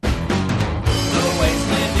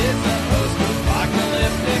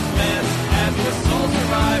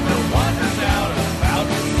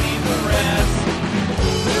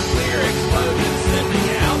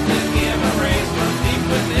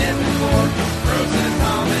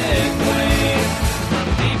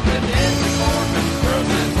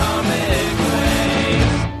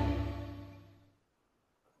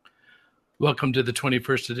Welcome to the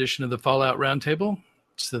 21st edition of the Fallout Roundtable.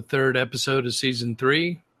 It's the third episode of Season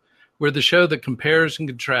 3. We're the show that compares and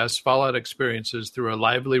contrasts Fallout experiences through a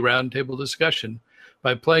lively roundtable discussion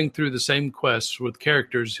by playing through the same quests with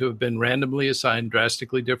characters who have been randomly assigned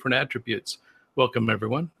drastically different attributes. Welcome,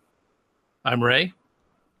 everyone. I'm Ray.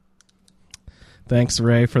 Thanks,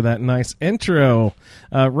 Ray, for that nice intro.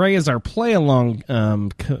 Ray is our play-along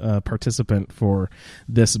participant for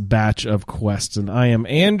this batch of quests, and I am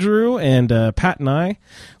Andrew, and Pat and I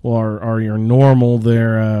are your normal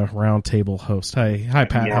roundtable host. Hi,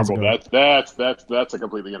 Pat. Normal. How's it going? That's a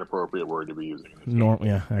completely inappropriate word to be using.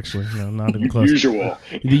 Yeah, actually, no, not even close. Usual.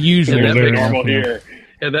 The usual. Yeah, Very normal here.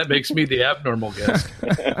 And that makes me the abnormal guest.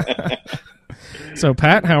 So,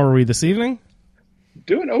 Pat, how are we this evening?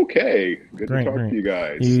 Doing okay. Good to talk to you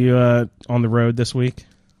guys. You on the road this week?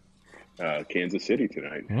 Kansas City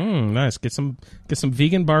tonight. Nice. Get some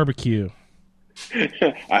vegan barbecue.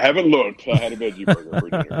 I haven't looked. I had a veggie burger for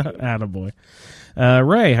dinner. So. Attaboy.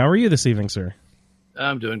 Ray, how are you this evening, sir?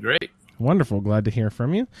 I'm doing great. Wonderful. Glad to hear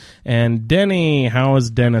from you. And Denny, how is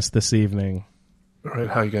Dennis this evening? All right,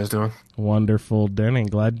 how you guys doing? Wonderful, Denny.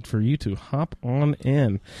 Glad for you to hop on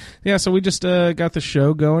in. Yeah, so we just got the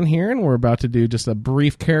show going here, and we're about to do just a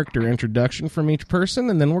brief character introduction from each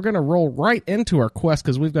person, and then we're going to roll right into our quest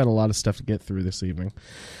because we've got a lot of stuff to get through this evening.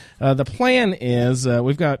 The plan is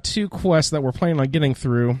we've got two quests that we're planning on getting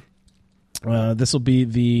through. This will be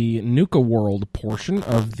the Nuka World portion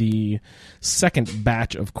of the second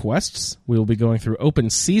batch of quests. We will be going through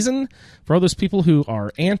Open Season for all those people who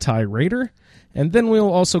are anti-raider. And then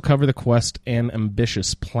we'll also cover the quest and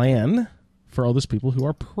ambitious plan for all those people who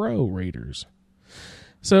are pro-raiders.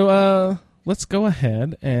 So let's go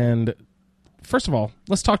ahead and, first of all,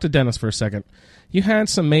 let's talk to Dennis for a second. You had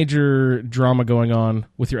some major drama going on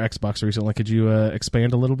with your Xbox recently. Could you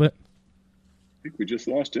expand a little bit? I think we just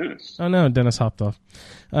lost Dennis. Oh, no, Dennis hopped off.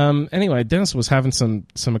 Anyway, Dennis was having some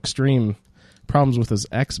extreme problems with his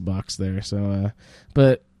Xbox there. So,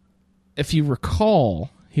 but if you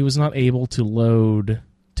recall, he was not able to load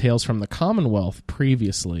Tales from the Commonwealth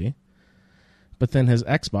previously, but then his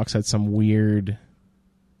Xbox had some weird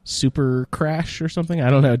super crash or something. I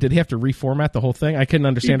don't know. Did he have to reformat the whole thing? I couldn't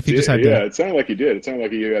understand if he just had to. Yeah, it sounded like he did. It sounded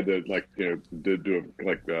like he had to, do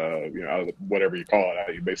out of the, whatever you call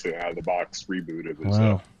it, you basically out of the box reboot of his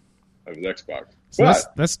Xbox. So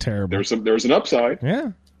but that's terrible. There's an upside.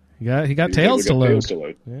 Yeah, he got Tales to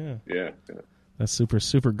load. Yeah. That's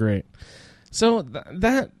super great. So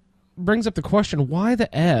that brings up the question, why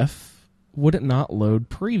the F would it not load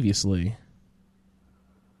previously?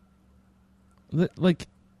 Like,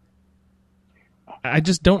 I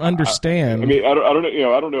just don't understand. I mean, I don't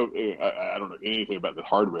know. I don't know anything about the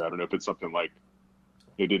hardware. I don't know if it's something like,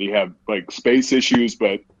 did he have like space issues?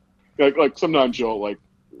 But like sometimes you'll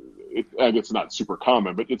I guess it's not super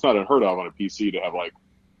common, but it's not unheard of on a PC to have like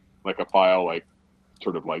a file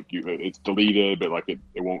sort of it's deleted, but it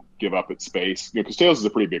won't give up its space. Because Tales is a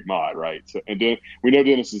pretty big mod, right? So, and we know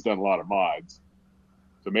Dennis has done a lot of mods,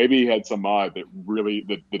 so maybe he had some mod that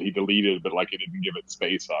he deleted, but it didn't give it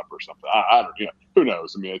space up or something. I don't, who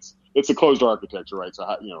knows? I mean, it's a closed architecture, right? So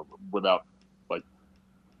without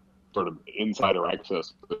sort of insider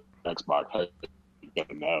access to the Xbox, you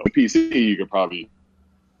gotta know. The PC, you could probably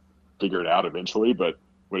figure it out eventually, but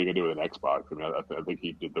what are you gonna do with an Xbox? I mean, I think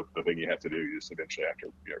he did the thing you have to do. You just eventually have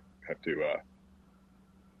to get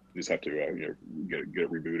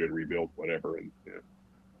it rebooted, rebuilt, whatever. And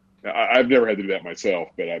I've never had to do that myself,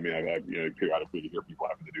 but I mean, I periodically hear people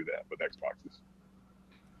having to do that with Xboxes.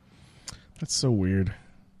 That's so weird.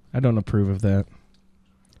 I don't approve of that.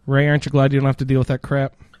 Ray, aren't you glad you don't have to deal with that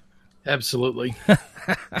crap? Absolutely.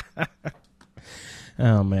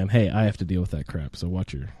 Oh, man. Hey, I have to deal with that crap, so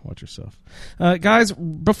watch yourself. Guys,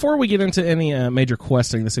 before we get into any major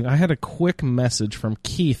questing this thing, I had a quick message from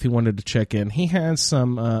Keith who wanted to check in. He has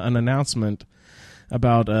an announcement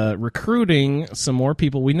about recruiting some more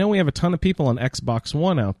people. We know we have a ton of people on Xbox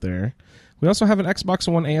One out there. We also have an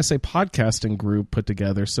Xbox One ASA podcasting group put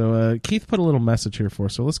together, so Keith put a little message here for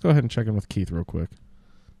us, so let's go ahead and check in with Keith real quick.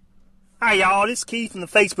 Hi, y'all. This is Keith from the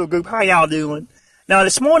Facebook group. How y'all doing? Now,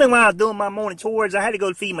 this morning when I was doing my morning chores, I had to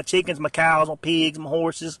go feed my chickens, my cows, my pigs, my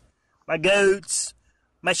horses, my goats,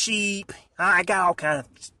 my sheep. I got all kind of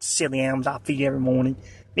silly animals I feed every morning.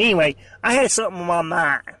 But anyway, I had something on my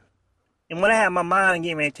mind. And what I had on my mind, I'm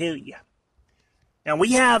getting ready to tell you. Now,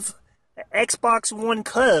 we have an Xbox One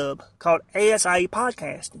club called ASA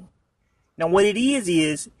Podcasting. Now, what it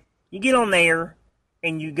is you get on there,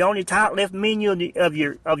 and you go on the top left menu of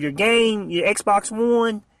your game, your Xbox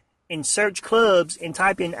One, and search clubs and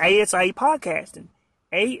type in ASA Podcasting.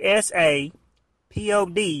 ASA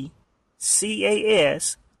POD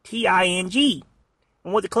CASTING.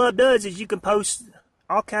 And what the club does is you can post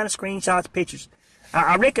all kind of screenshots, pictures.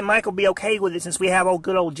 I reckon Mike will be okay with it since we have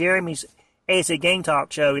good old Jeremy's ASA Game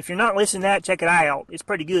Talk show. If you're not listening to that, check it out. It's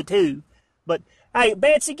pretty good too. But hey,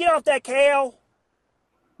 Betsy, get off that cow.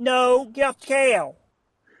 No, get off the cow.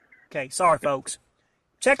 Okay, sorry, folks.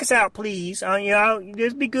 Check us out, please.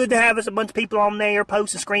 It'd be good to have us a bunch of people on there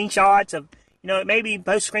posting screenshots of, maybe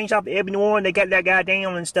post a screenshot of Ebony Warren. They got that guy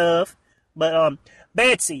down and stuff. But,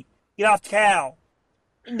 Betsy, get off the cow.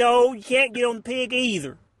 No, you can't get on the pig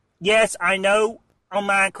either. Yes, I know on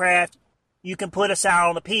Minecraft you can put a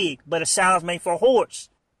saddle on a pig, but a saddle's made for a horse.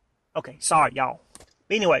 Okay, sorry, y'all.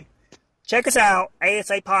 But anyway, check us out,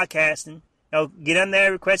 ASA Podcasting. Get on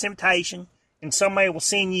there, request invitation, and somebody will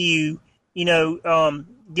send you,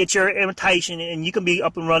 get your invitation, and you can be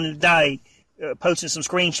up and running today, posting some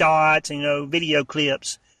screenshots and, video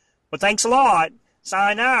clips. Well, thanks a lot.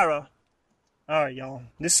 Sayonara. All right, y'all.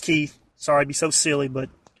 This is Keith. Sorry to be so silly, but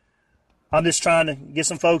I'm just trying to get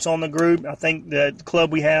some folks on the group. I think the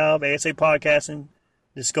club we have, ASA Podcasting,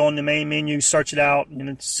 just go on the main menu, search it out,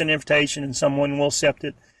 send an invitation, and someone will accept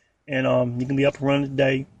it. And you can be up and running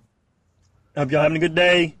today. Hope y'all having a good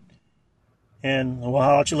day, and we'll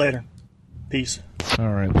holler at you later. Peace.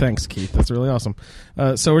 All right. Thanks, Keith. That's really awesome.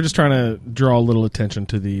 So we're just trying to draw a little attention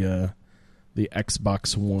to the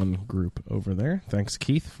Xbox One group over there. Thanks,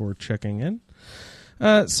 Keith, for checking in.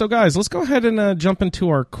 So, guys, let's go ahead and jump into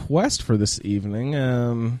our quest for this evening.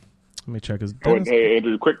 Let me check his. Hey,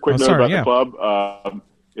 Andrew, quick note about the club.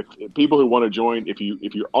 If people who want to join, if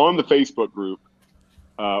you're on the Facebook group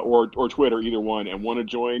or Twitter, either one, and want to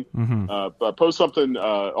join, post something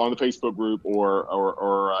on the Facebook group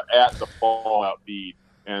or at the Fallout feed,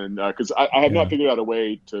 and because I have not figured out a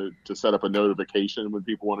way to set up a notification when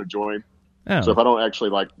people want to join. Oh. So if I don't actually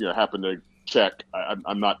happen to check,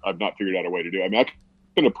 I've not figured out a way to do it. I mean, I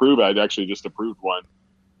can approve. I'd actually just approved one.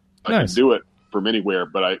 I can do it from anywhere,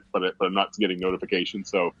 but I'm not getting notifications.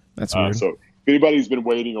 So that's weird. So if anybody's been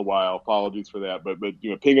waiting a while, apologies for that. But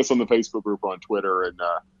ping us on the Facebook group or on Twitter, and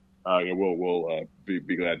we'll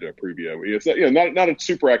be glad to approve you. It's not a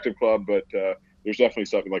super active club, but there's definitely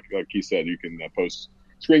something like Keith said. You can post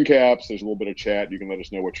screen caps. There's a little bit of chat. You can let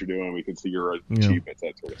us know what you're doing. We can see your achievements,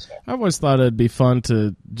 that sort of stuff. I always thought it'd be fun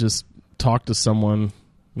to just talk to someone.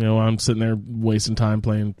 I'm sitting there wasting time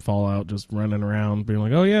playing Fallout, just running around, being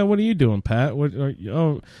like, "Oh yeah, what are you doing, Pat?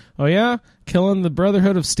 Oh yeah, killing the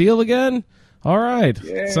Brotherhood of Steel again? All right,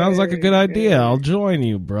 sounds like a good idea. I'll join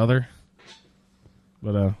you, brother."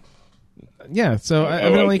 But so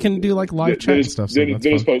evidently you can do like live chat and stuff. So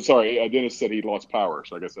Dennis said he lost power,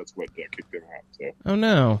 so I guess that's what kicked him out. So. Oh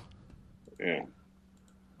no. Yeah.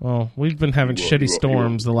 Well, we've been having shitty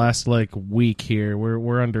storms the last week here.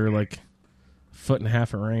 We're under 1.5 foot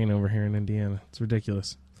of rain over here in Indiana. It's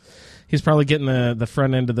ridiculous. He's probably getting the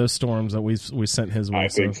front end of those storms that we sent his way. I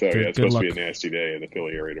think so. It's supposed to be a nasty day in the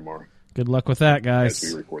Philly area tomorrow. Good luck with that, guys.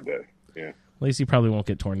 As we record that. Yeah. At least you probably won't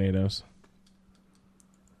get tornadoes.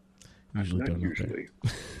 Not usually.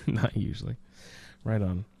 Not usually. Right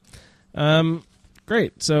on.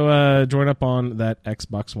 Great. So join up on that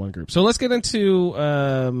Xbox One group. So let's get into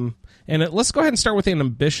let's go ahead and start with an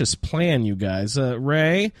ambitious plan, you guys.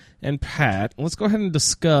 Ray and Pat, let's go ahead and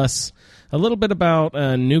discuss a little bit about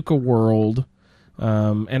Nuka World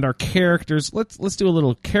and our characters. Let's do a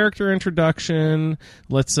little character introduction.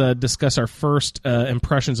 Let's discuss our first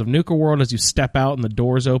impressions of Nuka World as you step out and the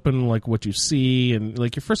doors open, like what you see, and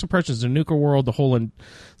your first impressions of Nuka World, the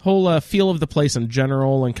whole feel of the place in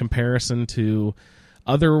general in comparison to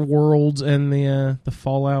other worlds in the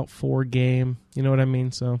Fallout 4 game. You know what I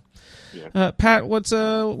mean? So, Pat,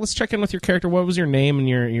 let's check in with your character. What was your name and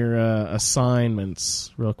your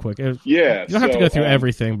assignments, real quick? You don't have to go through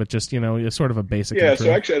everything, but just sort of a basic. Yeah. Intro.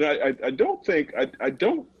 So actually, I don't think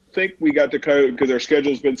we got to code because our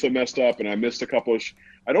schedule's been so messed up, and I missed a couple of.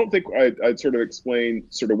 I don't think I'd sort of explain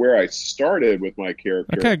sort of where I started with my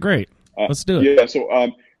character. Okay, great. Let's do it. Yeah.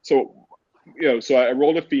 So I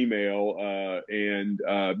rolled a female, and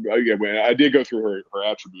I did go through her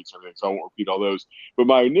attributes and everything, so I won't repeat all those. But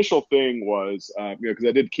my initial thing was, because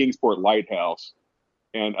I did Kingsport Lighthouse,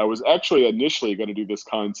 and I was actually initially going to do this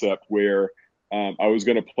concept where I was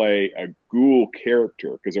going to play a ghoul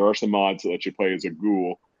character, because there are some mods that let you play as a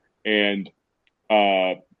ghoul, and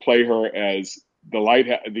play her as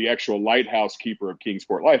the actual lighthouse keeper of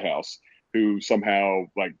Kingsport Lighthouse, who somehow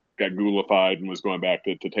got ghoulified and was going back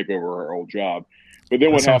to take over her old job. But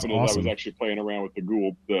then what happened is I was actually playing around with the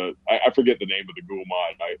ghoul. I forget the name of the ghoul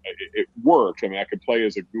mod. It worked. I mean, I could play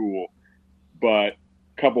as a ghoul, but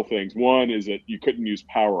a couple things. One is that you couldn't use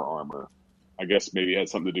power armor. I guess maybe it had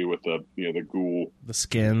something to do with the ghoul, the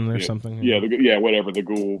skin or something. Yeah, whatever, the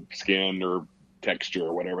ghoul skin or texture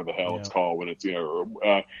or whatever the hell it's called when it's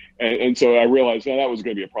and so I realized that was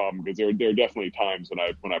going to be a problem, because there are definitely times when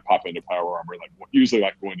I pop into power armor, like usually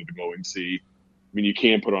like going to the glowing sea. I mean, you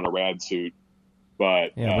can put on a rad suit, but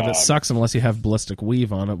but it sucks unless you have ballistic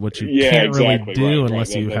weave on it, which you can't exactly, really do right,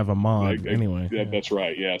 unless you have a mod anyway. That's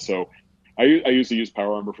right. Yeah, so I usually use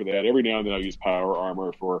power armor for that. Every now and then I'll use power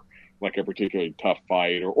armor for like a particularly tough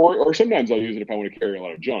fight, or sometimes I'll use it if I want to carry a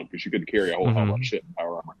lot of junk, because you can carry a whole lot of shit in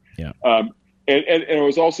power armor. Yeah. And I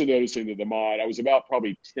was also noticing that the mod, I was about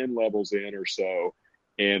probably 10 levels in or so,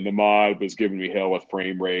 and the mod was giving me hell with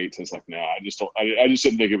frame rates. I was like, I just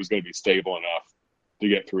didn't think it was going to be stable enough to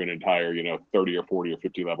get through an entire 30 or 40 or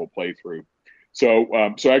 50 level playthrough. So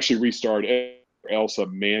I actually restarted Elsa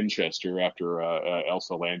Manchester after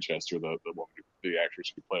Elsa Lanchester, the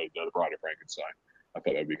actress who played the Bride of Frankenstein. I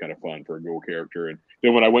thought that would be kind of fun for a ghoul character. And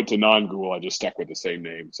then when I went to non-ghoul, I just stuck with the same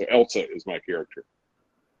name. So Elsa is my character.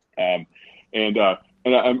 And I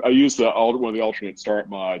used one of the alternate start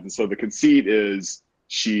mods. And so the conceit is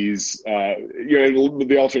she's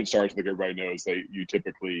the alternate starts, I think everybody knows, you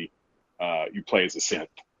typically you play as a synth.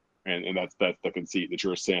 And that's the conceit, that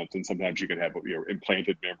you're a synth, and sometimes you can have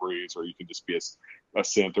implanted memories, or you can just be a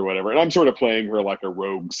synth or whatever. And I'm sort of playing her like a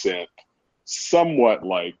rogue synth, somewhat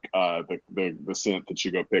like the synth that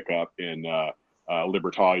you go pick up in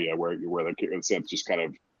Libertalia, where the synth just kind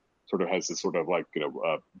of sort of has this sort of like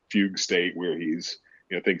fugue state where he's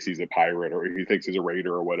thinks he's a pirate, or he thinks he's a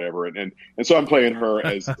raider or whatever. And so I'm playing her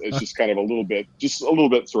as just kind of a little bit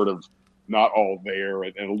sort of not all there,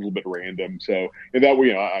 and a little bit random. So in that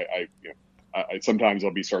way, I sometimes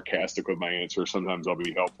I'll be sarcastic with my answer. Sometimes I'll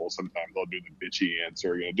be helpful. Sometimes I'll do the bitchy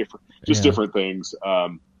answer. Different things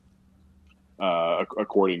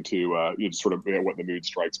according to sort of what the mood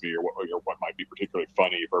strikes me, or what might be particularly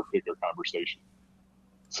funny for a particular conversation.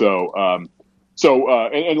 So I'm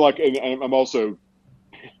also,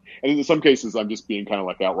 and in some cases I'm just being kind of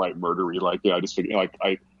like outright murdery. Like I just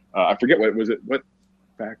I forget what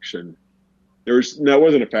faction. It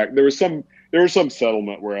wasn't a fact. There was some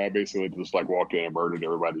settlement where I basically just like walked in and murdered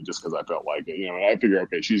everybody just because I felt like it. And I figured,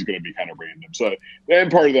 okay, she's going to be kind of random. So,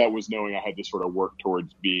 and part of that was knowing I had to sort of work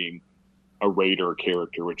towards being a raider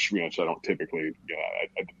character, which so I don't typically. I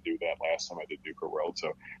didn't do that last time I did Nuka World.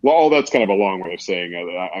 So, all that's kind of a long way of saying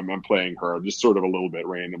I'm playing her just sort of a little bit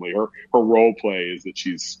randomly. Her role play is that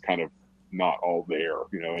she's kind of not all there,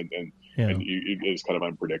 and it is kind of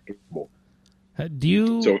unpredictable. Do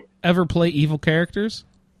you ever play evil characters?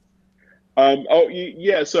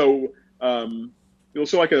 Yeah. So,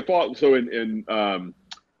 so like in the Fallout, so in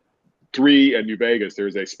 3 and New Vegas,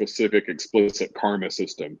 there's a specific explicit karma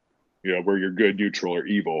system, where you're good, neutral, or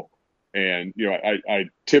evil. And I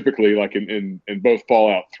typically, like in both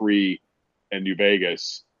Fallout 3 and New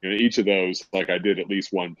Vegas, each of those, like I did at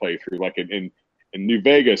least one playthrough. Like in New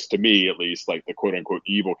Vegas, to me at least, like the quote unquote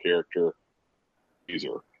evil character,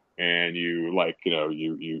 user. And you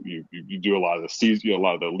do a lot of a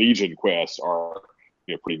lot of the Legion quests are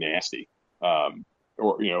pretty nasty, and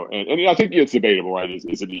I think it's debatable, right?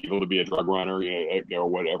 Is it evil to be a drug runner, or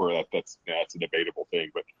whatever? That's a debatable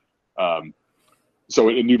thing. But so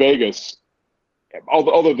in New Vegas,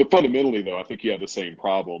 although fundamentally though, I think you have the same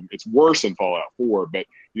problem. It's worse in Fallout 4, but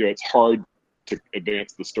it's hard to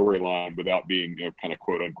advance the storyline without being kind of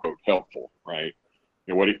quote unquote helpful, right?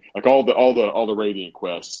 Like all the Radiant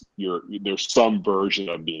quests, there's some version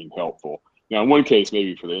of being helpful. Now, in one case,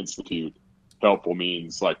 maybe for the Institute, helpful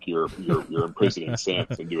means like you're imprisoning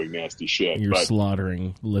synths and doing nasty shit. You're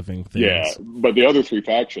slaughtering living things. Yeah, but the other 3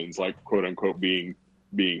 factions, like quote unquote being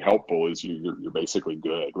helpful, is you're basically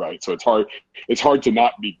good, right? So it's hard to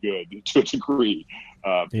not be good to a degree.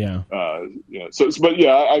 So, but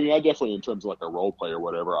yeah, I mean, I definitely, in terms of like a role play or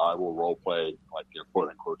whatever, I will role play like quote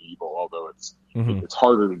unquote evil, although it's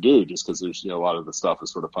harder to do just because there's a lot of the stuff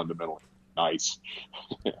is sort of fundamentally nice.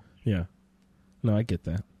 Yeah, no, I get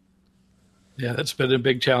that. Yeah, that's been a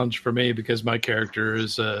big challenge for me because my character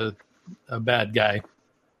is a bad guy.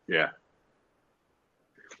 Yeah.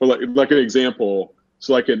 Well, like an example.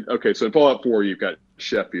 So in Fallout 4, you've got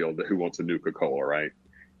Sheffield who wants a Nuka-Cola, right?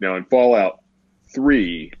 Now in Fallout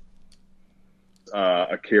 3,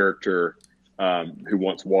 a character who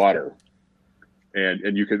wants water,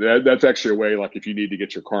 and you can that's actually a way, like if you need to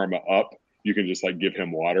get your karma up, you can just like give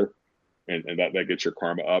him water, and that gets your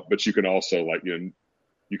karma up. But you can also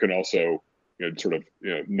sort of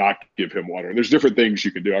not give him water. And there's different things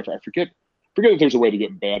you can do. I forget that there's a way to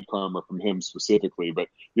get bad karma from him specifically, but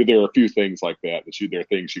there are a few things like that. There are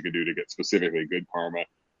things you can do to get specifically good karma.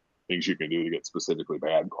 things you can do to get specifically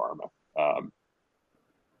bad karma.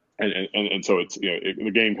 And so it's,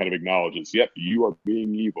 the game kind of acknowledges, yep, you are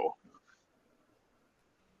being evil.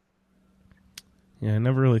 Yeah, I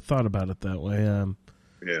never really thought about it that way.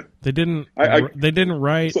 Yeah, they didn't. They didn't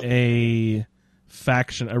write a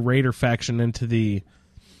raider faction into the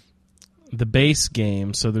base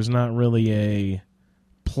game, so there's not really a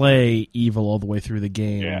play evil all the way through the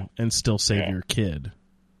game and still save your kid.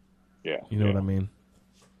 Yeah, you know what I mean.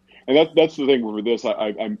 And that's the thing with this.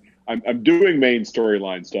 I'm doing main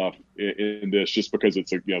storyline stuff in this just because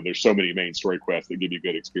it's there's so many main story quests that give you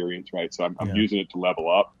good experience, right? So I'm using it to level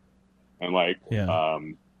up, and I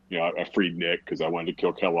freed Nick because I wanted to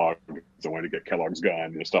kill Kellogg because I wanted to get Kellogg's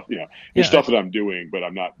gun and stuff. There's stuff that I'm doing, but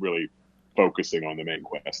I'm not really focusing on the main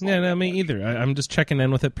quest. Yeah, no, me either. I'm just checking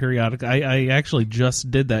in with it periodically. I actually just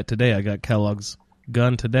did that today. I got Kellogg's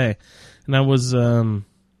gun today, and I was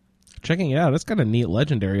checking it out. It's got a neat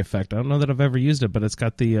legendary effect. I don't know that I've ever used it, but it's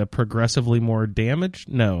got the progressively more damage.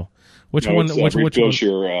 No, which one? Which refills one?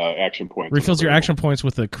 Your action points. Refills your action points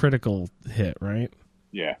with a critical hit, right?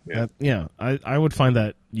 Yeah. I would find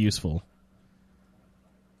that useful.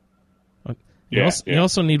 You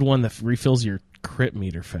also need one that refills your crit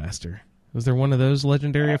meter faster. Was there one of those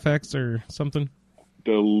legendary effects or something?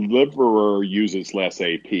 Deliverer uses less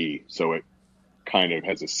AP, so it kind of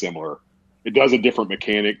has a similar. It does a different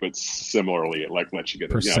mechanic, but similarly, it lets you get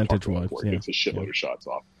percentage-wise. It gets a shitload of shots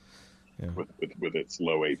off with its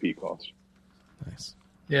low AP cost. Nice.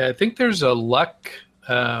 Yeah, I think there's a luck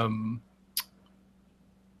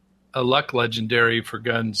legendary for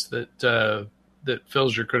guns that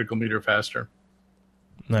fills your critical meter faster.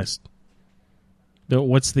 Nice.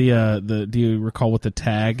 What's the do you recall what the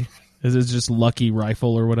tag is? It just lucky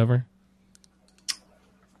rifle or whatever?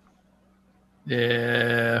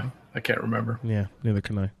 Yeah, I can't remember. Yeah, neither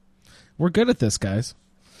can I. We're good at this, guys.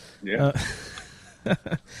 Yeah.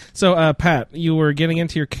 So, Pat, you were getting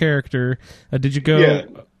into your character. Did you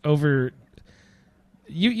go over?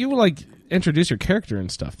 You introduce your character and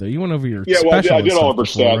stuff, though. You went over your I did all of her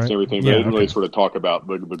stats right? and everything, but I didn't really sort of talk about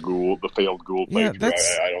the failed ghoul playthrough.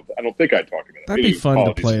 I don't think I talked about it. That'd be fun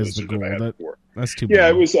to play as the ghoul. That's too bad. Yeah,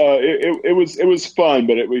 it was fun,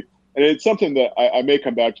 but and it's something that I may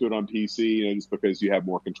come back to it on PC, just because you have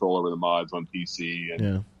more control over the mods on PC,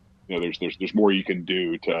 and there's more you can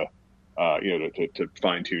do to to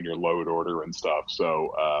fine tune your load order and stuff.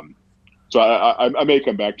 So I may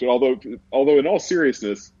come back to it. Although in all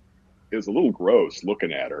seriousness, it's a little gross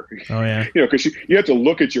looking at her. Oh yeah, because you have to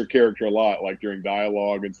look at your character a lot, like during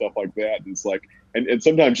dialogue and stuff like that. And it's like, and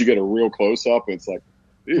sometimes you get a real close up. And it's like,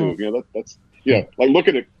 ew, that's like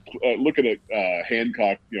looking at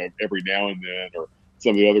Hancock, every now and then, or some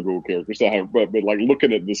of the other ghoul characters. But like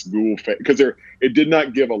looking at this ghoul because it did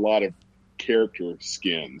not give a lot of character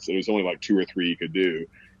skins. There was only like 2 or 3 you could do,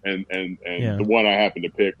 and the one I happened to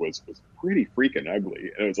pick was pretty freaking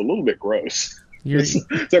ugly, and it was a little bit gross.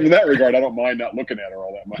 So in that regard, I don't mind not looking at her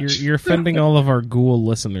all that much. You're offending all of our ghoul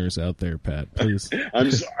listeners out there, Pat. Please. I'm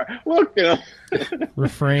sorry. Look,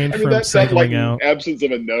 refrain from singling out. Absence of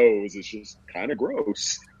a nose is just kind of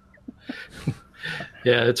gross.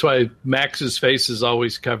 Yeah, that's why Max's face is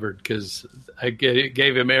always covered, because I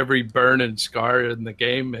gave him every burn and scar in the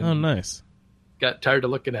game. And nice. Got tired of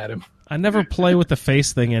looking at him. I never play with the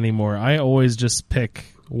face thing anymore. I always just pick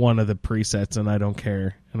one of the presets and I don't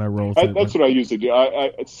care, and I roll through. That's what I usually do.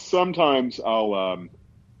 I sometimes I'll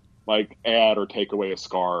like add or take away a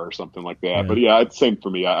scar or something like that. Yeah. But yeah, it's same for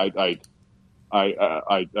me. I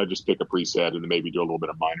just pick a preset and then maybe do a little bit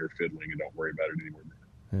of minor fiddling and don't worry about it anymore.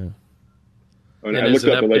 Yeah. And I looked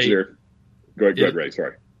up the legendary. Go ahead, Ray.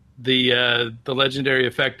 Sorry. The legendary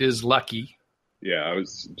effect is lucky. Yeah, I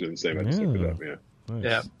was doing the same. I just looked it up. Yeah. Nice.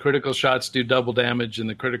 Yeah, critical shots do double damage, and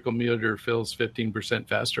the critical meter fills 15%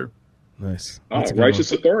 faster. Nice.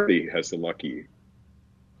 Righteous Authority has the lucky.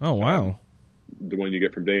 Oh wow! The one you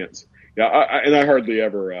get from Dance. Yeah, I hardly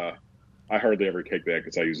ever take that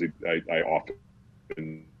because I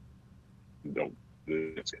often don't.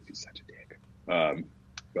 It's because he's such a dick.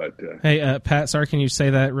 But hey, Pat, sorry, can you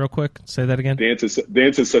say that real quick? Say that again. Dance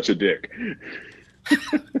is such a dick.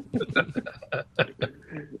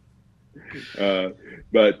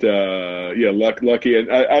 Lucky, and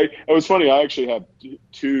it was funny. I actually have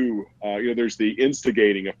 2. There's the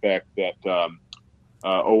instigating effect that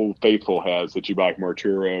Old Faithful has that you buy from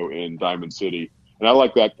Arturo in Diamond City, and I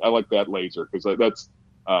like that. I like that laser because that's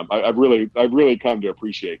I've really come to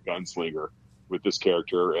appreciate Gunslinger with this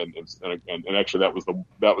character, and actually that was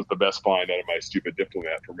the best find out of my stupid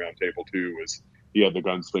diplomat from Roundtable 2 was he had the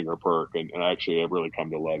Gunslinger perk, and actually I've really come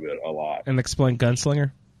to love it a lot. And explain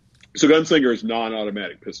Gunslinger. So Gunslinger is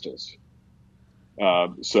non-automatic pistols.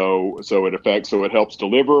 So it helps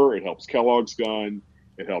deliver. It helps Kellogg's gun.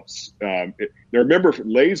 It helps. Now remember, for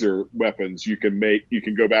laser weapons, you can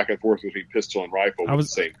go back and forth between pistol and rifle with the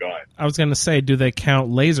same gun. I was going to say, do they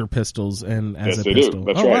count laser pistols as yes, a they pistol?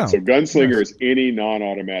 do. That's right. Wow. So Gunslinger is any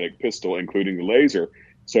non-automatic pistol, including the laser.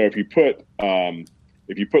 So if you put the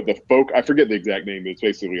I forget the exact name, but it's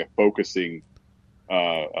basically a focusing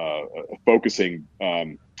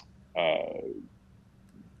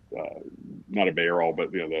not a barrel,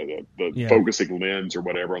 but the focusing lens or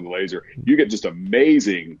whatever on the laser, you get just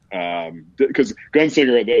amazing, because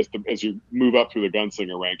Gunslinger, as you move up through the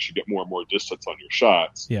Gunslinger ranks, you get more and more distance on your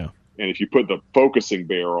shots. Yeah. And if you put the focusing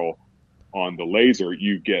barrel on the laser,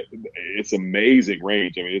 you get it's amazing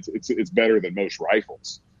range. I mean, it's better than most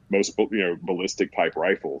rifles, most ballistic type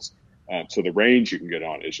rifles. So the range you can get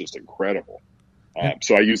on is just incredible.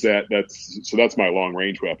 So I use that. That's my long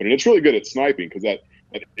range weapon, and it's really good at sniping because that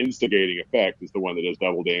instigating effect is the one that does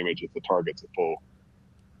double damage if the target's at full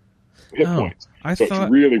hit points. It's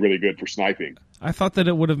really, really good for sniping. I thought that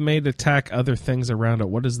it would have made attack other things around it.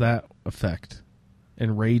 What is that effect?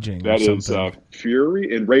 Enraging. That is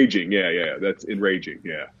fury. Enraging. Yeah. That's enraging.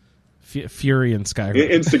 Yeah. Fury and Skyrim.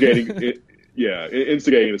 Instigating.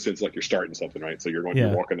 Instigating in a sense like you're starting something, right? So you're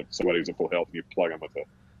walking up to somebody who's at full health and you plug them with that.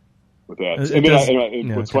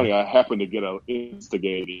 What's funny, I happen to get an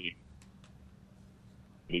instigating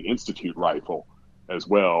Institute rifle as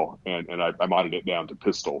well, and I modded it down to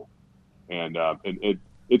pistol, and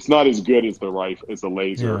it's not as good as the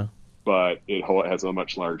laser, but it has a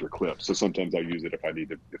much larger clip. So sometimes I use it if I need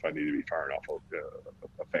to be firing off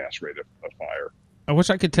a fast rate of fire. I wish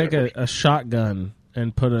I could take a shotgun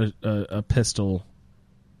and put a pistol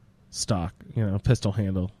stock, pistol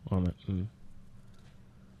handle on it. And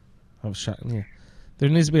there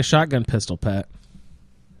needs to be a shotgun pistol, Pat.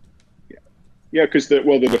 Yeah, because the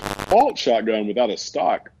default shotgun without a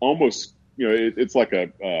stock almost, it's like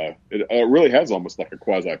it really has almost like a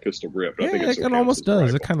quasi pistol grip. I think it almost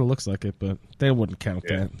does. It kind of looks like it, but they wouldn't count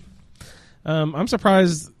that. I'm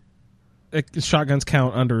surprised shotguns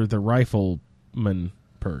count under the rifleman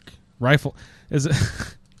perk. Rifle is.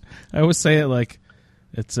 I always say it like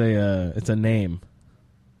it's a name.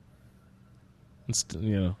 It's,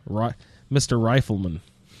 Mr. Rifleman.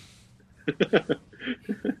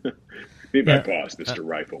 Be my boss, Mr.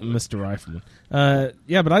 Rifleman. Mr. Rifleman.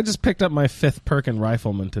 But I just picked up my 5th perk in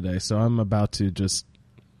Rifleman today, so I'm about to just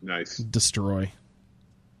destroy.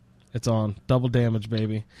 It's on. Double damage,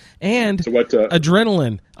 baby. And so what,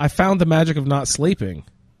 adrenaline. I found the magic of not sleeping.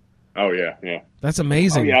 Oh, yeah. That's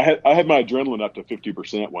amazing. Oh, yeah, I had my adrenaline up to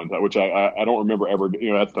 50% one time, which I don't remember ever,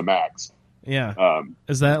 that's the max. Yeah.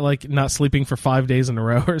 Is that like not sleeping for 5 days in a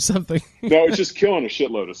row or something? No, it's just killing a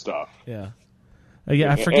shitload of stuff. Yeah.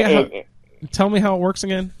 I forget tell me how it works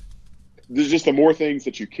again. There's just the more things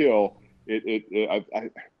that you kill,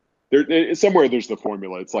 somewhere there's the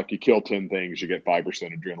formula. It's like you kill 10 things, you get 5%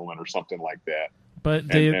 adrenaline or something like that. But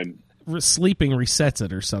sleeping resets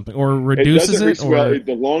it or something, or reduces it?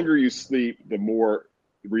 The longer you sleep, the more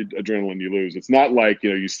adrenaline you lose. It's not like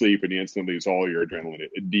you sleep and you instantly lose all your adrenaline.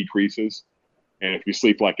 It decreases, and if you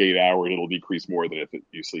sleep like 8 hours, it'll decrease more than if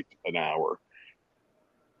you sleep an hour.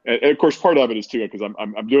 And of course, part of it is too because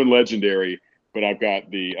I'm doing legendary, but I've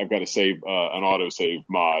got a save an auto save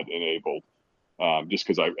mod enabled, just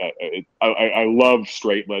because I love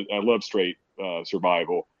straight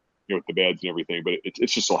survival, with the beds and everything, but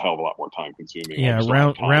it's just a hell of a lot more time consuming. Yeah,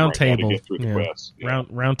 Roundtable.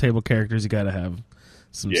 Roundtable characters, you got to have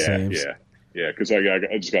some saves. Yeah, because I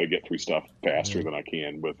just got to get through stuff faster than I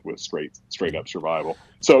can with straight up survival.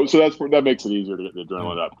 So that makes it easier to get the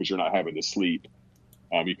adrenaline up because you're not having to sleep.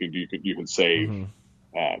 You can save.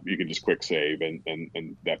 Mm-hmm. You can just quick save,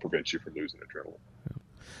 and that prevents you from losing adrenaline.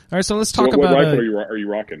 All right, so let's talk about what rifle are you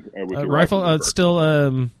rocking? With your rifle? It's still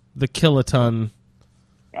the kiloton.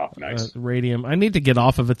 Oh, nice. Radium. I need to get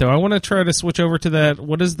off of it though. I want to try to switch over to that.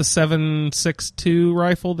 What is the 7.62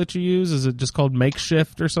 rifle that you use? Is it just called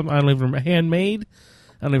makeshift or something? I don't even remember. Handmade?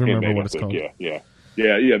 I don't even remember what it's called. I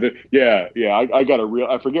got a real.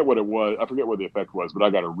 I forget what it was. I forget what the effect was, but I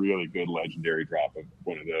got a really good legendary drop of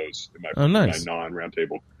one of those in my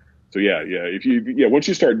non-roundtable. So once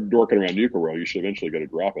you start dorking around Nuka World, you should eventually get a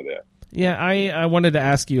drop of that. Yeah, I wanted to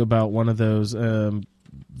ask you about one of those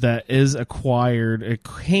that is acquired. It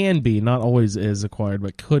can be, not always is acquired,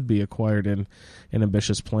 but could be acquired in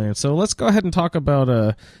Ambitious Plan. So let's go ahead and talk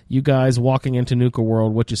about you guys walking into Nuka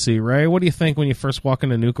World, what you see. Ray, what do you think when you first walk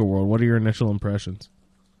into Nuka World? What are your initial impressions?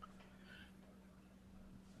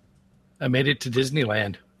 I made it to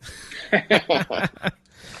Disneyland.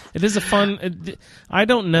 It is a fun. I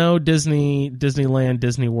don't know Disneyland,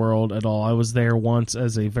 Disney World at all. I was there once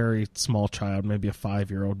as a very small child, maybe a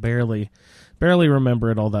 5-year-old. Barely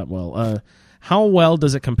remember it all that well. How well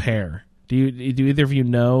does it compare? Do either of you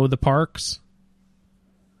know the parks?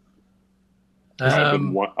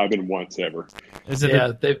 I've been once ever. Is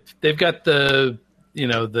it? They've got the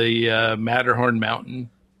Matterhorn Mountain.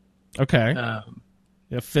 Okay.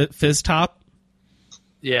 Fizz Top.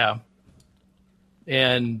 Yeah.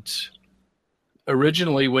 And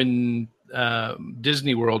originally, when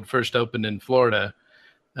Disney World first opened in Florida,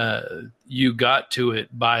 you got to it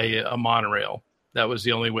by a monorail. That was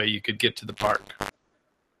the only way you could get to the park.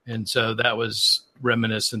 And so that was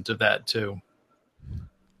reminiscent of that, too.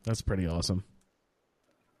 That's pretty awesome.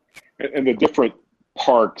 And the different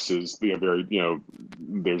parks is very,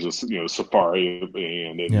 there's a, Safari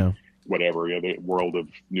and whatever, the World of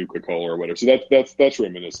Nuka-Cola or whatever. So that's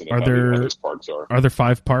reminiscent of how those parks are. Are there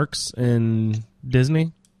 5 parks in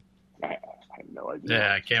Disney? I have no idea.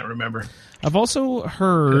 Yeah, I can't remember. I've also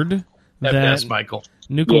heard that Michael.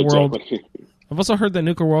 Nuka World. Exactly. I've also heard that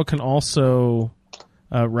Nuka World can also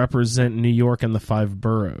represent New York and the 5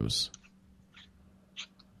 boroughs.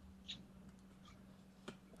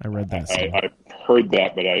 I read that. I've heard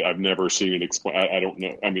that, but I've never seen it explain. I don't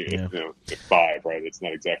know. I mean, 5, right? It's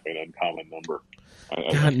not exactly an uncommon number.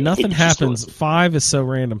 God, nothing happens. 5 is so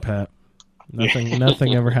random, Pat.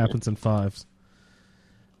 Nothing ever happens in 5s.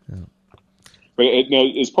 Yeah. But now,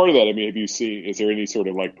 as part of that, I mean, have you seen? Is there any sort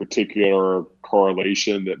of like particular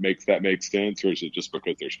correlation that makes that make sense, or is it just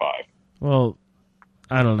because there's 5? Well,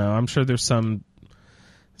 I don't know. I'm sure there's some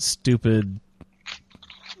stupid,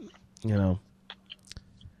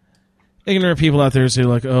 ignorant people out there say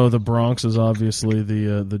like, "Oh, the Bronx is obviously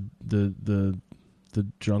the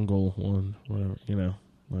jungle one," whatever,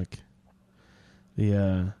 like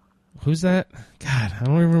the who's that? God, I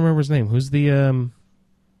don't even remember his name. Who's the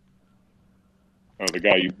the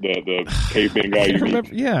guy, the caveman guy.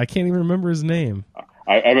 I can't even remember his name.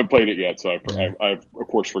 I haven't played it yet, so I've of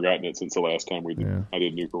course forgotten it since the last time we did. Yeah. I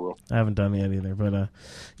did Nuka World. I haven't done it yet either, but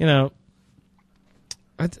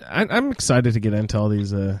I'm excited to get into all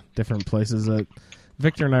these different places.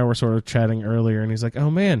 Victor and I were sort of chatting earlier, and he's like,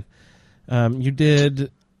 "Oh man, you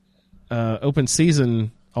did open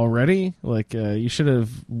season already? Like, you should have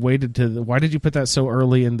waited why did you put that so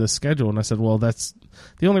early in the schedule?" And I said, "Well, that's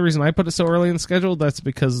the only reason I put it so early in the schedule. That's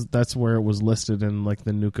because that's where it was listed in like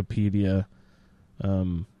the Nukapedia,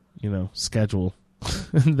 schedule,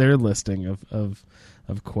 their listing of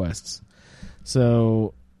quests."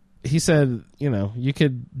 So he said, you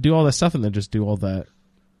could do all that stuff and then just do all that,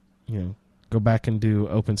 go back and do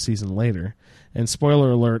open season later. And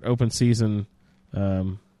spoiler alert, open season,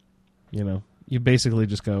 you basically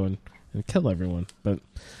just go and kill everyone. But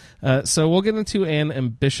so we'll get into an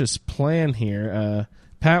ambitious plan here.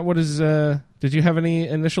 Pat, what is? Did you have any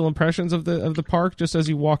initial impressions of the park just as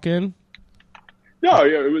you walk in? No,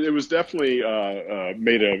 yeah, it was definitely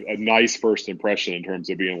made a nice first impression in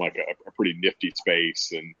terms of being like a pretty nifty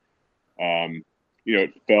space, and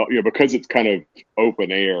it felt because it's kind of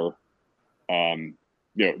open air.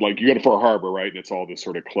 Like you go to Far Harbor, right, and it's all this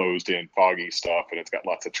sort of closed in, foggy stuff, and it's got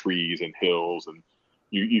lots of trees and hills, and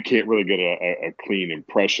you can't really get a clean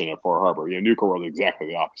impression of Far Harbor. Nuka World is exactly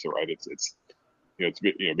the opposite, right? It's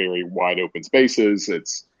very wide open spaces.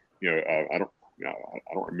 It's I don't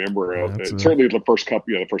remember. Certainly the first time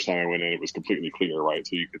I went in, it was completely clear, right?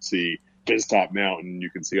 So you could see Fizz Top Mountain, you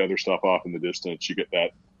can see other stuff off in the distance. You get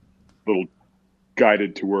that little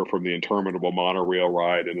guided tour from the interminable monorail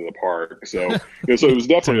ride into the park. So, so it was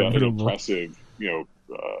definitely an impressive, an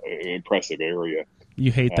impressive area.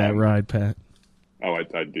 You hate that ride, Pat? Oh,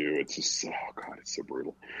 I do. It's just, it's so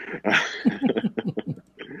brutal.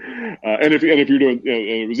 And if you're doing, and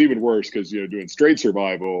it was even worse because doing straight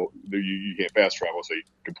survival, you can't fast travel, so you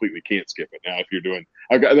completely can't skip it. Now, if you're doing,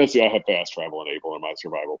 I have fast travel enabled in my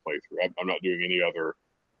survival playthrough. I'm not doing any other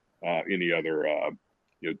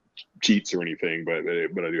cheats or anything, but I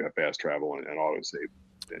do have fast travel and auto save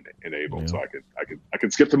enabled, so I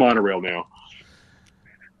can skip the monorail now.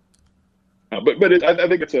 But I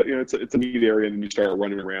think it's a neat area, and then you start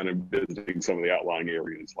running around and visiting some of the outlying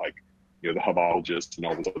areas like the Hubologist and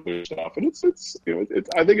all this other stuff, and it's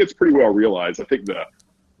I think it's pretty well realized. I think the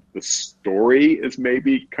story is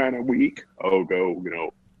maybe kind of weak. Oh, go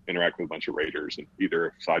interact with a bunch of raiders and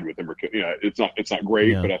either side with them or it's not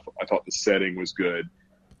great, but I thought the setting was good.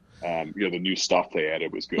 The new stuff they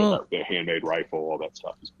added was good. Well, the handmade rifle, all that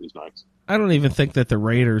stuff is nice. I don't even think that the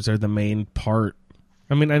raiders are the main part.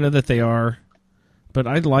 I mean, I know that they are, but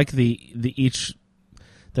I like the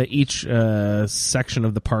that each section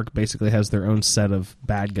of the park basically has their own set of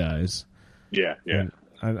bad guys. Yeah. And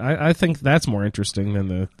I think that's more interesting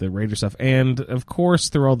than the Raider stuff. And, of course,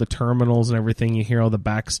 through all the terminals and everything, you hear all the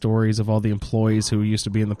backstories of all the employees who used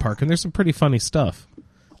to be in the park. And there's some pretty funny stuff.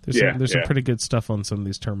 There's some pretty good stuff on some of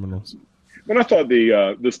these terminals. But I thought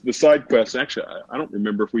the side quests, actually, I don't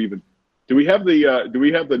remember if we even... Do we have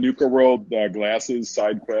the Nuka World glasses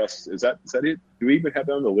side quest? Is that it? Do we even have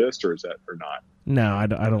that on the list, or not? No, I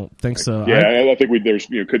don't think so. Yeah, I think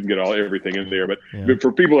couldn't get everything in there, but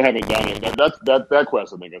for people who haven't done it, that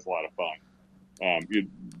quest I think is a lot of fun.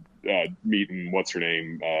 Meeting what's her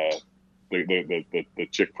name, the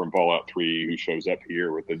chick from Fallout 3 who shows up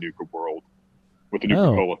here with the Nuka World, with the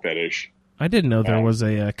Nuka Cola fetish. I didn't know there was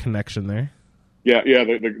a connection there. Yeah.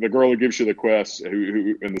 The girl who gives you the quest,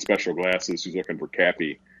 who in the special glasses, who's looking for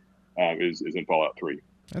Cappy, is in Fallout 3.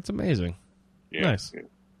 That's amazing. Yeah, nice. Yeah.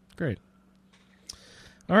 Great.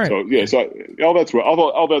 All right. So all that's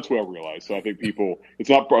well realized. So I think people, it's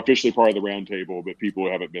not officially part of the roundtable, but people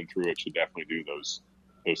who haven't been through it should definitely do those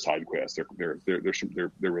side quests. They're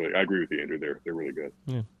really. I agree with you, Andrew. They're really good.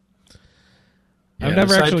 Yeah. I've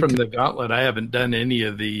never aside from the Gauntlet, I haven't done any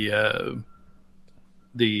of the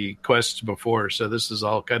quests before, so this is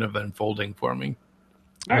all kind of unfolding for me.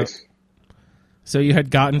 Nice. So you had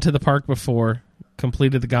gotten to the park before,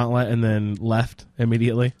 completed the Gauntlet, and then left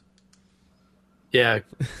immediately? Yeah.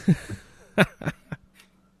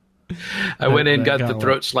 I went in, got the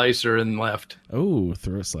throat slicer, and left. Oh,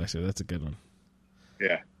 throat slicer. That's a good one.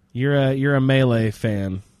 Yeah. You're a Melee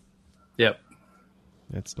fan. Yep.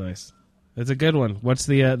 That's nice. That's a good one. What's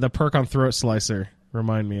the perk on throat slicer?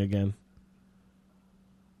 Remind me again.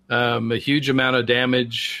 A huge amount of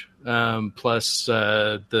damage, plus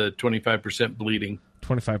the 25% bleeding.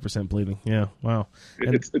 25% bleeding. Yeah. Wow.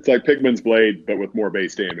 It's like Pigman's Blade, but with more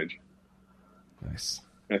base damage. Nice.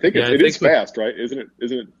 And I think it is fast, right? Isn't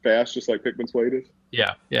it fast, just like Pigman's Blade is?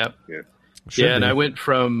 Yeah. Should and be. I went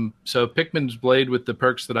from Pikmin's Blade with the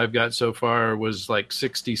perks that I've got so far was like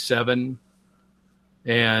 67,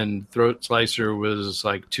 and Throat Slicer was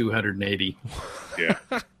like 280. Yeah,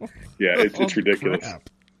 it's ridiculous. Crap.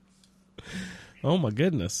 Oh my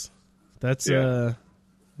goodness, that's a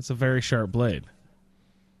very sharp blade.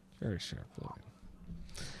 Very sharp blade.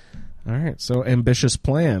 All right, so ambitious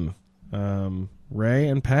plan. Ray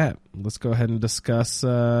and Pat, let's go ahead and discuss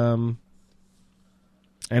an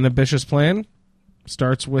ambitious plan.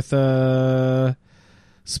 Starts with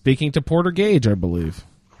speaking to Porter Gage, I believe.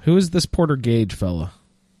 Who is this Porter Gage fella?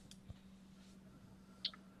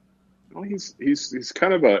 Well, he's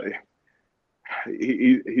kind of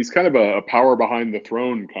he's kind of a power behind the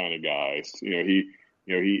throne kind of guy.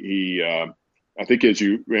 I think as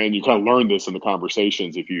you kind of learn this in the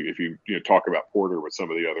conversations, if you talk about Porter with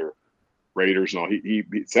some of the other Raiders and all, he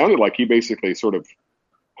sounded like he basically sort of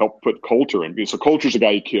helped put Coulter in. So Coulter's a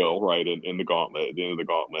guy you kill, right, in the Gauntlet, at the end of the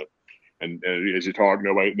Gauntlet. And as you talk,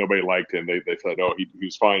 nobody liked him. They said, oh, he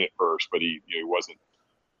was fine at first, but he wasn't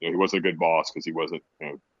a good boss because he wasn't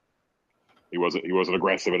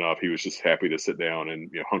aggressive enough. He was just happy to sit down and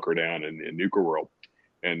hunker down in Nuka World.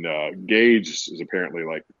 And Gage is apparently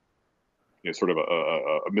like sort of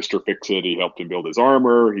a Mr. Fix-It. He helped him build his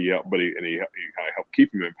armor. He kind of helped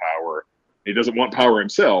keep him in power. He doesn't want power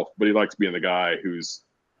himself, but he likes being the guy who's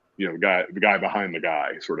the guy behind the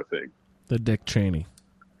guy sort of thing. The Dick Cheney.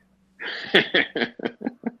 Yeah,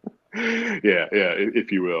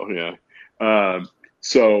 if you will, yeah.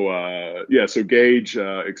 So Gage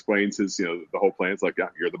explains his, the whole plan. It's like,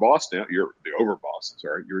 you're the boss now. You're the overboss.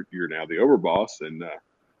 Sorry, you're now the overboss, and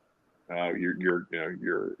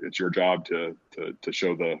it's your job to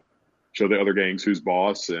show the other gangs who's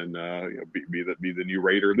boss, and be the new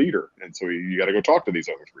Raider leader. And so you got to go talk to these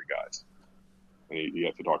other three guys. And you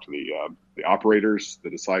have to talk to the operators, the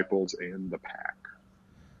disciples, and the pack.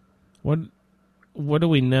 What do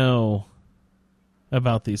we know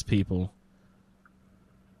about these people?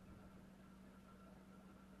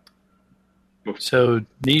 So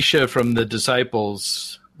Nisha from the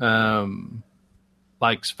Disciples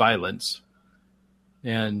likes violence,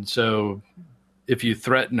 and so if you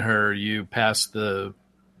threaten her, you pass the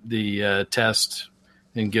test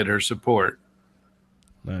and get her support.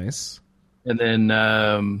 Nice. And then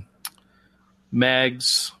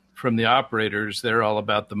Mags from the Operators, they're all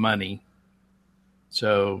about the money.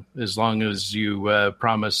 So as long as you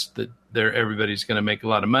promise that everybody's going to make a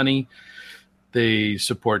lot of money, they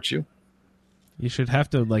support you. You should have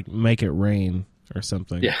to make it rain or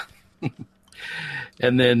something. Yeah.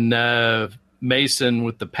 And then Mason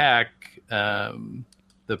with the pack,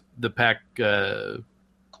 the pack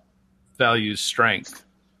values strength.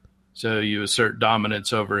 So you assert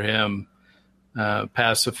dominance over him,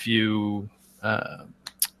 pass a few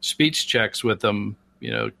speech checks with him,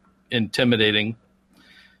 intimidating.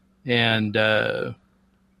 And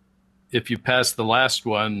if you pass the last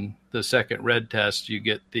one, the second red test, you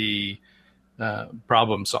get the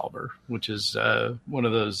problem solver, which is one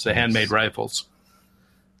of those handmade rifles.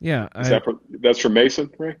 Yeah. That's from Mason,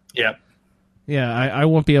 right? Yeah. Yeah, I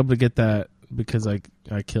won't be able to get that because I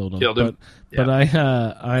killed him. But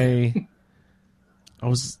I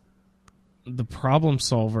was the problem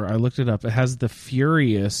solver. I looked it up. It has the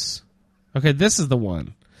Furious. Okay, this is the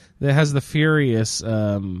one. It has the Furious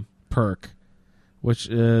perk, which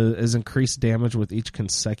is increased damage with each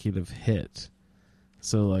consecutive hit.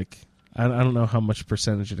 So, like, I don't know how much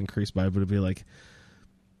percentage it increased by, but it'd be like,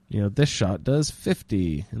 this shot does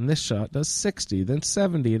 50, and this shot does 60, then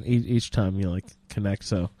 70, and each time you connect.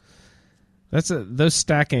 So those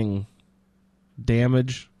stacking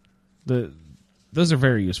damage, those are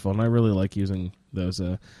very useful, and I really like using those.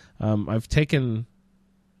 I've taken,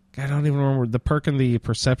 I don't even remember the perk in the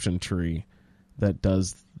perception tree that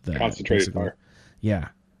does that. Concentrated fire. Yeah,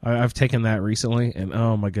 I've taken that recently, and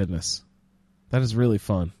oh my goodness, that is really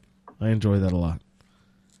fun. I enjoy that a lot.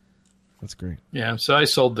 That's great. Yeah, so I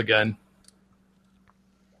sold the gun.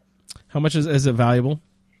 How much is it valuable?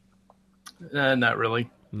 Not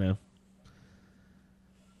really. No.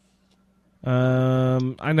 I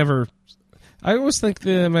always think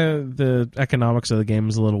the economics of the game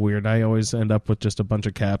is a little weird. I always end up with just a bunch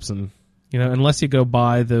of caps, and unless you go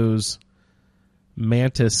buy those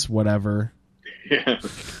Mantis whatever, yeah,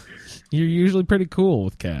 you're usually pretty cool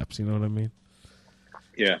with caps. You know what I mean?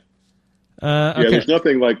 Yeah. Okay. There's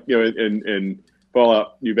nothing like in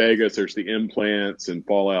Fallout New Vegas. There's the implants, and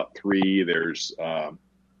Fallout 3. There's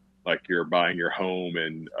like you're buying your home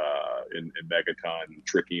in Megaton,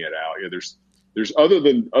 tricking it out. There's other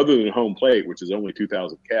than home plate, which is only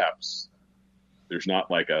 2,000 caps. There's not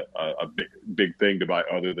like a big thing to buy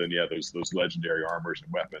other than those legendary armors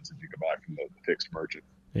and weapons that you can buy from the fixed merchant.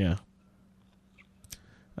 Yeah.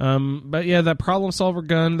 But yeah, that problem solver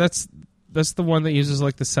gun, that's the one that uses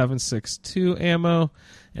like the 7.62 ammo,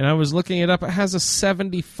 and I was looking it up. It has a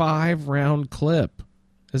 75 round clip.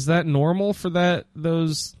 Is that normal for that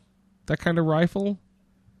kind of rifle?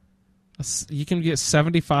 You can get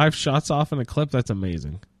 75 shots off in a clip. That's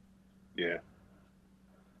amazing. Yeah.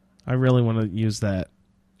 I really want to use that.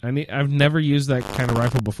 I've never used that kind of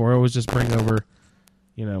rifle before. I always just bring over,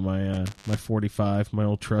 my 45, my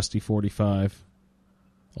old trusty 45,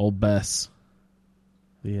 old Bess.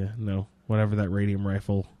 Whatever that radium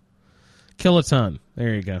rifle. Kiloton.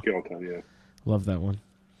 There you go. Kiloton, yeah. Love that one.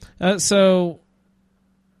 So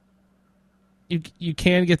you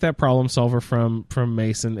can get that problem solver from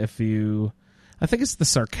Mason if you. I think it's the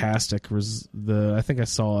sarcastic. I think I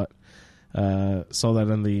saw it. Saw that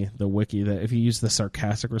in the wiki that if you use the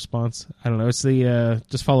sarcastic response, I don't know. It's the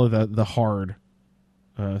just follow the hard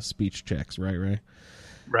speech checks, right?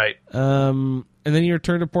 Right. And then you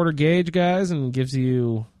return to Porter Gauge, guys, and gives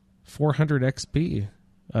you 400 XP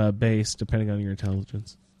base depending on your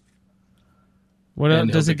intelligence. What else?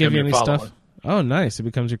 Does it give you any stuff? Oh, nice! It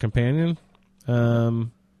becomes your companion.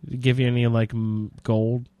 Give you any like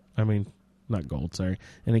gold? I mean, not gold. Sorry,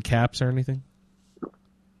 any caps or anything?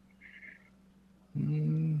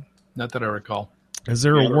 Not that I recall. Is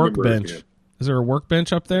there a workbench? Is there a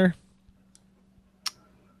workbench up there?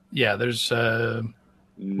 Yeah, there's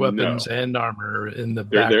weapons and armor in the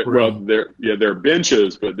back room. Well, there are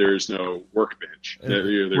benches, but there's no workbench.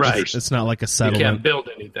 Right. It's not like a settlement. You can't build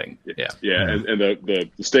anything. Yeah. Yeah, and the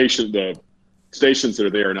stations that are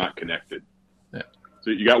there are not connected. Yeah.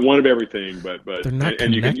 So you got one of everything, but they're not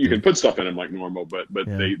and connected. you can put stuff in them like normal, but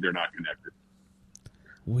they're not connected.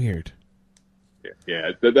 Weird.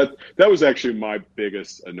 Yeah, that was actually my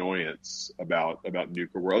biggest annoyance about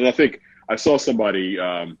Nuka World. And I think I saw somebody,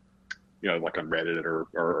 like on Reddit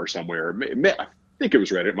or somewhere. I think it was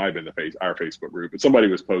Reddit. It might have been our Facebook group, but somebody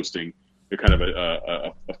was posting kind of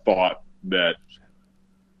a thought that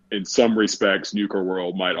in some respects Nuka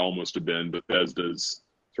World might almost have been Bethesda's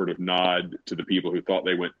sort of nod to the people who thought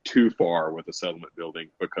they went too far with the settlement building,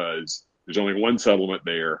 because there's only one settlement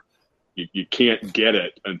there. You can't get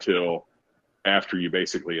it until after you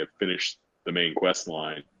basically have finished the main quest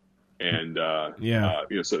line, and so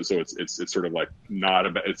it's sort of like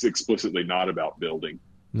it's explicitly not about building.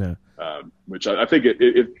 Yeah. Which I think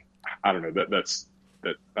it I don't know that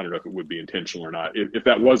I don't know if it would be intentional or not. If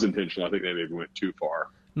that was intentional, I think they maybe went too far.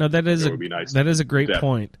 No, that is a great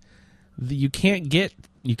point. You cannot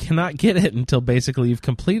get it until basically you've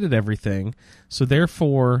completed everything. So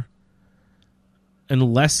therefore,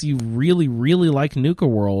 unless you really, really like Nuka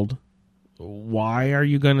World, why are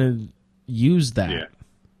you going to use that?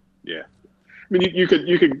 Yeah. I mean, you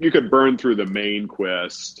could burn through the main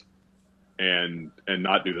quest and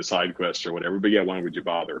not do the side quest or whatever. But yeah, why would you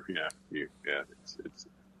bother?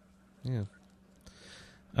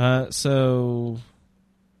 So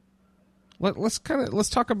let's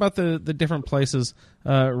talk about the different places.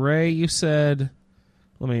 Ray, you said,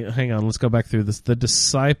 hang on. Let's go back through this. The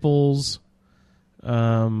disciples.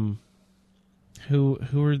 Who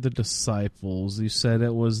are the disciples? You said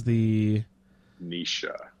it was the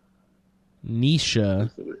Nisha,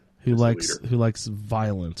 who likes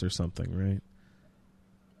violence or something, right?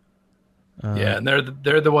 Yeah, and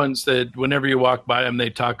they're the ones that whenever you walk by them, they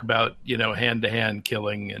talk about hand-to-hand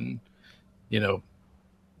killing and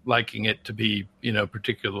liking it to be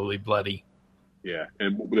particularly bloody. Yeah,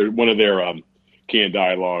 and one of their canned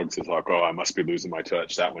dialogues is like, "Oh, I must be losing my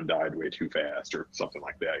touch. That one died way too fast," or something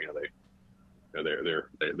like that.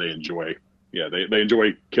 They enjoy. Yeah, they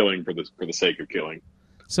enjoy killing for the sake of killing.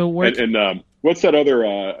 So what's that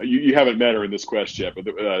other? You haven't met her in this quest yet, but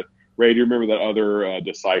Ray, do you remember that other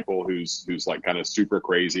disciple who's like kind of super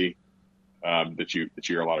crazy that you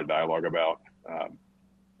hear a lot of dialogue about?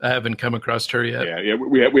 I haven't come across her yet. Yeah,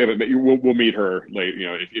 we haven't met. We'll meet her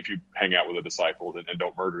later. if you hang out with a disciple and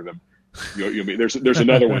don't murder them, you'll meet. There's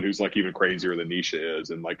another one who's like even crazier than Nisha is,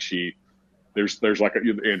 and like there's like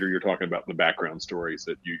Andrew, you're talking about the background stories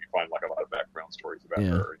that you find like a lot of background stories about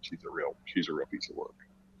her, and she's a real piece of work.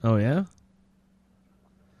 Oh yeah.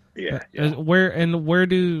 Yeah. Where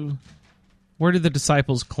do the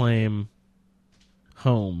disciples claim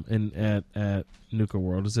home at Nuka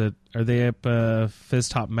World? Are they up Fizz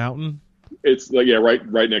Top Mountain? It's like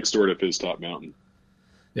right next door to Fizz Top Mountain.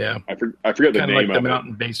 Yeah, I forget the kind name of like of the it.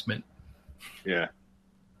 mountain basement. Yeah,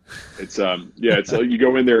 it's it's you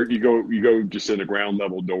go in there, you go just in a ground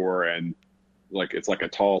level door, and like it's like a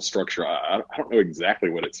tall structure. I don't know exactly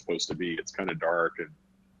what it's supposed to be. It's kind of dark and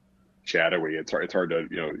shadowy. It's hard to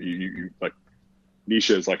you like.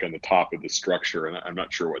 Nisha is like on the top of the structure, and I'm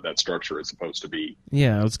not sure what that structure is supposed to be.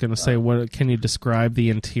 Yeah, I was going to say, what can you describe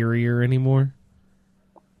the interior anymore?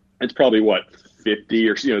 It's probably 50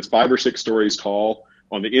 or it's 5 or 6 stories tall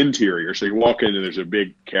on the interior. So you walk in and there's a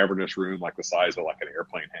big cavernous room like the size of like an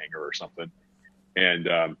airplane hangar or something. And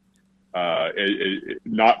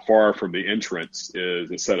not far from the entrance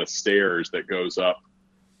is a set of stairs that goes up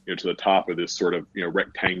to the top of this sort of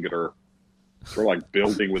rectangular sort of like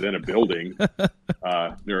building within a building.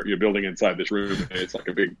 You're building inside this room. And it's like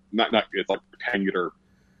a big, it's like a rectangular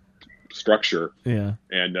structure. Yeah.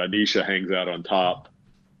 And Nisha hangs out on top,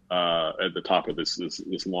 at the top of this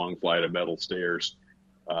long flight of metal stairs.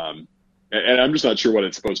 And I'm just not sure what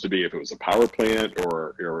it's supposed to be. If it was a power plant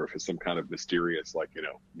or if it's some kind of mysterious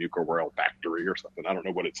nuclear world factory or something. I don't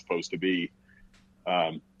know what it's supposed to be.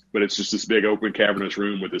 But it's just this big open cavernous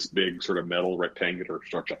room with this big sort of metal rectangular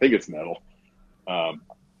structure. I think it's metal.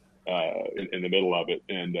 In the middle of it,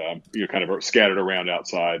 and kind of scattered around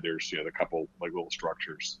outside. There's the couple like little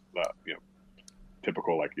structures,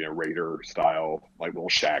 typical raider style like little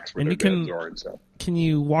shacks where their beds are and stuff. Can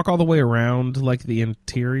you walk all the way around like the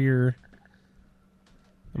interior?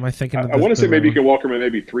 Am I thinking? I want to say maybe you can walk around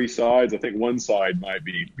maybe 3 sides. I think one side might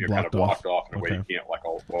be kind of blocked off in a way you can't walk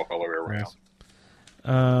all the way around.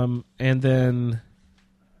 Nice. And then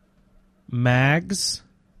Mags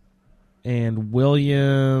and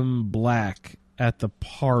William Black at the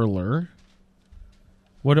parlor.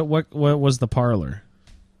 What was the parlor?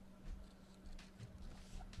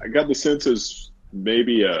 I got the sense as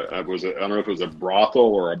maybe I don't know if it was a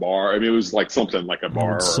brothel or a bar. I mean, it was like something like a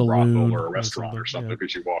bar or a brothel or a restaurant or something,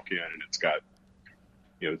 because you walk in and it's got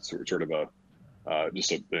it's sort of a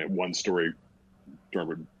just a 1-story,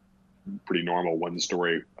 pretty normal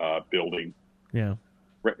 1-story building. Yeah.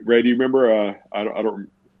 Ray, do you remember? I don't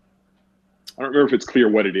remember if it's clear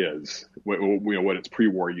what it is, what its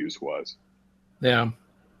pre-war use was. Yeah.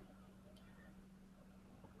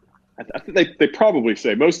 I think they probably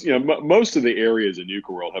say most of the areas in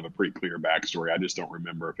Nuka World have a pretty clear backstory. I just don't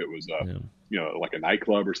remember if it was like a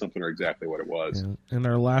nightclub or something, or exactly what it was. Yeah. And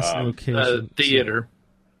our last location, theater.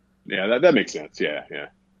 Yeah, that makes sense. Yeah.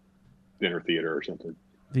 Dinner theater or something.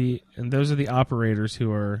 And those are the operators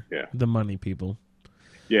who are the money people.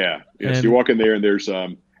 Yeah. So you walk in there and there's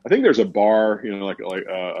I think there's a bar, like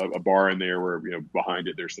a bar in there where behind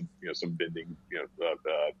it there's some vending,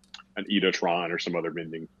 an Edatron or some other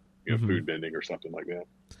vending, food vending or something like that.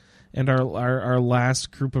 And our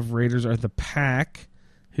last group of raiders are the Pack,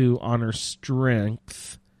 who honor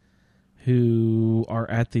strength, who are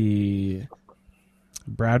at the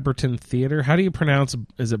Bradberton Theater. How do you pronounce?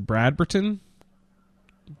 Is it Bradberton?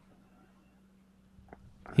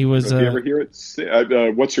 He was. If you ever hear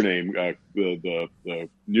it, what's her name? The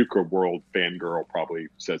Nuka World fangirl probably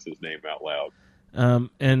says his name out loud.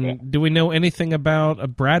 Do we know anything about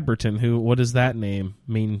Bradberton? What does that name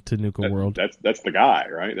mean to Nuka World? That's the guy,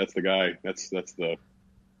 right? That's the guy. That's the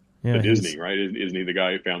Disney, right? Isn't he the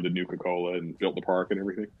guy who founded Nuka-Cola and built the park and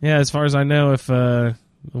everything? Yeah, as far as I know, if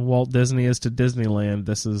Walt Disney is to Disneyland,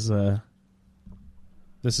 this is the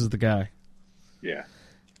guy. Yeah.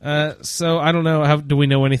 So I don't know. Do we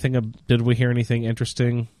know anything? Did we hear anything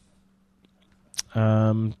interesting?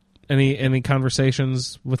 Any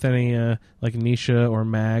conversations with any like Nisha or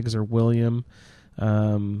Mags or William?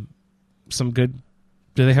 Some good.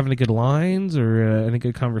 Do they have any good lines or any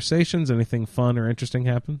good conversations? Anything fun or interesting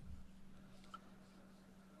happen?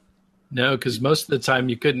 No, because most of the time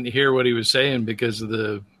you couldn't hear what he was saying because of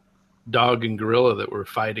the dog and gorilla that were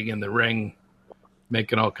fighting in the ring,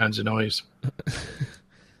 making all kinds of noise.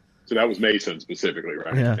 So that was Mason specifically,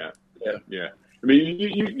 right? Yeah. I mean,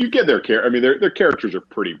 you get their character. I mean, their characters are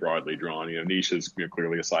pretty broadly drawn. You know, Nisha's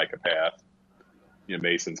clearly a psychopath. You know,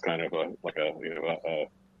 Mason's kind of I don't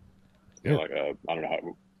know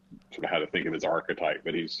how to think of his archetype,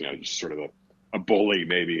 but he's just sort of a bully,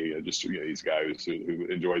 maybe. Just these guys who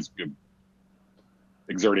enjoys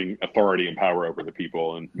exerting authority and power over the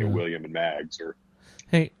people, and William and Mags are.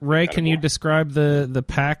 Hey, Ray, can you describe the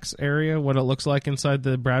PAX area, what it looks like inside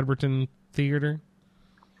the Bradberton Theater?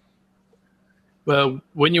 Well,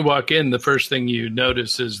 when you walk in, the first thing you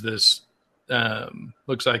notice is this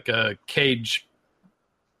looks like a cage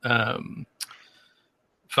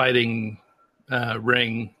fighting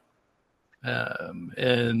ring.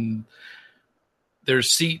 And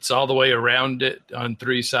there's seats all the way around it on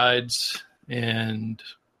three sides. And,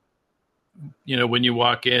 when you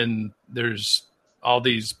walk in, there's all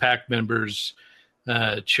these PAC members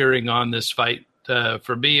cheering on this fight.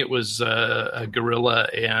 For me, it was a gorilla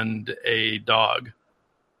and a dog.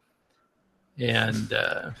 And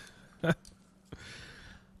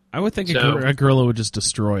I would think a gorilla would just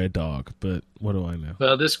destroy a dog, but what do I know?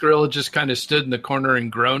 Well, this gorilla just kind of stood in the corner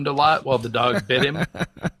and groaned a lot while the dog bit him.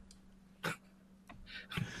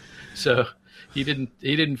 So he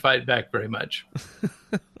didn't fight back very much.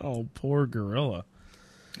 Oh, poor gorilla.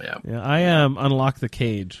 Yeah. I unlocked the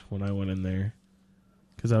cage when I went in there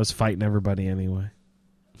because I was fighting everybody anyway.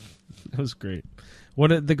 It was great.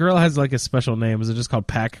 The gorilla has like a special name. Is it just called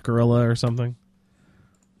Pack Gorilla or something?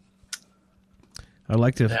 I'd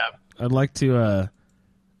like to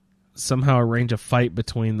somehow arrange a fight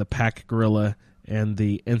between the Pack Gorilla and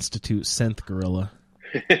the Institute Synth Gorilla.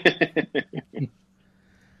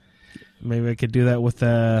 Maybe I could do that with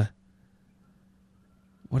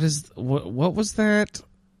what was that?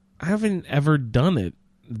 I haven't ever done it.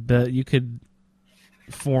 That you could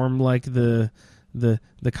form like the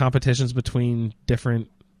competitions between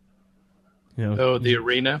different. The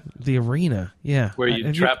arena. The arena, yeah. Where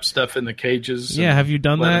you trap stuff in the cages. Yeah, have you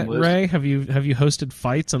done that, Ray? Have you hosted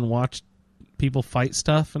fights and watched people fight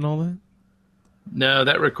stuff and all that? No,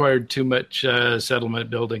 that required too much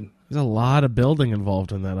settlement building. There's a lot of building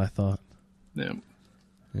involved in that, I thought. Yeah.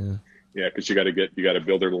 Yeah, because you got to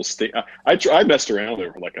build their little state. I messed around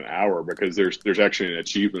there for like an hour because there's actually an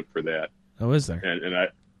achievement for that. Oh, is there? And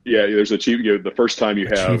there's achievement. The first time you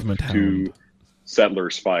have two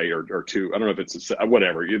settlers fight or two, I don't know if it's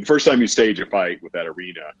whatever. The first time you stage a fight with that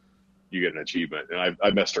arena, you get an achievement. And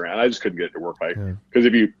I messed around. I just couldn't get it to work right because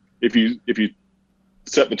if you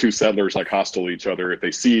set the two settlers like hostile to each other, if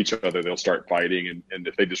they see each other, they'll start fighting, and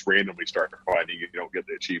if they just randomly start fighting, you don't get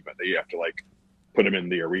the achievement. You have to like put them in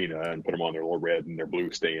the arena and put them on their little red and their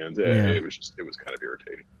blue stands. Yeah. It was kind of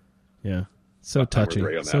irritating. Yeah, so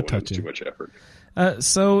touching. So touching. Too much effort.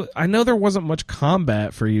 So I know there wasn't much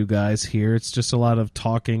combat for you guys here. It's just a lot of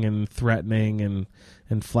talking and threatening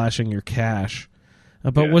and flashing your cash.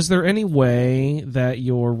 But was there any way that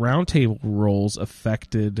your roundtable roles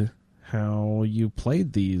affected how you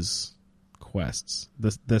played these quests?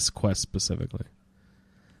 This quest specifically.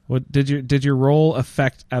 What did your role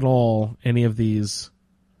affect at all any of these?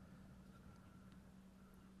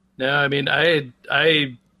 No, I mean I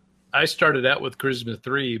started out with Charisma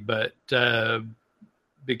 3, but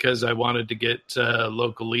because I wanted to get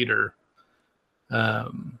local leader, I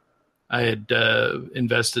had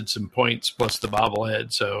invested some points plus the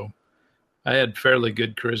bobblehead, so I had fairly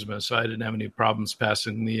good charisma, so I didn't have any problems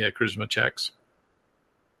passing the charisma checks.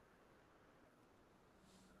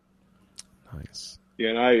 Nice. Yeah,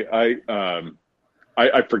 and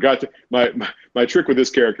I forgot to my trick with this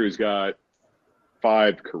character who's got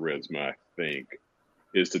 5 charisma, I think,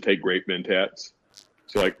 is to take great mentats.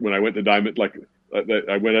 So like when I went to Diamond, when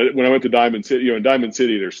I went to Diamond City, in Diamond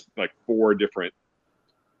City, there's like 4 different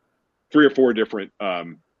 3 or 4 different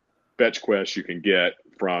fetch quests you can get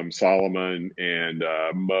from Solomon and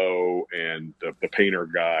Mo and the painter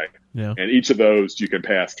guy. Yeah. And each of those you can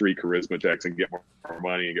pass 3 charisma checks and get more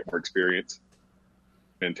money and get more experience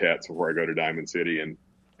and tats before I go to Diamond City and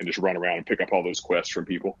just run around and pick up all those quests from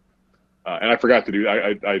people. And I forgot to do.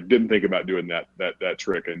 I didn't think about doing that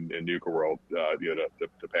trick in Nuka World,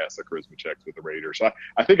 to pass the charisma checks with the Raiders. So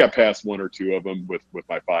I think I passed 1 or 2 of them with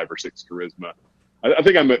my 5 or 6 charisma. I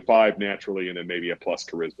think I'm at 5 naturally, and then maybe a plus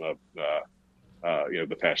charisma.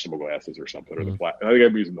 The fashionable glasses or something, or the black. I think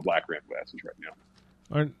I'm using the black rim glasses right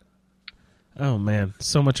now. Oh man,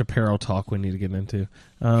 so much apparel talk we need to get into.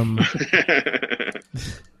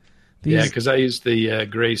 Yeah, because I used the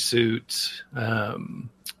gray suit,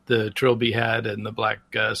 the trilby hat, and the black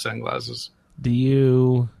sunglasses.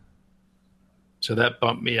 So that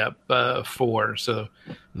bumped me up 4. So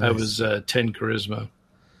Nice. that was 10 charisma.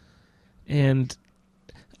 And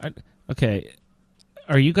okay,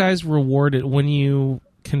 are you guys rewarded when you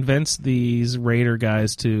convince these raider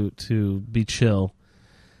guys to be chill?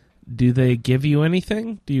 Do they give you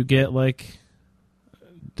anything? Do you get like?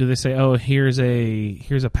 Do they say, "Oh, here's a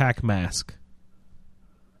pack mask.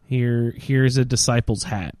 Here's a disciple's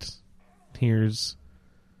hat. Here's."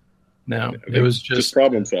 No, it was just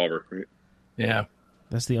problem solver, right? Yeah,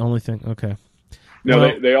 that's the only thing. Okay. No,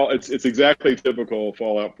 well, they all. It's exactly typical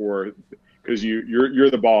Fallout 4 because you're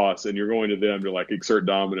the boss and you're going to them to like exert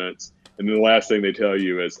dominance, and then the last thing they tell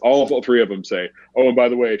you is all 3 of them say, "Oh, and by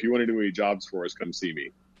the way, if you want to do any jobs for us, come see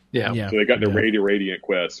me." Yeah. So they got the Radiant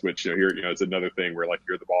quest, which here it's another thing where like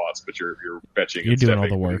you're the boss, but you're fetching. You're and doing all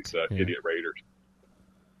stepping the work. These, idiot raiders.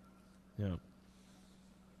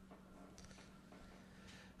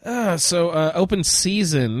 Yeah. So open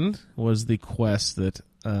season was the quest that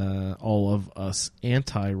all of us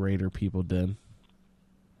anti-raider people did,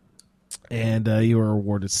 and you were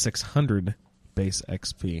awarded 600 base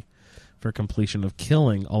XP for completion of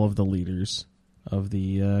killing all of the leaders of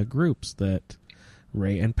the groups that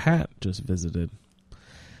Ray and Pat just visited.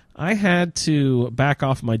 I had to back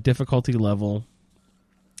off my difficulty level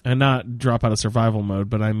and not drop out of survival mode,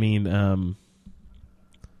 but I mean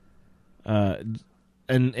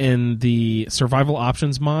in the survival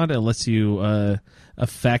options mod, it lets you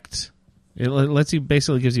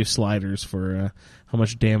basically gives you sliders for how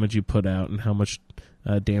much damage you put out and how much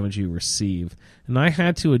damage you receive. And I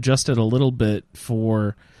had to adjust it a little bit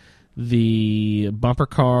for the bumper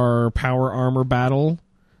car power armor battle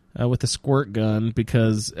with the squirt gun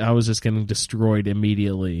because I was just getting destroyed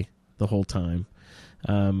immediately the whole time.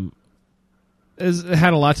 It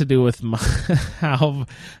had a lot to do with how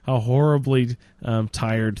horribly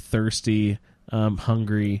tired, thirsty,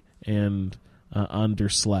 hungry, and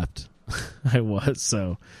underslept I was.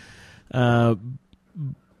 So, oh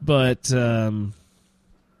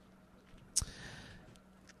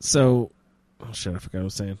shit, I forgot what I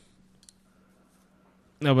was saying.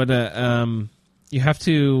 No, but you have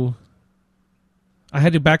to. I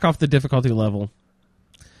had to back off the difficulty level,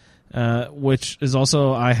 which is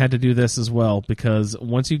also I had to do this as well because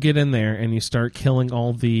once you get in there and you start killing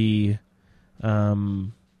all the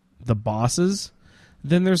bosses,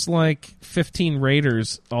 then there's like 15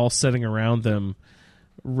 raiders all sitting around them,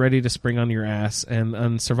 ready to spring on your ass. And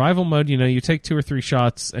on survival mode, you take 2 or 3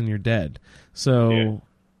 shots and you're dead. So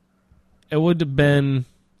it would have been.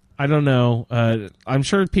 I don't know. I'm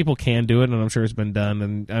sure people can do it, and I'm sure it's been done.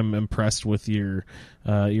 And I'm impressed with your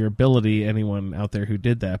ability. Anyone out there who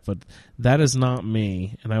did that, but that is not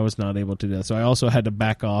me, and I was not able to do that. So I also had to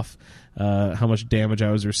back off how much damage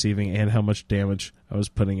I was receiving and how much damage I was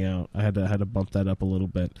putting out. I had to bump that up a little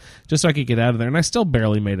bit just so I could get out of there, and I still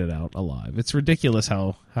barely made it out alive. It's ridiculous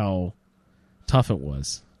how tough it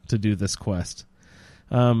was to do this quest.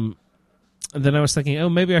 And then I was thinking, oh,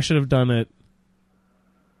 maybe I should have done it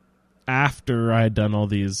after I had done all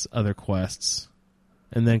these other quests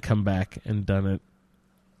and then come back and done it,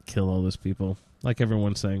 kill all those people like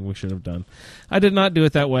everyone's saying we should have done. I did not do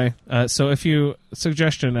it that way. So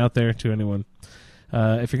suggestion out there to anyone,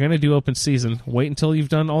 if you're going to do open season, wait until you've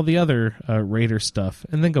done all the other raider stuff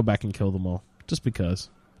and then go back and kill them all just because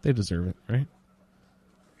they deserve it, right?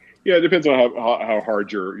 Yeah, it depends on how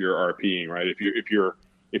hard you're RPing, right? If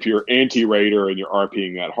you're anti-raider and you're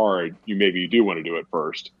RPing that hard, you do want to do it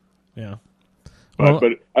first. Yeah. But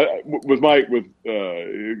with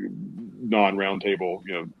non-roundtable,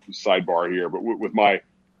 sidebar here, but with my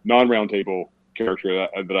non-roundtable character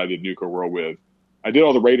that I did Nuka World with, I did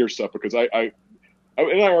all the Raider stuff because I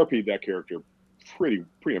RP'd that character pretty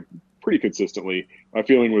consistently. My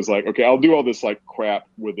feeling was like, okay, I'll do all this like crap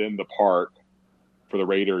within the park for the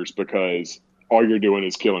Raiders because all you're doing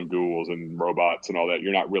is killing ghouls and robots and all that.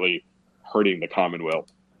 You're not really hurting the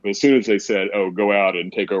Commonwealth. But as soon as they said, "Oh, go out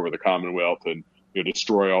and take over the Commonwealth and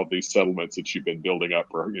destroy all these settlements that you've been building up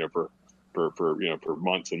for for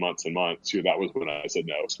months and months and months," that was when I said,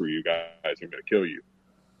 "No, screw you guys, I'm going to kill you."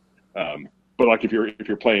 But like if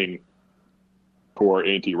you're playing core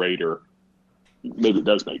anti-raider, maybe it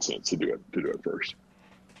does make sense to do it first.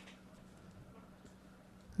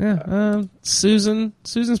 Yeah,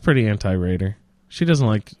 Susan's pretty anti-raider. She doesn't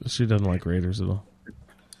like raiders at all.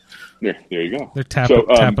 Yeah, there you go. They're tapping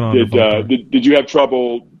on the bumper. Did you have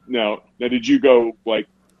trouble? Now, did you go like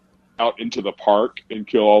out into the park and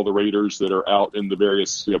kill all the raiders that are out in the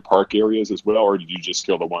various park areas as well, or did you just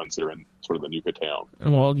kill the ones that are in sort of the Nuka town?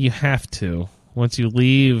 Well, you have to. Once you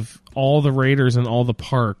leave, all the raiders in all the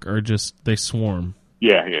park are they swarm.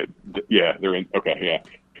 Yeah, they're in. Okay, yeah.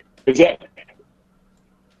 Is that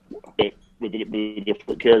with a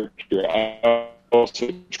different character? I also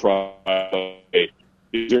try.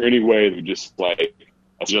 Is there any way to just like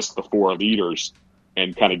just the 4 leaders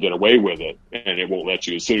and kind of get away with it, and it won't let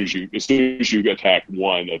you as soon as you attack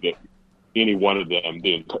any one of them,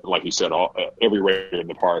 then like you said, every raider in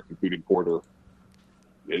the park, including Porter,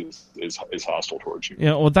 is hostile towards you.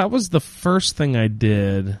 Yeah, well, that was the first thing I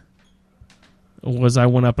did. Was I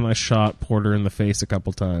went up and I shot Porter in the face a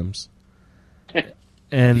couple times,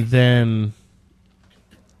 and then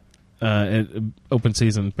open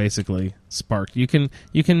season basically sparked. You can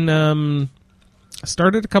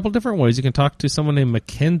start it a couple different ways. You can talk to someone named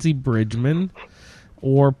Mackenzie Bridgman,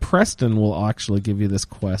 or Preston will actually give you this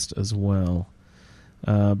quest as well.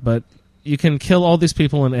 But you can kill all these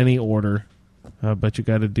people in any order, but you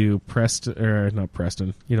got to do not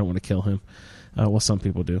Preston. You don't want to kill him. Well, some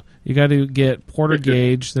people do. You got to get Porter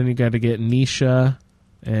Gage, then you got to get Nisha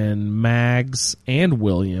and Mags and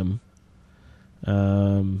William.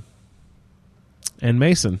 And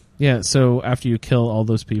Mason. Yeah, so after you kill all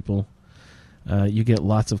those people, you get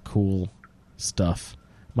lots of cool stuff.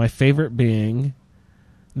 My favorite being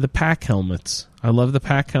the pack helmets. I love the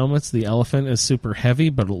pack helmets. The elephant is super heavy,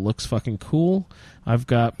 but it looks fucking cool. I've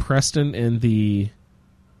got Preston in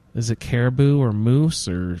is it caribou or moose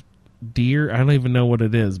or deer? I don't even know what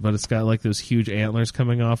it is, but it's got like those huge antlers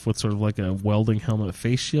coming off with sort of like a welding helmet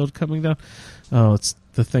face shield coming down. Oh, it's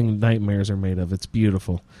the thing nightmares are made of. It's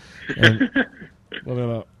beautiful. And what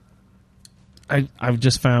about? I've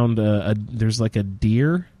just found there's like a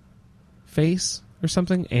deer face or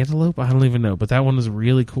something, antelope. I don't even know, but that one is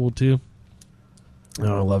really cool too.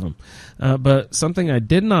 Oh, I love them. But something I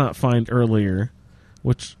did not find earlier,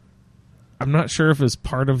 which I'm not sure if is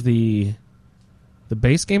part of the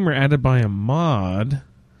base game or added by a mod,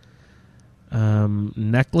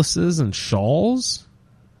 necklaces and shawls.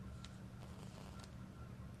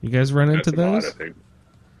 You guys run into those? Mod, I think.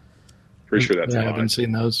 Pretty sure that's I haven't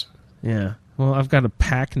seen those. Yeah. Well, I've got a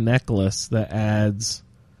pack necklace that adds...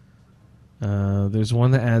 there's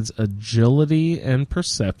one that adds agility and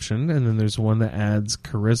perception, and then there's one that adds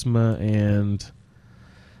charisma and...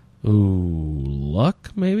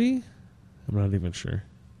 luck, maybe? I'm not even sure.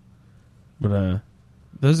 But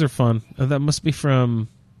those are fun. That must be from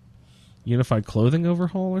Unified Clothing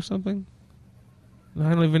Overhaul or something? I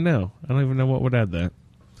don't even know. I don't even know what would add that.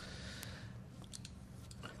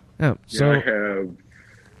 Oh, so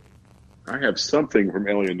I have something from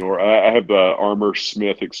Eleonora. I have the Armor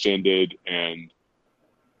Smith Extended and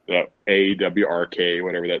that AWRK,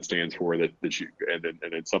 whatever that stands for, that you and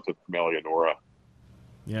then something from Eleonora.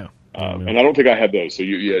 Yeah. And I don't think I have those. So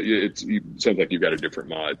it sounds like you've got a different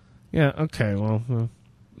mod. Yeah. Okay. Well,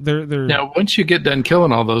 they're now. Once you get done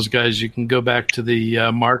killing all those guys, you can go back to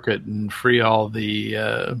the market and free all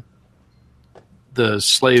the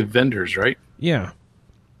slave vendors, right? Yeah.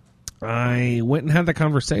 I went and had the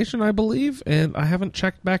conversation, I believe, and I haven't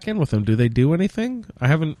checked back in with them. Do they do anything? I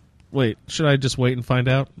haven't. Wait, should I just wait and find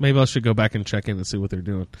out? Maybe I should go back and check in and see what they're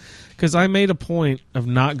doing. Because I made a point of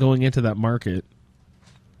not going into that market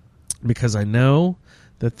because I know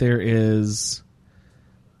that there is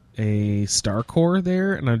a Star Core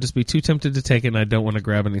there, and I'd just be too tempted to take it, and I don't want to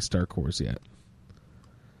grab any Star Cores yet.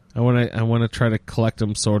 I want to try to collect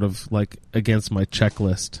them sort of like against my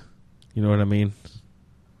checklist. You know what I mean?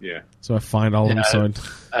 Yeah. So I find all of them. So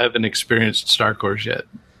I haven't experienced Star Cores yet.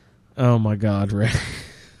 Oh my God, Ray!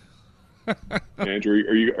 Andrew,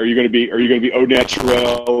 are you going to be au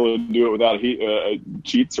naturel and do it without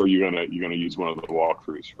cheats, or are you going to use one of the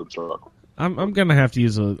walkthroughs for the Star Cores? I'm going to have to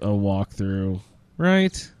use a walkthrough,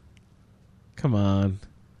 right? Come on.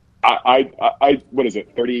 I what is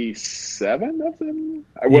it? 37 of them?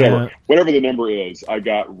 Whatever the number is. I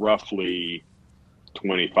got roughly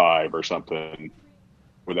 25 or something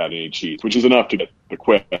without any cheats, which is enough to get the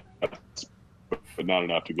quest but not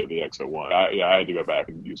enough to get the X01. I had to go back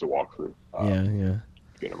and use a walkthrough. Yeah.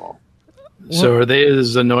 Get them all. So are they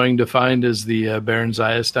as annoying to find as the Baron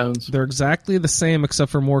Zaya stones? They're exactly the same,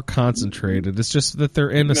 except for more concentrated. It's just that they're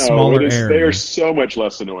in a smaller area. They are so much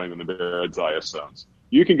less annoying than the Baron Zaya stones.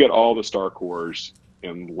 You can get all the star cores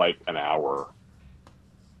in like an hour.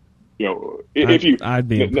 You know, I'd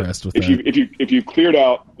be impressed with that. If you cleared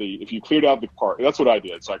out the park, that's what I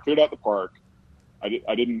did. So I cleared out the park.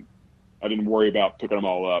 I didn't worry about picking them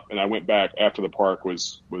all up, and I went back after the park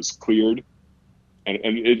was cleared. And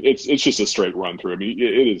it's just a straight run through. I mean,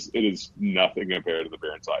 it is nothing compared to the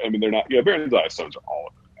Baron Zaya. I mean, they're not. Yeah, Baron Zaya stones are all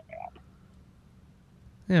over the map.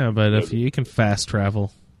 Yeah, but if you can fast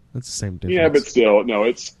travel, that's the same difference. Yeah, but still, no.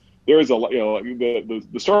 There is a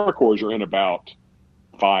the star cores are in about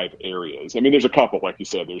 5 areas. I mean, there's a couple, like you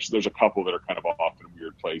said. There's a couple that are kind of off in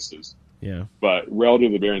weird places. Yeah. But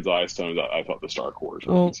relative to the Baron Zaya stones, I thought the star cores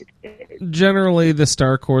were generally the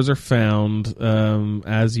star cores are found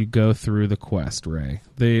as you go through the quest, Ray.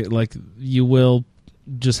 You will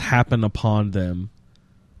just happen upon them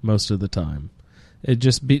most of the time. It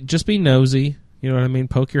just be nosy, you know what I mean?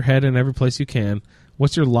 Poke your head in every place you can.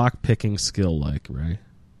 What's your lock picking skill like, Ray?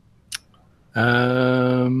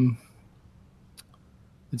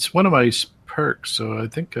 It's one of my perks, so I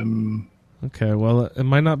think I'm... Okay, well, it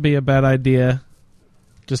might not be a bad idea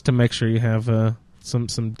just to make sure you have some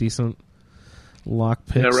decent lock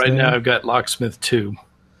picks. Yeah, right now I've got Locksmith 2.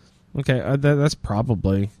 Okay, that's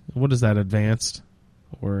probably... What is that, advanced?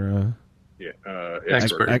 Or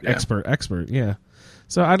Expert, yeah.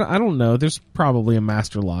 So I don't know. There's probably a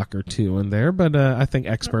Master Lock or 2 in there, but I think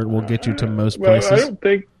Expert will get you to most places. I don't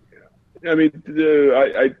think... I mean,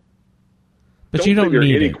 But you don't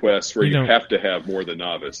need any quests where you have to have more than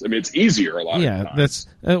Novice. I mean, it's easier a lot of times.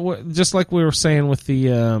 That's just like we were saying with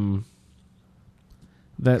the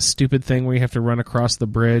that stupid thing where you have to run across the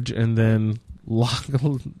bridge and then lock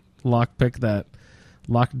pick that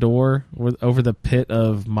locked door over the pit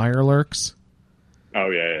of Mirelurks. Oh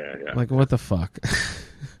yeah. Like, what the fuck?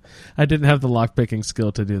 I didn't have the lock picking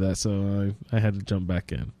skill to do that, so I had to jump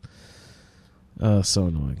back in. So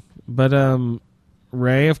annoying. But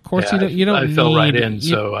Ray, of course, you don't. I fell right in,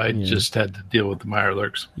 so I just had to deal with the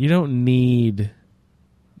Mirelurks. You don't need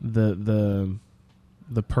the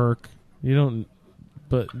perk. You don't.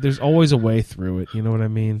 But there's always a way through it. You know what I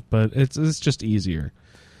mean? But it's just easier.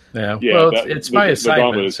 Yeah. Well, it's my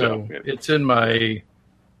assignment, so it's in my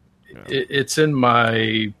it's in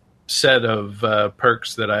my set of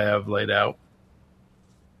perks that I have laid out.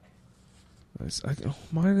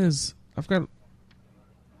 Mine is. I've got.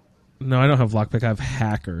 No, I don't have lockpick. I have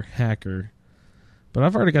hacker, but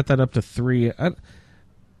I've already got that up to 3. I'm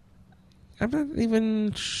not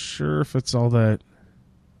even sure if it's all that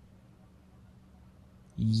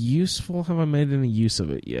useful. Have I made any use of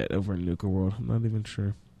it yet over in Nuka World? I'm not even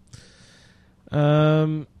sure.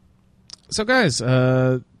 So guys,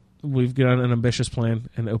 we've got an ambitious plan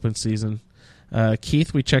in open season.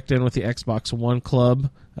 Keith, we checked in with the Xbox One Club.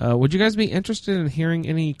 Would you guys be interested in hearing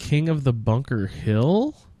any King of the Bunker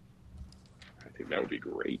Hill? That would be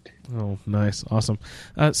great. Oh, nice. Awesome.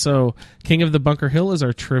 So, King of the Bunker Hill is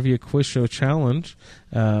our trivia quiz show challenge.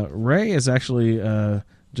 Ray has actually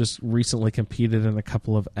just recently competed in a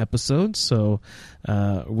couple of episodes, so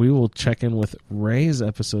we will check in with Ray's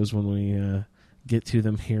episodes when we get to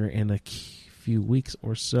them here in a few weeks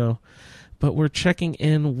or so. But we're checking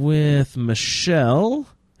in with Michelle,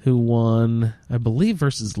 who won, I believe,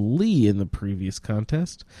 versus Lee in the previous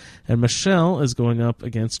contest. And Michelle is going up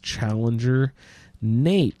against challenger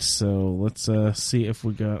Nate. So let's see if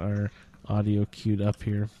we got our audio queued up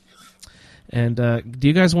here. And do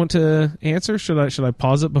you guys want to answer? Should I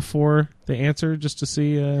pause it before they answer just to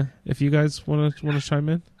see if you guys want to chime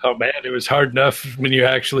in? Oh man, it was hard enough when you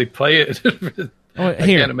actually play it. I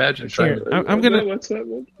can't imagine trying. Let's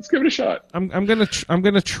give it a shot. I'm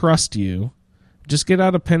gonna trust you. Just get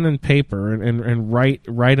out a pen and paper and write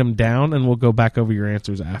them down, and we'll go back over your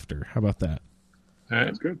answers after. How about that? All right,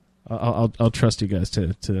 that's good. I'll trust you guys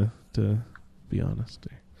to be honest.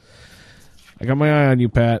 I got my eye on you,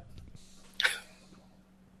 Pat.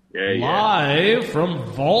 Yeah. Live from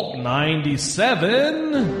Vault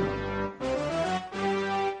 97,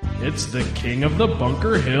 it's the King of the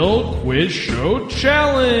Bunker Hill Quiz Show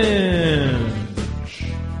Challenge.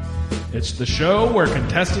 It's the show where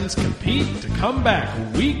contestants compete to come back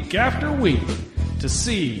week after week to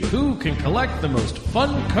see who can collect the most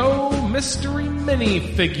Funko Mystery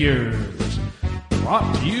Minifigures.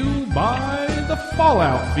 Brought to you by the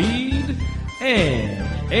Fallout Feed and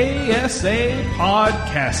ASA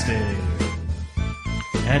Podcasting.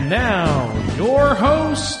 And now, your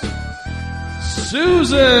host,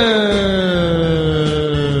 Susan.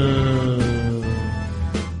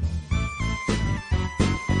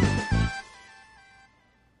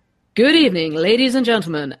 Good evening, ladies and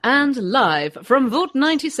gentlemen, and live from Vault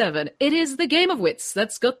 97, it is the game of wits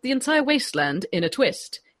that's got the entire wasteland in a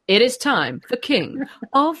twist. It is time for King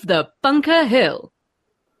of the Bunker Hill.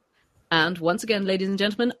 And once again, ladies and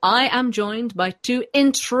gentlemen, I am joined by two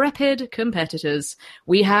intrepid competitors.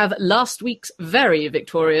 We have last week's very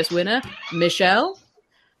victorious winner, Michelle,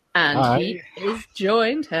 and Hi. he is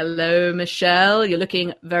joined. Hello, Michelle. You're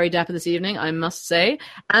looking very dapper this evening, I must say.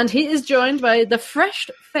 And he is joined by the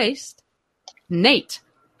fresh-faced Nate.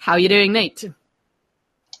 How are you doing, Nate?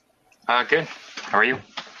 Good. How are you?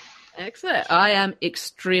 Excellent. I am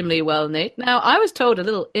extremely well, Nate. Now, I was told a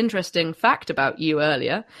little interesting fact about you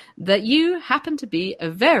earlier, that you happen to be a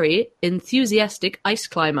very enthusiastic ice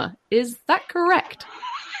climber. Is that correct?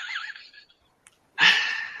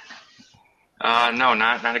 No,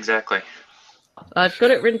 not exactly. I've got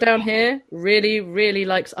it written down here. Really, really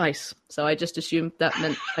likes ice. So I just assumed that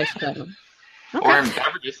meant ice climber. Okay. Or in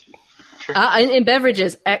beverages. Sure. In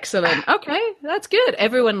beverages, excellent. Okay, that's good.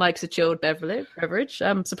 Everyone likes a chilled beverage.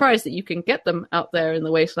 I'm surprised that you can get them out there in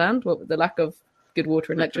the wasteland, what with the lack of good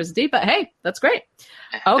water and electricity. But hey, that's great.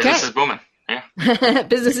 Okay, Business is booming. Yeah.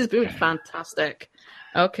 Business is booming. Fantastic.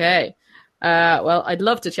 Okay. Well, I'd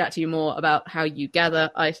love to chat to you more about how you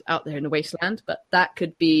gather ice out there in the wasteland, but that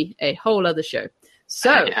could be a whole other show.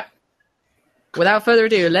 So, Yeah. without further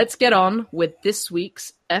ado, let's get on with this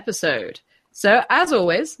week's episode. So, as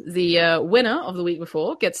always, the winner of the week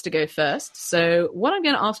before gets to go first. So, what I'm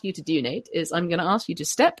going to ask you to do, Nate, is I'm going to ask you to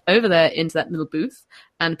step over there into that little booth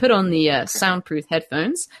and put on the soundproof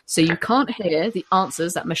headphones so you can't hear the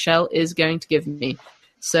answers that Michelle is going to give me.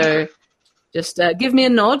 So, just give me a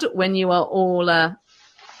nod when you are all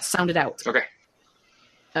sounded out. Okay.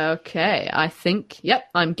 Okay, I think, yep,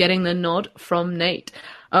 I'm getting the nod from Nate.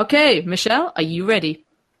 Okay, Michelle, are you ready?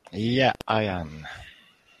 Yeah, I am.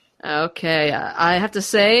 Okay, I have to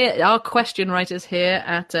say, our question writers here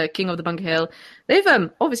at King of the Bunker Hill, they've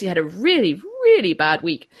obviously had a really, really bad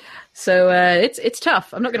week. So it's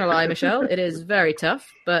tough. I'm not going to lie, Michelle. It is very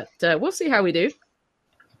tough, but we'll see how we do.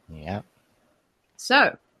 Yeah.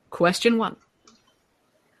 So, question 1.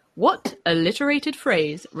 What alliterated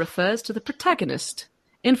phrase refers to the protagonist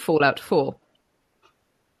in Fallout 4?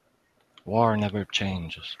 War never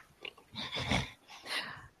changes.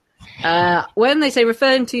 When they say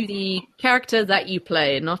referring to the character that you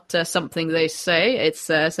play, not something they say, it's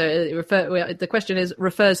the question is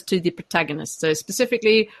refers to the protagonist. So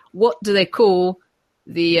specifically, what do they call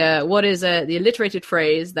the what is the alliterated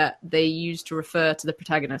phrase that they use to refer to the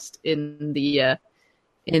protagonist in the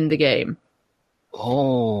game?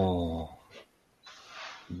 Oh.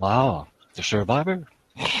 Wow. The survivor?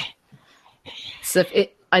 So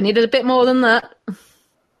I needed a bit more than that.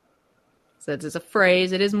 So it's a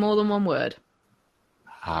phrase. It is more than one word.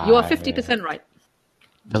 You are 50% right.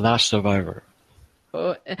 The last survivor.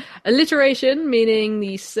 Alliteration, meaning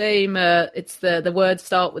the same. It's the words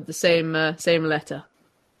start with the same letter.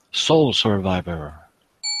 Soul survivor.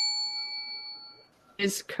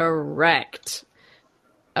 Is correct.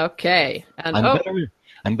 Okay, and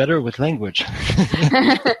I'm better with language.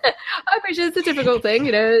 I appreciate it's a difficult thing.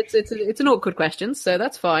 You know, it's an awkward question, so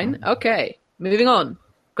that's fine. Okay, moving on.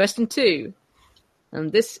 Question 2,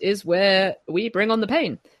 and this is where we bring on the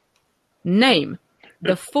pain. Name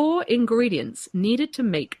the 4 ingredients needed to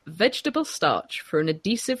make vegetable starch for an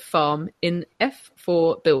adhesive farm in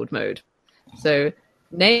F4 build mode. So,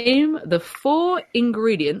 name the 4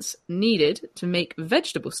 ingredients needed to make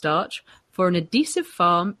vegetable starch for an adhesive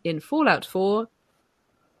farm in Fallout 4.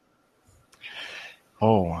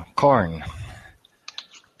 Oh, corn.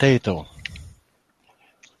 Potato.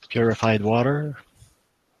 Purified water.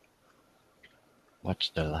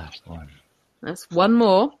 What's the last one? That's one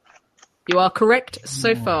more. You are correct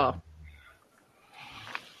so far.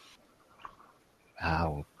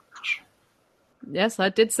 Ouch. Yes, I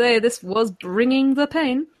did say this was bringing the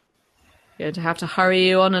pain. Going to have to hurry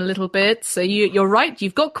you on a little bit. So you're right.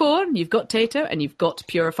 You've got corn, you've got potato, and you've got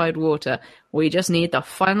purified water. We just need the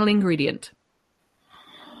final ingredient.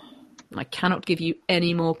 I cannot give you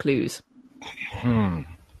any more clues. I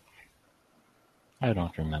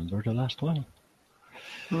don't remember the last one.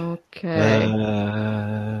 Okay.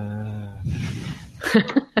 Uh,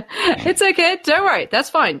 It's okay. Don't worry. That's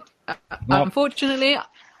fine. Nope. Unfortunately,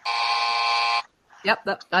 yep.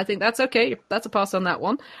 I think that's okay. That's a pass on that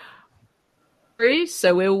one. 3.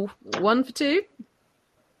 So we're 1 for 2.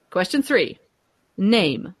 Question 3.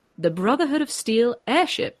 Name the Brotherhood of Steel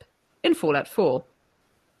airship in Fallout 4.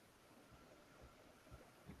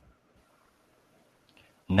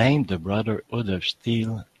 Name the Brotherhood of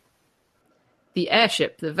Steel. The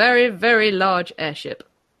airship, the very, very large airship.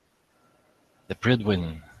 The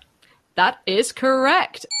Pridwin. That is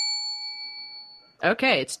correct.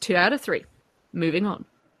 Okay, it's 2 out of 3. Moving on.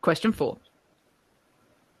 Question 4.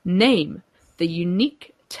 Name the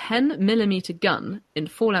unique 10mm gun in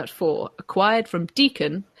Fallout 4 acquired from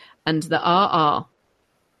Deacon and the RR.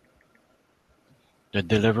 The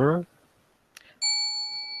Deliverer.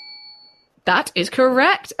 That is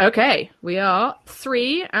correct. Okay, we are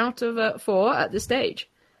 3 out of 4 at this stage.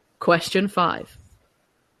 Question 5.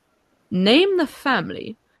 Name the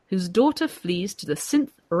family whose daughter flees to the synth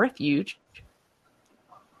refuge.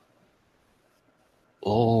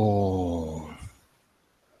 Oh.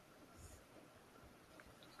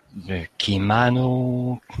 The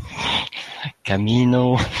Kimano.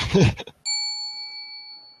 Camino.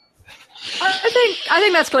 I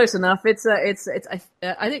think that's close enough.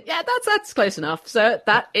 I think that's close enough. So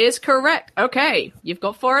that is correct. Okay, you've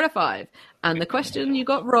got 4 out of 5. And the question you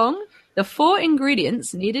got wrong, the 4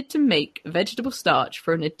 ingredients needed to make vegetable starch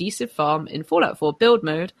for an adhesive farm in Fallout 4 build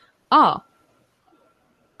mode are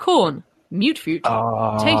corn, mutefruit,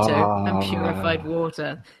 potato, and purified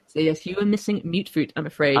water. So yes, you were missing mutefruit, I'm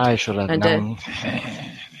afraid. I should have known.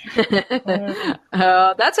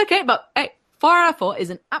 That's okay, but hey, 4 out of 4 is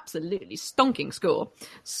an absolutely stonking score.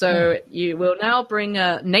 So you will now bring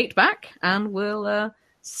Nate back, and we'll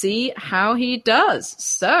see how he does.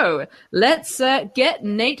 So let's get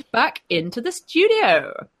Nate back into the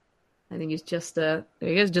studio. I think he's just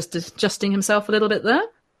adjusting himself a little bit there.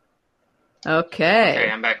 Okay.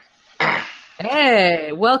 Okay, I'm back.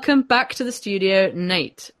 Hey, welcome back to the studio,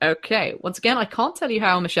 Nate. Okay, once again, I can't tell you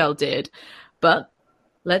how Michelle did, but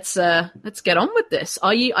let's get on with this.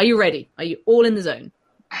 Are you ready? Are you all in the zone?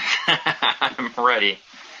 I'm ready.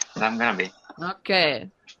 I'm gonna be.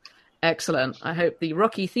 Okay, excellent. I hope the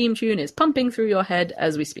Rocky theme tune is pumping through your head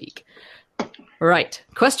as we speak. Right,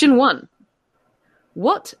 question 1.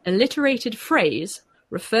 What alliterated phrase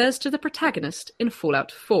refers to the protagonist in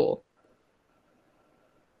Fallout 4?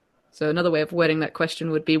 So another way of wording that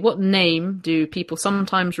question would be, what name do people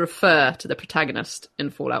sometimes refer to the protagonist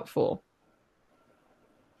in Fallout 4?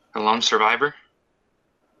 A lone survivor?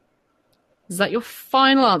 Is that your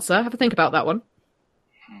final answer? Have a think about that one.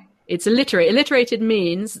 It's alliterated. Alliterated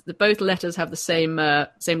means that both letters have the same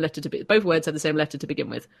letter to be. Both words have the same letter to begin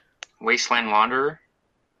with. Wasteland Wanderer?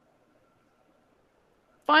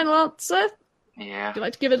 Final answer? Yeah. Would you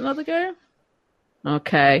like to give it another go?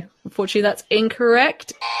 Okay. Unfortunately, that's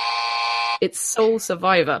incorrect. It's Soul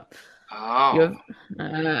Survivor. Oh.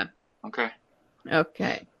 Okay.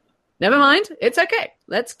 Okay. Never mind. It's okay.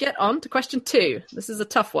 Let's get on to question 2. This is a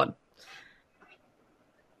tough one.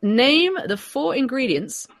 Name the 4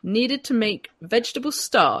 ingredients needed to make vegetable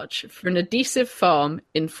starch for an adhesive farm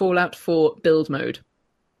in Fallout 4 build mode.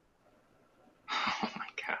 Oh my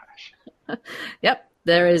gosh. Yep,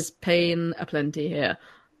 there is pain aplenty here.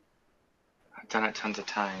 I've done it tons of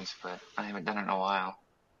times, but I haven't done it in a while.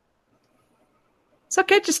 It's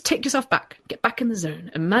okay, just take yourself back. Get back in the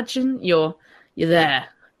zone. Imagine you're there,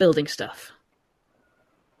 building stuff.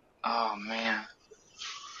 Oh man.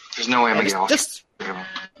 There's no way I'm gonna get all just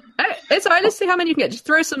it's alright, let's see how many you can get. Just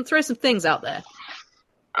throw some things out there.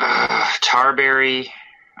 Tarberry,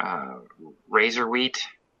 razor wheat,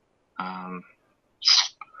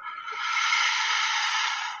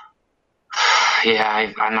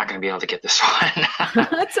 yeah, I'm not going to be able to get this one.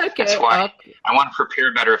 That's okay. That's why I want to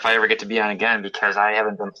prepare better if I ever get to be on again, because I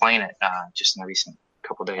haven't been playing it just in the recent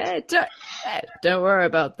couple days. Don't worry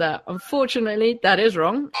about that. Unfortunately, that is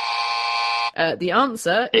wrong. The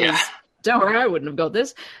answer is, don't worry, I wouldn't have got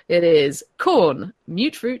this. It is corn,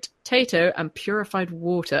 mutefruit, potato, and purified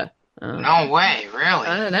water. No way, really?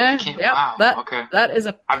 I don't know. Yep, wow, okay. That is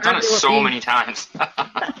I've done it so many times.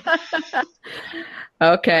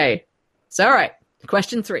 Okay. So, all right.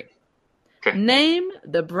 Question 3. Okay. Name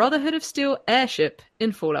the Brotherhood of Steel airship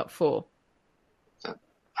in Fallout 4. Oh, man.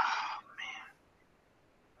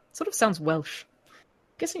 Sort of sounds Welsh. I'm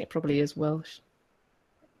guessing it probably is Welsh.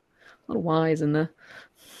 A lot of Y's in there.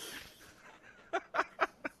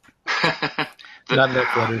 Not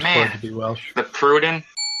enough letters for it to be Welsh. The Pruden.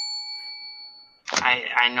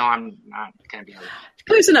 I know I'm not going to be able to...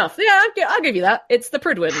 Close enough. Yeah, I'll give you that. It's the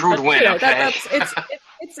Prudwin. Prudwin, you know, okay.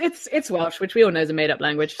 It's Welsh, which we all know is a made-up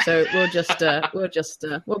language. So we'll go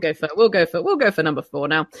for number 4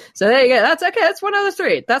 now. So there you go. That's okay. That's 1 out of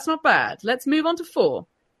 3. That's not bad. Let's move on to 4.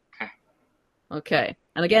 Okay.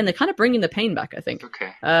 And again, they're kind of bringing the pain back, I think.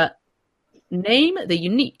 Okay. Name the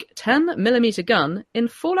unique 10mm gun in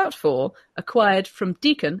Fallout 4 acquired from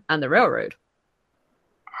Deacon and the Railroad.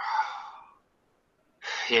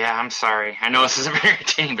 Yeah, I'm sorry. I know this isn't very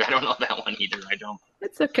entertaining, but I don't know that one either. I don't.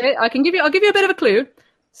 It's okay. I'll give you a bit of a clue.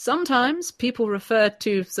 Sometimes people refer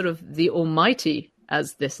to sort of the Almighty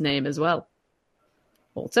as this name as well.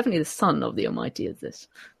 Well, it's definitely the son of the Almighty is this.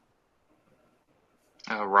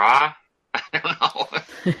 Ra? I don't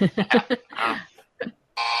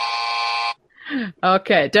know.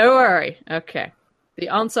 Okay, don't worry. Okay. The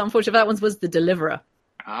answer, unfortunately, for that one was the Deliverer.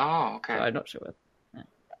 Oh, okay. So I'm not sure. Okay,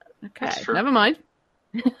 That's true. never mind.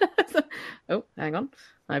 Oh, hang on.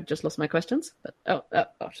 I've just lost my questions. But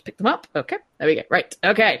I'll just pick them up. Okay, there we go. Right.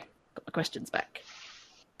 Okay, got my questions back.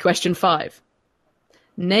 Question 5.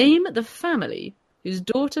 Name the family whose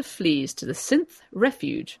daughter flees to the Synth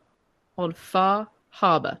Refuge on Far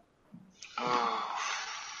Harbor. Oh.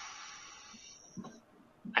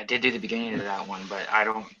 I did do the beginning of that one, but I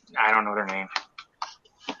don't know their name.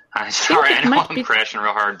 I'm sorry, I know I'm crashing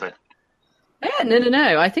real hard, but... Yeah,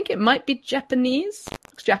 no. I think it might be Japanese.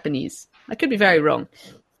 It's Japanese. I could be very wrong.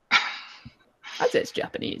 I'd say it's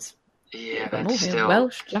Japanese. Yeah, that's still...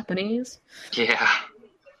 Welsh, Japanese. Yeah.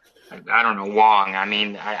 I don't know. Wong. I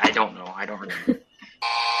mean, I don't know. I don't remember.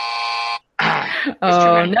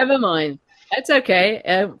 Oh, never mind. It's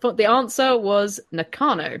okay. But the answer was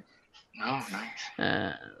Nakano. Oh,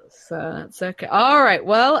 nice. So that's okay. All right.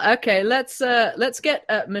 Well, okay. Let's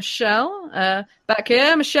get Michelle back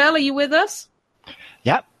here. Michelle, are you with us?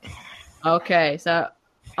 Yep. Okay. So,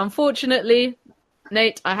 unfortunately,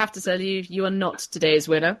 Nate, I have to tell you, you are not today's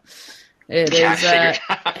winner.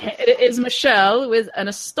 It is Michelle with an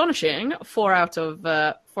astonishing 4 out of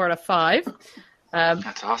 5.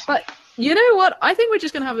 That's awesome. But you know what? I think we're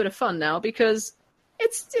just going to have a bit of fun now because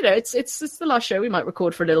it's the last show we might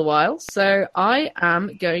record for a little while. So I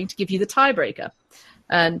am going to give you the tiebreaker,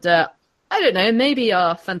 and I don't know, maybe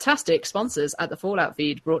our fantastic sponsors at the Fallout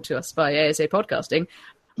feed, brought to us by ASA Podcasting,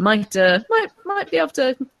 might be able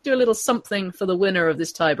to do a little something for the winner of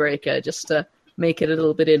this tiebreaker, just to make it a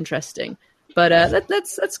little bit interesting. But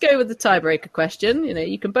let's go with the tiebreaker question. You know,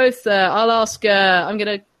 you can both. I'll ask. I'm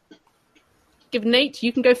going to give Nate.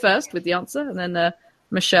 You can go first with the answer, and then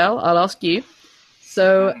Michelle, I'll ask you.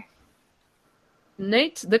 So,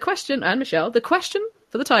 Nate, the question, and Michelle, the question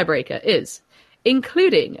for the tiebreaker is: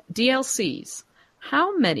 including DLCs,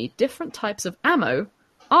 how many different types of ammo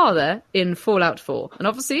are there in Fallout 4? And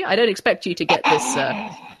obviously, I don't expect you to get this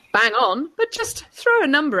bang on, but just throw a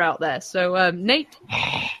number out there. So, Nate,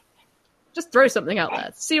 just throw something out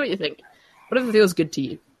there. See what you think. Whatever feels good to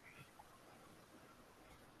you.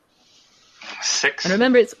 6. And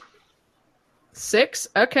remember, it's 6.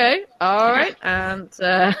 Okay. All right. And,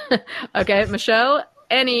 okay, Michelle,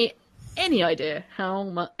 any idea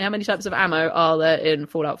how many types of ammo are there in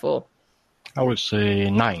Fallout 4? I would say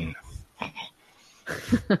 9.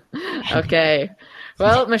 Okay.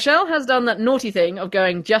 Well, Michelle has done that naughty thing of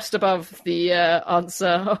going just above the answer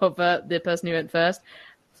of the person who went first.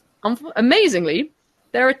 Amazingly,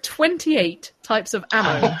 there are 28 types of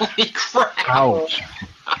ammo. Holy crap! Ouch.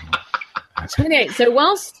 28. So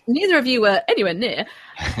whilst neither of you were anywhere near,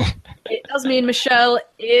 it does mean Michelle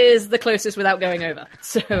is the closest without going over.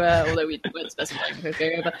 So, although we weren't specifying who was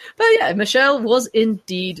going over. But yeah, Michelle was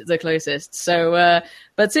indeed the closest. So,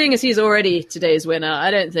 but seeing as he's already today's winner, I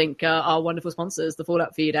don't think our wonderful sponsors, the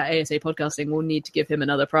Fallout feed at ASA Podcasting, will need to give him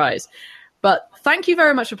another prize. But thank you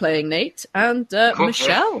very much for playing, Nate. And Cool.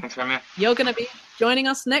 Michelle, Yeah, thanks for having me. you're going to be joining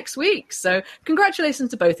us next week. So congratulations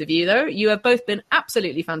to both of you, though. You have both been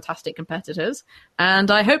absolutely fantastic competitors, and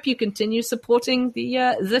I hope you continue supporting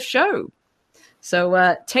the show.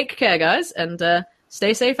 So take care, guys, and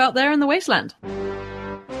stay safe out there in the wasteland.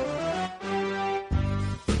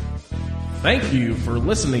 Thank you for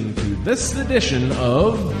listening to this edition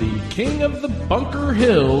of the King of the Bunker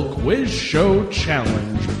Hill Quiz Show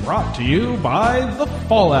Challenge, brought to you by the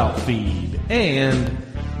Fallout feed and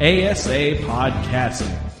ASA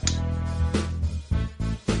Podcasting.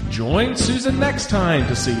 Join Susan next time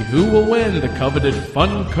to see who will win the coveted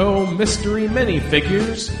Funko Mystery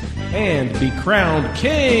Minifigures and be crowned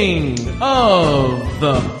King of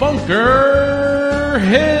the Bunker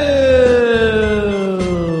Hill.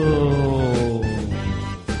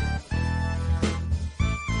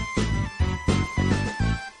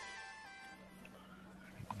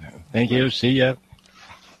 Thank you. See ya.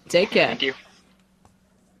 Take care. Thank you.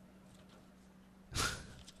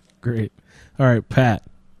 Great. All right, Pat.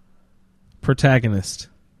 Protagonist.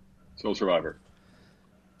 Sole survivor.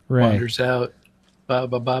 Ray. Wanders out. Ba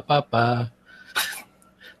ba ba ba ba.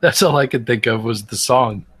 That's all I could think of was the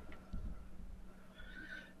song.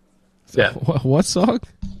 Yeah. What song?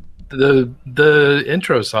 The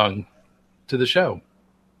intro song to the show.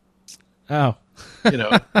 Oh. You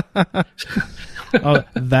know. Oh,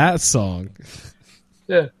 that song.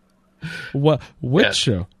 Yeah. What? Which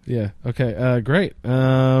show? Yeah. Okay. Great.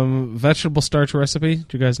 Vegetable starch recipe.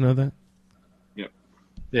 Do you guys know that? Yep.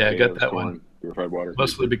 Yeah, I got that corn, one. purified water.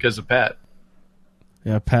 Mostly because of Pat.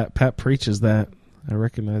 Yeah. Pat preaches that. I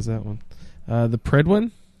recognize that one. The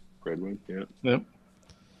Pridwin. Pridwin. Yeah. Yep.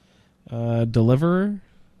 Deliverer.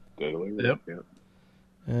 Yep. Yeah.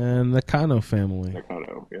 And the Kano family.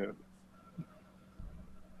 Nakano. Yeah.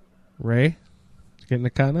 Ray, did you get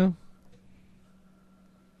Nakano?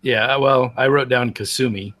 Yeah, well, I wrote down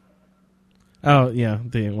Kasumi. Oh yeah,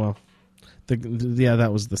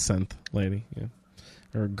 that was the synth lady, yeah,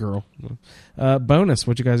 or girl. Bonus,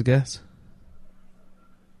 what'd you guys guess?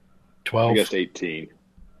 12. I guess 18.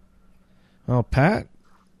 Oh, Pat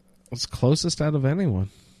was closest out of anyone.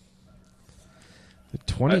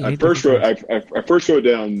 28. I first wrote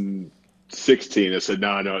down 16. I said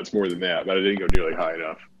no, it's more than that, but I didn't go nearly high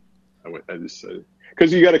enough. I just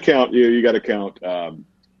because you got to count. You got to count. Mini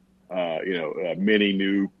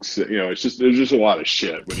nukes. There's just a lot of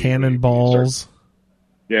shit. Cannonballs.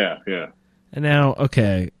 Yeah. And now,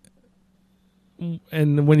 okay.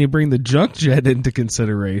 And when you bring the junk jet into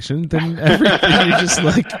consideration, then everything you're just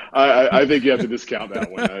like. I think you have to discount that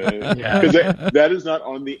one because that is not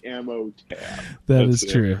on the ammo tab. That's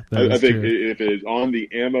true. I think if it is on the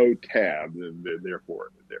ammo tab, then therefore.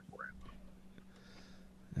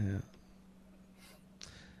 Yeah.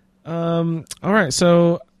 All right.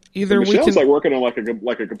 So either Michelle's we can working on like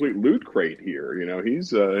a complete loot crate here. He's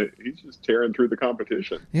just tearing through the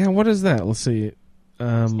competition. Yeah. What is that? Let's see. 3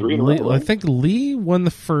 in a row, right? I think Lee won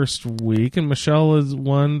the first week, and Michelle has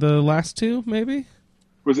won the last 2. Maybe.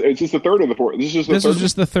 It's just the third or the fourth? This is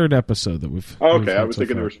just the third episode that we've. Oh, okay, we've I was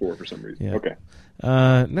thinking far. there was 4 for some reason. Yeah. Okay.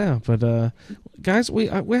 No, but guys, we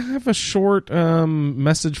have a short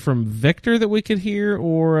message from Victor that we could hear,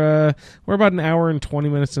 or we're about an hour and 20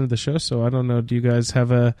 minutes into the show, so I don't know. Do you guys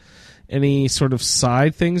have any sort of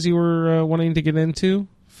side things you were wanting to get into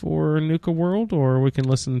for Nuka World, or we can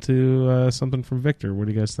listen to something from Victor? What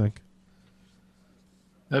do you guys think?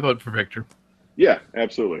 I vote for Victor. Yeah,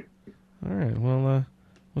 absolutely. All right, well,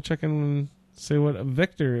 we'll check in and see what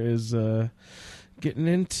Victor is getting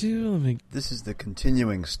into. This is the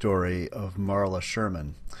continuing story of Marla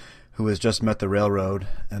Sherman, who has just met the railroad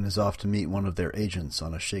and is off to meet one of their agents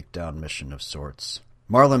on a shakedown mission of sorts.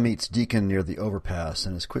 Marla meets Deacon near the overpass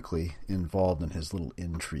and is quickly involved in his little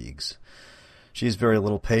intrigues. She has very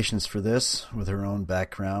little patience for this, with her own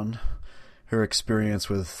background. Her experience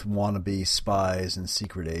with wannabe spies and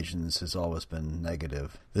secret agents has always been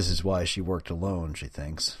negative. This is why she worked alone, she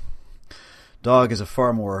thinks. Dog is a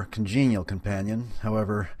far more congenial companion.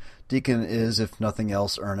 However, Deacon is, if nothing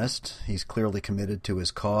else, earnest. He's clearly committed to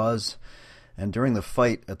his cause. And during the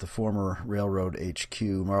fight at the former railroad HQ,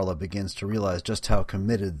 Marla begins to realize just how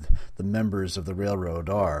committed the members of the railroad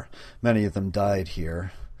are. Many of them died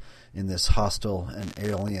here. In this hostile and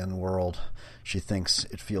alien world, she thinks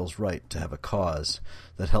it feels right to have a cause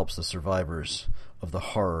that helps the survivors of the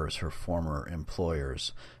horrors her former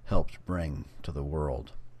employers helped bring to the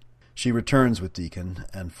world. She returns with Deacon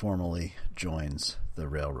and formally joins the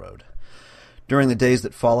railroad. During the days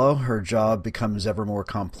that follow, her job becomes ever more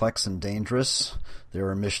complex and dangerous. There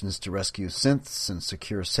are missions to rescue synths and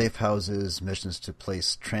secure safe houses, missions to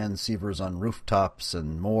place transceivers on rooftops,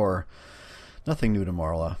 and more. Nothing new to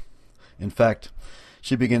Marla. In fact,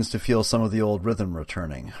 she begins to feel some of the old rhythm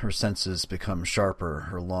returning. Her senses become sharper.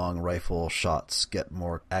 Her long rifle shots get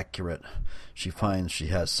more accurate. She finds she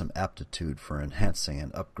has some aptitude for enhancing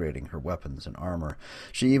and upgrading her weapons and armor.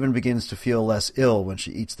 She even begins to feel less ill when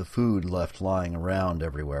she eats the food left lying around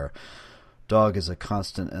everywhere. Dog is a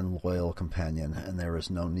constant and loyal companion, and there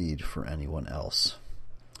is no need for anyone else.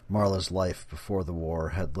 Marla's life before the war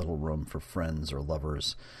had little room for friends or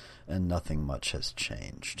lovers, and nothing much has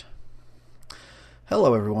changed.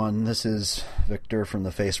 Hello everyone, this is Victor from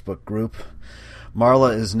the Facebook group.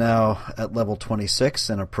 Marla is now at level 26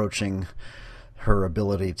 and approaching her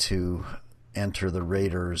ability to enter the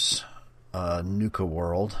Raiders' Nuka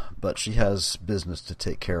world, but she has business to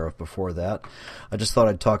take care of before that. I just thought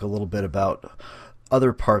I'd talk a little bit about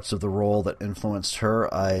other parts of the role that influenced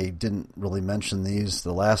her. I didn't really mention these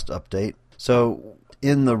the last update. So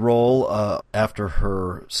in the role, after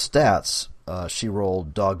her stats, she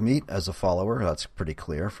rolled dog meat as a follower. That's pretty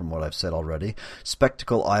clear from what I've said already.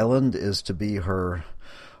 Spectacle Island is to be her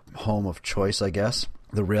home of choice, I guess.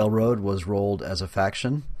 The railroad was rolled as a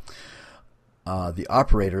faction. The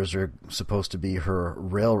operators are supposed to be her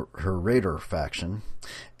raider faction.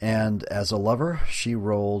 And as a lover, she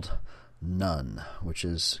rolled none, which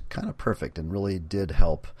is kind of perfect and really did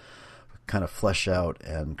help kind of flesh out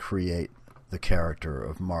and create the character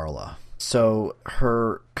of Marla. So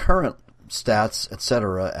her current stats,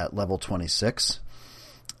 etc., at level 26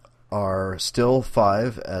 are still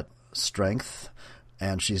 5 at strength,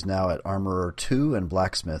 and she's now at armorer 2 and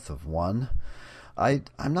blacksmith of 1.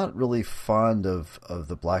 I'm not really fond of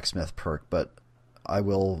the blacksmith perk, but I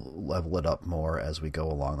will level it up more as we go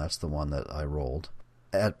along. That's the one that I rolled.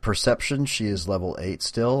 At perception, she is level 8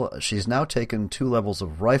 still. She's now taken 2 levels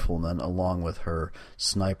of rifleman along with her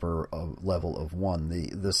sniper level of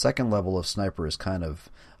 1. The second level of sniper is kind of,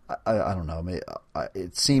 I don't know,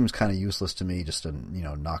 it seems kind of useless to me just to,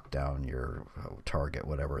 knock down your target,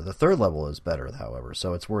 whatever. The third level is better, however,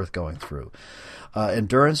 so it's worth going through.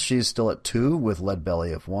 Endurance, she's still at 2 with lead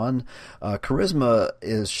belly of 1. Charisma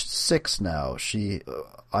is 6 now.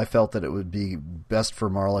 I felt that it would be best for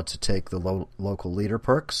Marla to take the local leader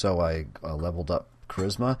perk, so I leveled up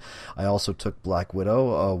charisma. I also took Black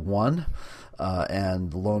Widow 1,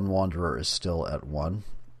 and Lone Wanderer is still at 1.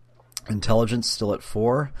 Intelligence still at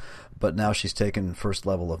 4, but now she's taken first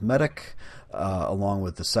level of medic, along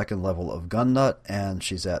with the second level of gun nut, and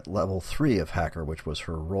she's at level 3 of hacker, which was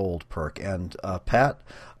her rolled perk. And Pat,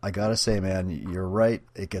 I gotta say, man, you're right.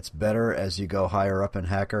 It gets better as you go higher up in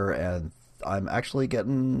hacker, and I'm actually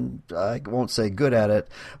getting, I won't say good at it,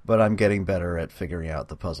 but I'm getting better at figuring out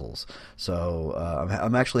the puzzles. So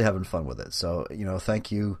I'm actually having fun with it. So,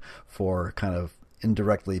 thank you for kind of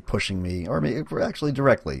indirectly pushing me, or actually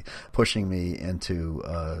directly pushing me into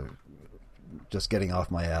just getting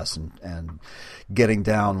off my ass and getting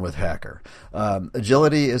down with hacker.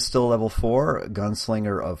 Agility is still level 4,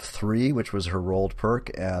 gunslinger of 3, which was her rolled perk,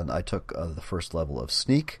 and I took the first level of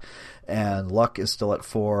sneak. And luck is still at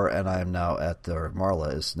 4, and I am now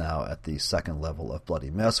Marla is now at the second level of bloody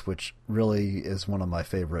mess, which really is one of my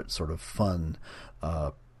favorite sort of fun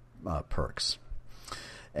perks.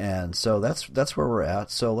 And so that's where we're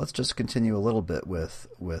at. So let's just continue a little bit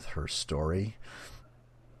with her story.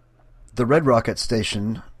 The Red Rocket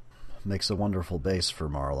Station makes a wonderful base for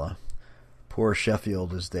Marla. Poor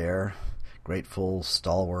Sheffield is there, grateful,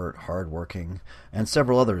 stalwart, hardworking, and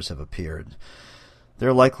several others have appeared.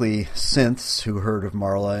 They're likely synths who heard of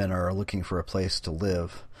Marla and are looking for a place to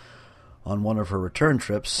live. On one of her return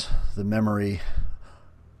trips, the memory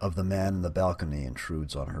of the man in the balcony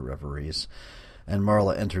intrudes on her reveries, and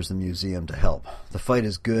Marla enters the museum to help. The fight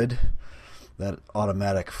is good. That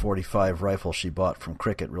automatic .45 rifle she bought from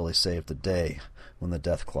Cricket really saved the day when the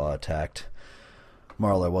Deathclaw attacked.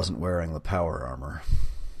 Marla wasn't wearing the power armor.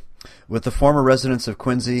 With the former residents of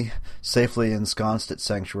Quincy safely ensconced at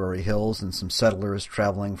Sanctuary Hills and some settlers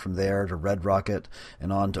traveling from there to Red Rocket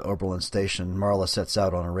and on to Oberlin Station, Marla sets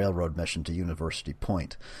out on a railroad mission to University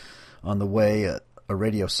Point. On the way, a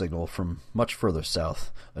radio signal from much further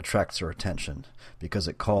south attracts her attention because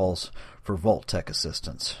it calls for Vault-Tech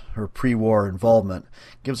assistance. Her pre-war involvement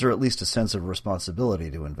gives her at least a sense of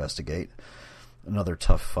responsibility to investigate. Another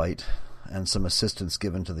tough fight, and some assistance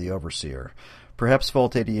given to the Overseer. Perhaps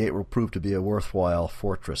Vault 88 will prove to be a worthwhile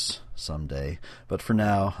fortress someday, but for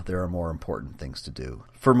now, there are more important things to do.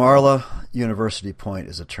 For Marla, University Point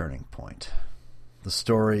is a turning point. The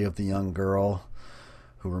story of the young girl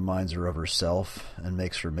who reminds her of herself and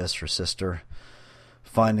makes her miss her sister,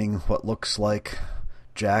 finding what looks like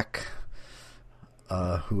Jack,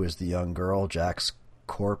 who is the young girl, Jack's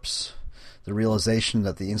corpse, the realization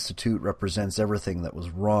that the Institute represents everything that was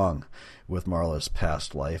wrong with Marla's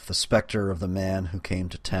past life, the specter of the man who came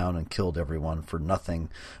to town and killed everyone for nothing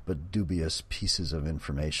but dubious pieces of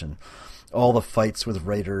information, all the fights with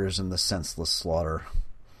raiders and the senseless slaughter.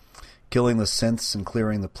 Killing the synths and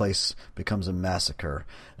clearing the place becomes a massacre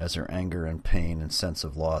as her anger and pain and sense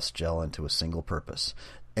of loss gel into a single purpose: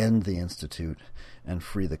 end the Institute and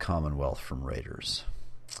free the Commonwealth from raiders.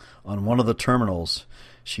 On one of the terminals,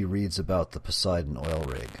 she reads about the Poseidon oil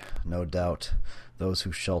rig. No doubt those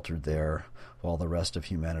who sheltered there while the rest of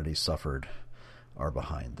humanity suffered are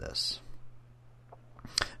behind this.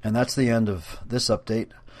 And that's the end of this update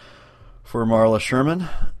for Marla Sherman,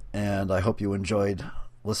 and I hope you enjoyed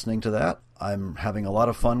listening to that. I'm having a lot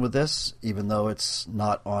of fun with this, even though it's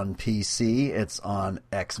not on PC, it's on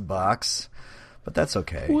Xbox, but that's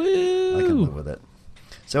okay. Woo! I can live with it.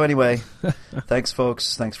 So anyway, thanks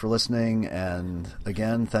folks, thanks for listening, and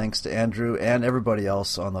again, thanks to Andrew and everybody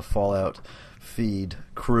else on the Fallout feed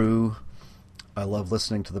crew. I love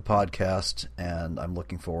listening to the podcast, and I'm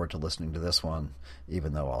looking forward to listening to this one,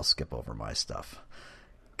 even though I'll skip over my stuff.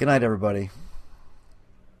 Good night, everybody.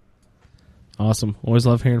 Awesome. Always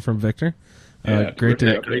love hearing from Victor.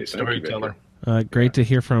 Great storyteller. Great to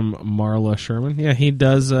hear from Marla Sherman. Yeah, he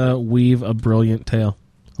does weave a brilliant tale.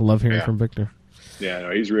 I love hearing from Victor. Yeah,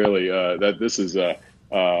 no, he's really this is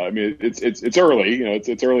I mean, it's early. You know,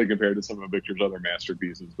 it's early compared to some of Victor's other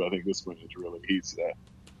masterpieces, but I think this one is really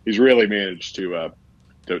he's really managed to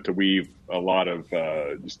weave a lot of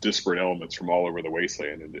just disparate elements from all over the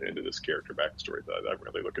wasteland into this character backstory. That I'm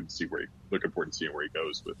really looking forward to seeing where he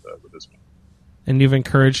goes with this one. And you've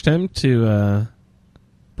encouraged him to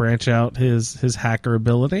branch out his hacker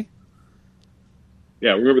ability.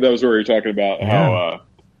 Yeah, remember that was where we were talking about how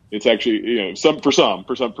it's actually, you know,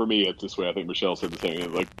 for me it's this way. I think Michelle said the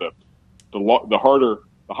same. Like the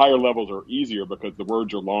higher levels are easier because the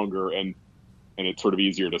words are longer and it's sort of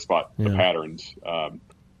easier to spot the patterns.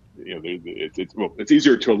 You know, it's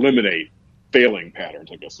easier to eliminate failing patterns,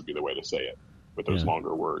 I guess would be the way to say it, with those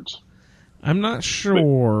longer words. I'm not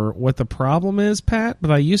sure what the problem is, Pat, but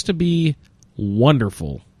I used to be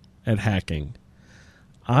wonderful at hacking.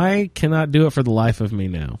 I cannot do it for the life of me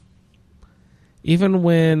now. Even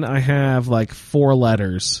when I have like 4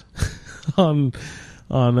 letters on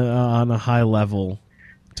a high level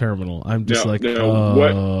terminal, I'm just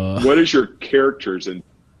what is your character's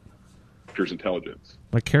intelligence?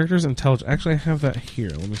 My character's intelligence. Actually, I have that here.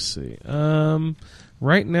 Let me see.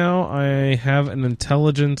 Right now, I have an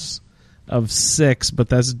intelligence of 6, but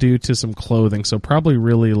that's due to some clothing, so probably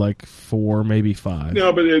really like 4, maybe 5.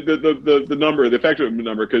 No, but the number, the effective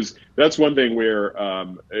number, because that's one thing where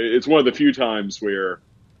it's one of the few times where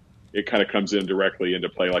it kind of comes in directly into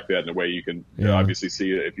play like that in a way you can obviously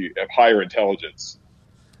see if you have higher intelligence,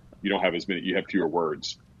 you don't have as many, you have fewer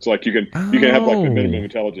words. So like you can have like the minimum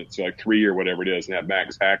intelligence, so like 3 or whatever it is, and have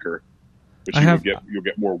max hacker, but you'll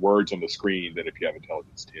get more words on the screen than if you have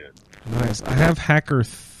intelligence 10. Nice. I have hacker.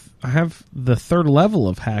 I have the 3rd level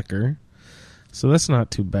of hacker, so that's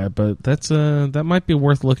not too bad. But that might be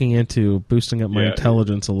worth looking into, boosting up my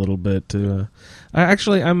intelligence a little bit.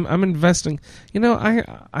 I'm investing. You know,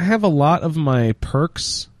 I have a lot of my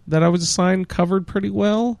perks that I was assigned covered pretty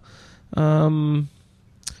well.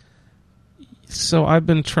 So I've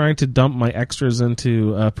been trying to dump my extras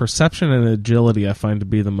into perception and agility. I find to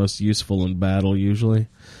be the most useful in battle usually.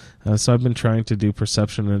 So I've been trying to do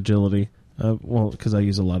perception and agility. Because I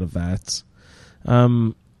use a lot of VATs.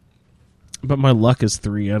 But my luck is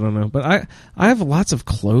 3. I don't know. But I have lots of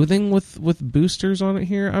clothing with boosters on it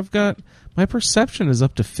here. I've got my perception is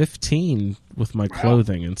up to 15 with my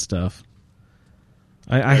clothing and stuff.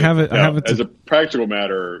 I have it. As a practical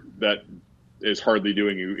matter, that is hardly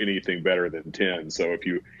doing you anything better than 10. So if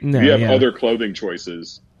you have other clothing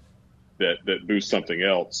choices that boost something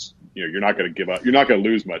else, you know, you're not going to give up. You're not going to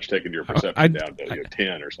lose much taking your perception down to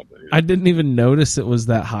 10 or something. You know? I didn't even notice it was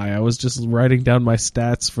that high. I was just writing down my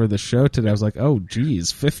stats for the show today. I was like, oh,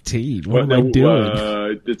 geez, 15. What am I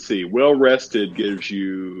doing? Let's see. Well rested gives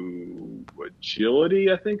you agility,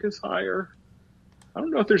 I think, is higher. I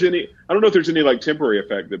don't know if there's any like temporary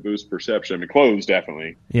effect that boosts perception. I mean, clothes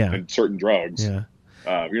definitely. Yeah. And certain drugs. Yeah.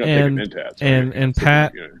 You're not taking mentats. Right? And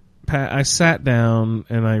Pat, I sat down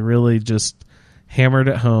and I really just hammered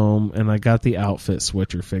it home, and I got the outfit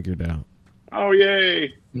switcher figured out. Oh,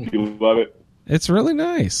 yay. You love it. It's really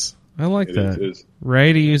nice. I like that. It is.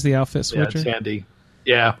 Ready to use the outfit switcher? Yeah, it's handy.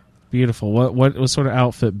 Yeah. Beautiful. What sort of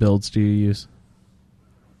outfit builds do you use?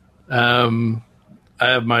 I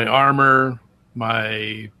have my armor,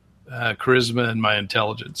 my charisma, and my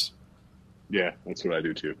intelligence. Yeah, that's what I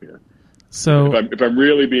do too. Yeah. So if I'm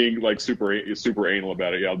really being like super anal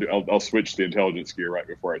about it, I'll switch the intelligence gear right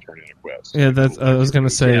before I turn in a quest. Yeah, that's I was going to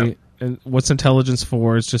say. And what's intelligence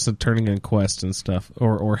for? It's just turning in quests and stuff,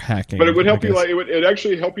 or hacking. But it would help you. Like it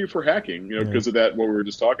actually help you for hacking, you know, because of that what we were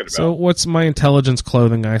just talking about. So what's my intelligence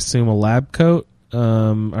clothing? I assume a lab coat.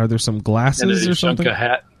 Are there some glasses or something? And a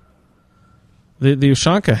hat. The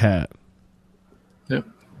Ushanka hat. Yep.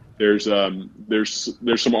 There's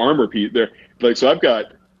some armor piece there. Like so, I've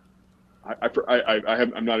got.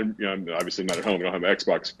 I'm not, you know, I'm obviously not at home. I don't have an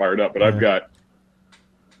Xbox fired up, but I've got,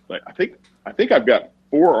 like, I think I've got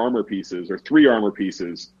 4 armor pieces or 3 armor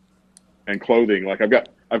pieces and clothing. Like I've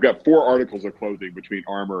got 4 articles of clothing between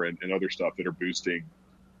armor and other stuff that are boosting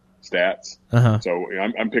stats. So you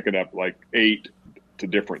know, I'm picking up like 8 to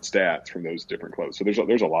different stats from those different clothes. So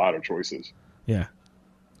there's a lot of choices. Yeah.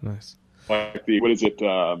 Nice. Like what is it?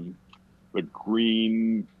 The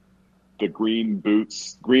green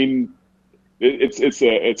boots,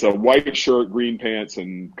 It's a white shirt, green pants,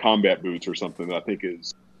 and combat boots or something that I think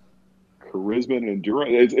is charisma and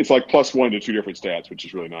endurance. It's like +1 to 2 different stats, which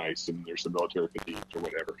is really nice. And there's some military fatigues or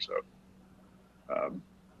whatever. So, and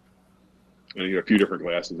you know, a few different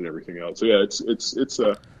glasses and everything else. So yeah, it's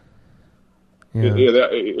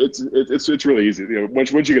really easy. You know,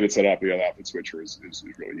 once you get it set up, the outfit switcher is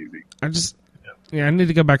really easy. I need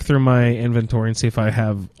to go back through my inventory and see if I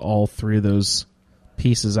have all 3 of those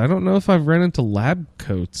pieces. I don't know if I've run into lab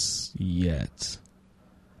coats yet.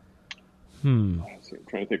 I'm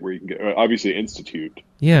trying to think where you can get. Obviously, Institute.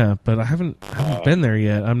 Yeah, but I haven't been there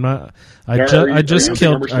yet. I'm not. I just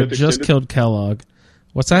killed Kellogg.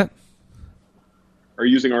 What's that? Are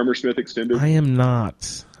you using Armor Smith Extended? I am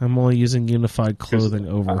not. I'm only using Unified Clothing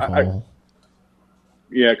Overhaul.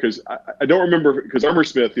 Yeah, because I don't remember, because Armor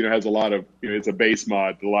Smith, has a lot of, it's a base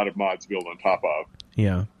mod, a lot of mods built on top of.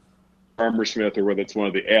 Yeah. Armor Smith, or whether it's one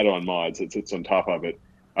of the add-on mods that sits on top of it.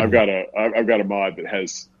 I've got a mod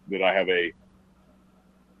that I have a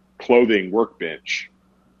clothing workbench.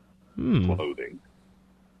 Clothing.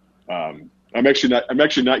 I'm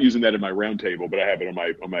actually not using that in my Roundtable, but I have it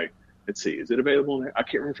on my. Let's see, is it available? I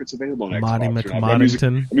can't remember if it's available on Xbox. I'm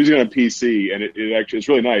using it on PC, and it's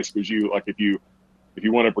really nice because if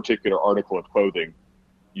you want a particular article of clothing,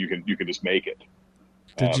 you can just make it.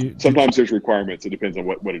 Sometimes there's requirements. It depends on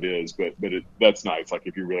what it is, but that's nice. Like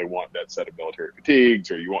if you really want that set of military fatigues,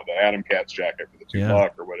 or you want the Atom Cats jacket for the 2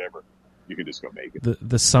 block or whatever, you can just go make it.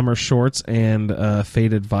 The summer shorts and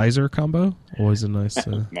faded visor combo, always a nice.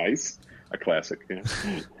 Nice, a classic.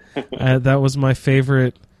 Yeah. That was my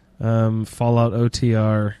favorite Fallout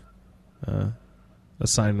OTR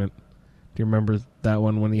assignment. Do you remember that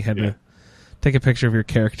one when he had to take a picture of your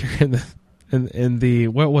character in the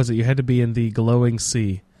what was it? You had to be in the glowing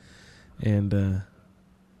sea, and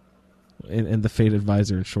in the faded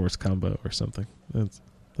visor and shorts combo or something. That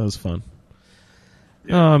was fun.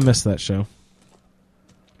 Yeah. Oh, I missed that show.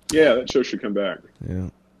 Yeah, that show should come back. Yeah.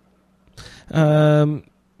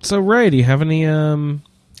 So Ray, do you have any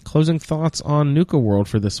closing thoughts on Nuka World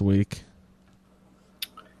for this week?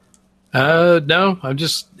 No, I'm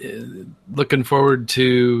just looking forward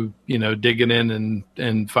to, digging in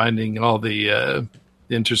and finding all the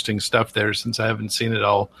interesting stuff there, since I haven't seen it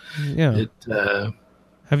all. Yeah.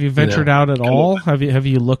 Have you ventured out at all? Have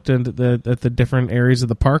you looked at the different areas of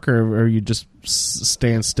the park, or are you just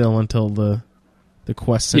staying still until the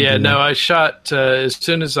quest? Yeah, no, I shot as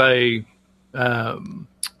soon as I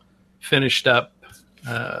finished up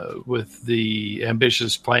with the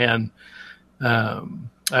ambitious plan.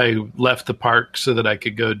 I left the park so that I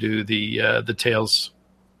could go do the Tales.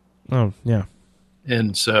 Oh, yeah.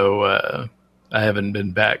 And so I haven't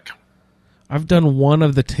been back. I've done one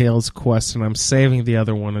of the Tales quests, and I'm saving the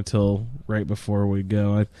other one until right before we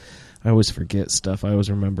go. I always forget stuff. I always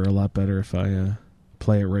remember a lot better if I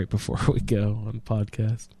play it right before we go on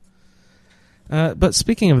podcast. But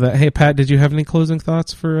speaking of that, hey, Pat, did you have any closing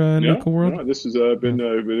thoughts for Nuka World? No, this has been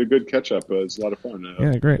a good catch-up. It's a lot of fun.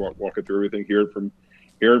 Yeah, great. Walking through everything, hearing from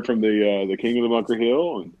the King of the Bunker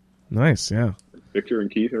Hill. And nice, yeah. Victor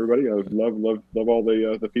and Keith, everybody. I love all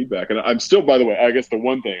the feedback. And I'm still, by the way, I guess the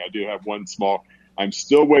one thing, I do have one small, I'm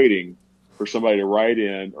still waiting for somebody to write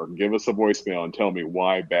in or give us a voicemail and tell me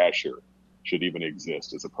why Basher should even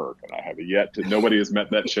exist as a perk. And I have nobody has met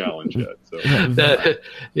that challenge yet. So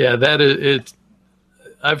that is it.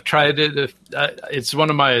 I've tried it. It's one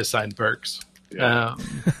of my assigned perks. Yeah.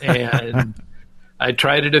 And I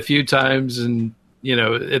tried it a few times, and,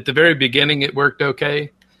 at the very beginning it worked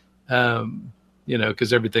okay.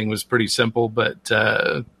 Because everything was pretty simple, but,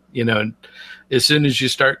 as soon as you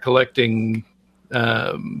start collecting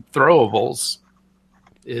throwables,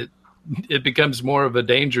 it becomes more of a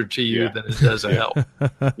danger to you than it does a help.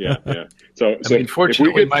 Yeah. So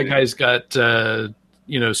fortunately, my guy's got,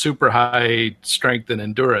 super high strength and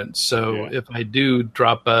endurance. So if I do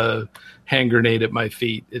drop a hand grenade at my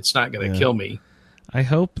feet, it's not going to kill me. I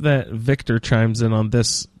hope that Victor chimes in on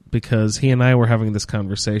this, because he and I were having this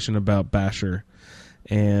conversation about Basher,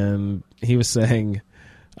 and he was saying,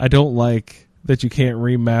 I don't like that you can't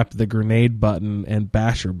remap the grenade button and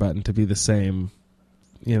Basher button to be the same,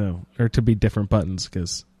 or to be different buttons,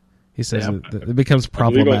 because he says it becomes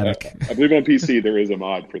problematic. I believe on PC there is a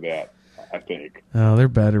mod for that, I think. Oh, there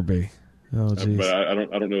better be. Oh, geez. But I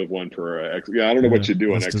don't know of one for X. Yeah, I don't know what you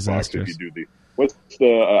do on Xbox disastrous. If you do what's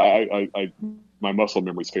the my muscle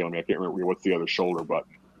memory's failing me. I can't remember what's the other shoulder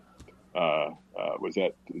button. Was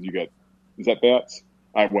that is that bats?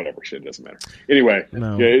 Whatever, shit, it doesn't matter. Anyway,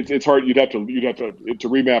 it's hard. You'd have to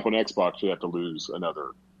remap on Xbox. You'd have to lose another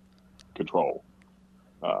control,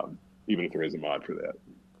 even if there is a mod for that.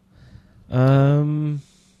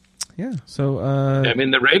 Yeah. So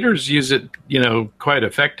the Raiders use it, quite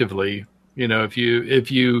effectively. If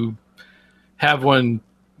you have one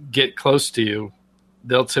get close to you,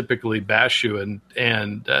 they'll typically bash you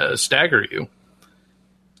and stagger you.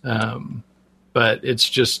 But it's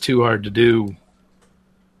just too hard to do.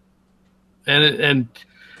 And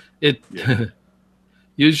it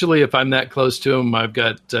usually, if I'm that close to them, I've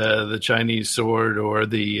got the Chinese sword or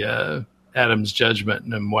the Adam's judgment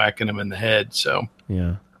and I'm whacking him in the head. So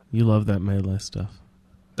yeah, you love that melee stuff.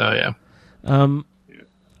 Oh yeah.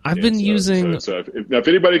 I've been using. If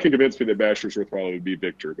anybody can convince me that Basher's worthwhile, it would be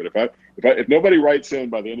Victor. But if nobody writes in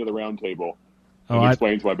by the end of the roundtable and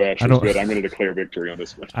explains why Basher's good, I'm going to declare victory on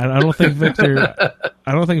this one. I don't think Victor.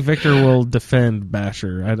 I don't think Victor will defend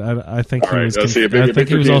Basher. I think he was. I think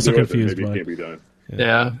he was also confused by. It can't be done.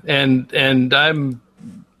 Yeah, and I'm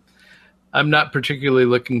not particularly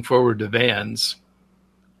looking forward to Vans.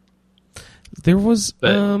 There was,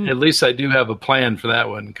 but at least I do have a plan for that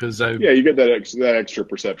one because you get that extra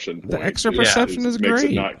perception. The extra perception is great. Makes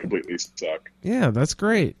it not completely suck. Yeah, that's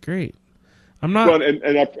great. I'm not. Well,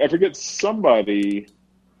 and I forget somebody.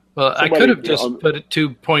 Well, I could have just put 2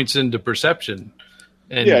 points into perception.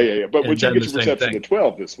 And, yeah. But would you get your perception to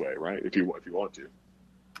 12 this way, right? If you want to.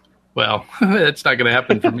 Well, it's not going to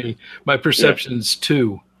happen for me. My perception's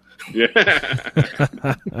 2. Yeah.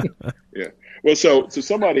 Yeah. Well, so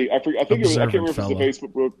somebody, I think it was, I can't remember if it was a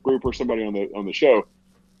Facebook group or somebody on the show,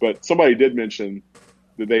 but somebody did mention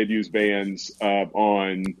that they had used Vans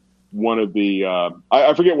on one of the.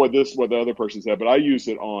 I forget what the other person said, but I used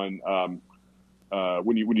it on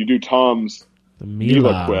when you do Tom's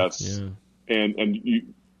Mila quests, and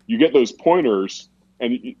you get those pointers,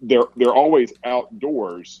 and they're always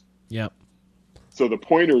outdoors. Yep. So the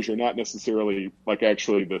pointers are not necessarily like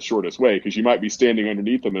actually the shortest way because you might be standing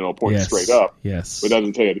underneath them and it'll point straight up. Yes. But it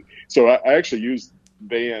doesn't tell you. So I actually used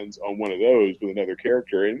Vans on one of those with another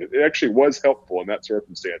character, and it actually was helpful in that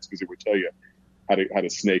circumstance because it would tell you how to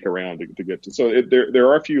snake around to get to. So there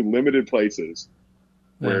are a few limited places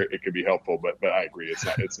where it could be helpful, but I agree it's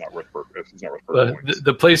not worth points.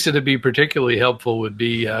 The place that'd be particularly helpful would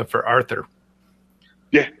be for Arthur.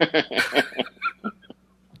 Yeah.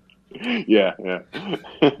 Yeah.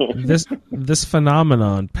 This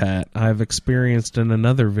phenomenon, Pat, I've experienced in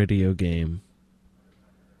another video game.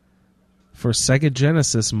 For Sega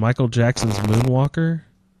Genesis, Michael Jackson's Moonwalker,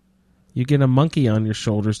 you get a monkey on your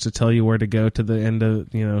shoulders to tell you where to go to the end of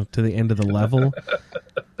the level.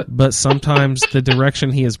 But sometimes the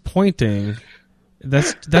direction he is pointing,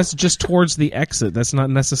 that's just towards the exit. That's not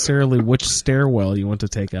necessarily which stairwell you want to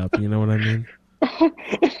take up. You know what I mean?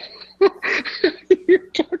 You're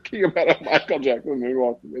talking about a Michael Jackson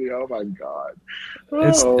moonwalking video. Oh my god!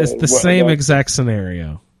 It's the same exact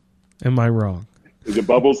scenario. Am I wrong? Is it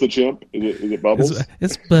Bubbles the chimp? Is it Bubbles?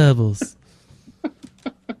 It's Bubbles.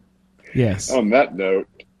 Yes. On that note,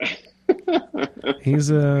 he's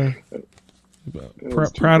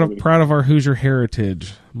proud of our Hoosier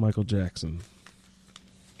heritage, Michael Jackson.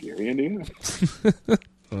 Gary, Indiana.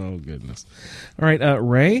 Oh goodness! All right,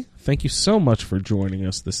 Ray. Thank you so much for joining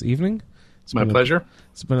us this evening. My pleasure.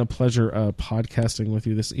 It's been a pleasure podcasting with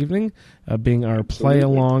you this evening, being our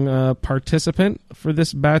play-along participant for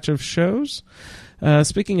this batch of shows.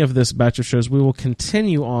 Speaking of this batch of shows, we will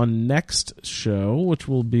continue on next show, which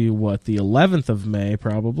will be, the 11th of May,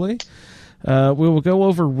 probably. We will go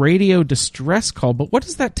over Radio Distress Call, but what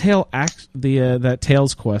does that that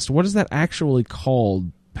Tales quest, what is that actually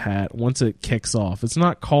called, Pat, once it kicks off? It's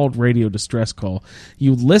not called Radio Distress Call.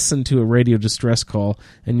 You listen to a Radio Distress Call,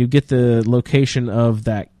 and you get the location of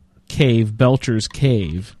that cave, Belcher's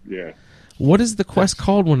Cave. Yeah. What is the quest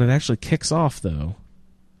called when it actually kicks off, though?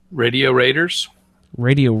 Radio Raiders.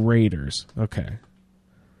 Radio Raiders. Okay.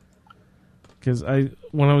 Because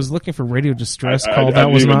when I was looking for Radio Distress Call, that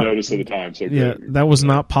was not notice at the time. So yeah, that was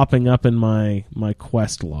not popping up in my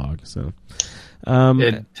quest log. So,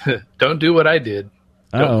 don't do what I did.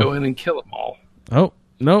 Don't go in and kill them all. Oh,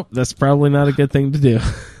 no, that's probably not a good thing to do.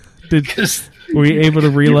 Were you able to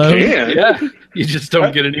reload? You can. Yeah, you just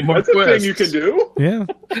don't get any more quests. That's a thing you can do? Yeah.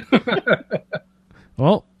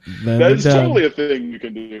 Well, that is totally a thing you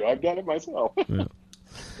can do. I've done it myself.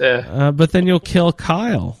 Yeah. But then you'll kill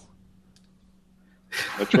Kyle.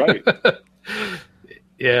 That's right.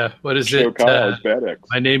 Yeah, what is it? Kyle is Bad X.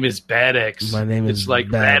 My name is Bad X. It's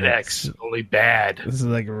like Bad Rad X, only bad. This is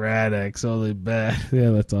like Rad X, only bad.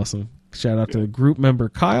 Yeah, that's awesome. Shout out to group member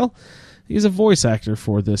Kyle. He's a voice actor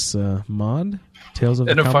for this mod, Tales of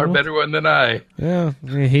the Commonwealth. And a far better one than I. Yeah,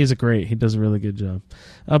 he does a really good job.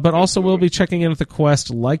 But also we'll be checking in with the quest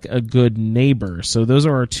Like a Good Neighbor. So those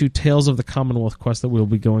are our 2 Tales of the Commonwealth quests that we'll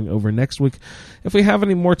be going over next week. If we have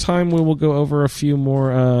any more time, we will go over a few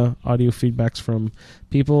more audio feedbacks from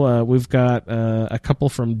people. We've got a couple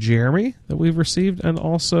from Jeremy that we've received, and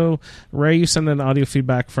also Ray, you sent an audio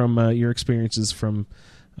feedback from your experiences from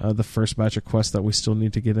the first batch of quests that we still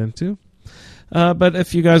need to get into. But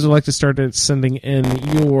if you guys would like to start sending in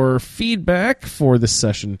your feedback for the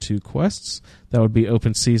Session 2 quests, that would be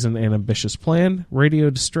Open Season and Ambitious Plan, Radio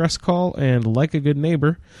Distress Call, and Like a Good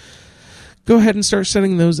Neighbor. go ahead and start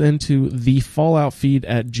sending those into the Fallout Feed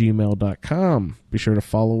at gmail.com. Be sure to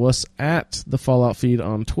follow us at the Fallout Feed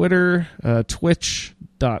on Twitter,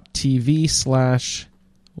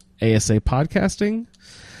 twitch.tv/ASA Podcasting.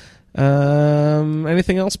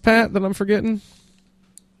 Anything else, Pat, that I'm forgetting?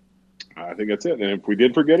 I think that's it. And if we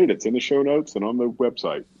did forget it, it's in the show notes and on the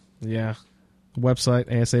website. Yeah.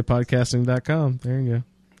 Website, asapodcasting.com. There you go.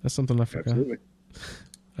 That's something I forgot. Absolutely.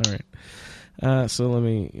 All right. So let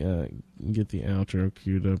me get the outro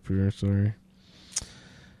queued up here. Sorry.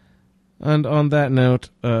 And on that note,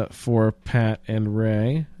 for Pat and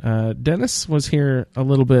Ray, Dennis was here a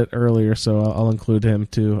little bit earlier, so I'll include him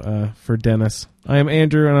too for Dennis. I am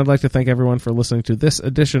Andrew, and I'd like to thank everyone for listening to this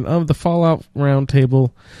edition of the Fallout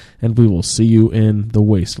Roundtable, and we will see you in the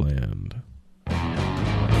Wasteland.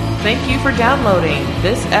 Thank you for downloading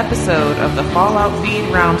this episode of the Fallout Feed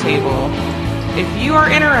Roundtable. If you are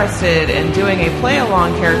interested in doing a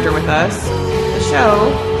play-along character with us, the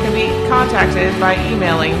show can be contacted by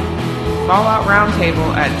emailing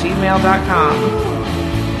falloutroundtable@gmail.com.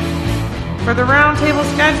 For the Roundtable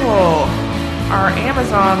schedule, our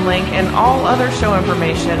Amazon link, and all other show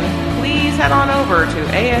information, please head on over to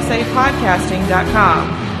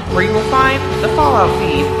asapodcasting.com, where you will find the Fallout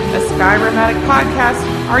Feed, a Skyrimatic podcast,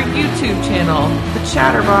 our YouTube channel, the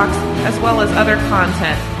Chatterbox, as well as other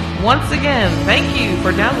content. Once again, thank you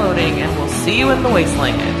for downloading, and we'll see you in the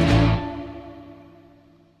Wasteland.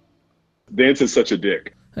 Dance is such a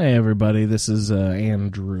dick. Hey everybody, this is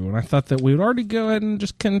Andrew, and I thought that we would already go ahead and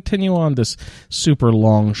just continue on this super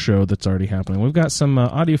long show that's already happening. We've got some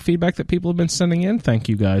audio feedback that people have been sending in. Thank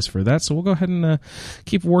you guys for that. So we'll go ahead and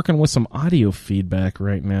keep working with some audio feedback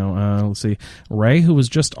right now. Let's see. Ray, who was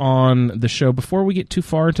just on the show, before we get too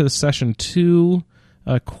far into the Session 2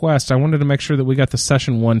 quest, I wanted to make sure that we got the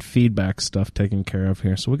Session 1 feedback stuff taken care of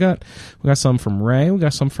here. So we got some from Ray, we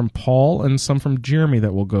got some from Paul, and some from Jeremy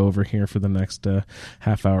that we'll go over here for the next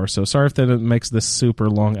half hour. So sorry if that makes this super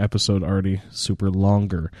long episode already super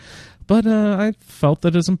longer. But I felt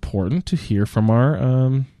that it's important to hear from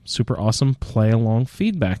our super awesome play-along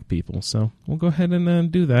feedback people. So we'll go ahead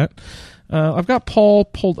and do that. I've got Paul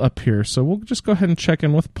pulled up here, so we'll just go ahead and check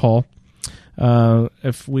in with Paul.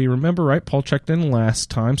 If we remember right, Paul checked in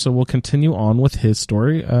last time, so we'll continue on with his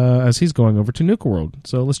story as he's going over to Nuka World.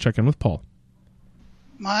 So let's check in with Paul.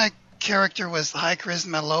 My character was the high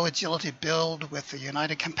charisma, low agility build with the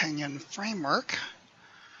United Companion framework.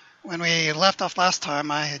 When we left off last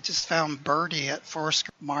time, I had just found Birdie at Forest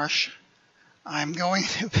Marsh. I'm going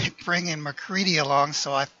to be bringing McCready along,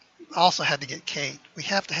 so I also had to get Kate. We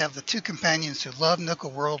have to have the two companions who love Nuka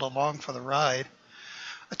World along for the ride.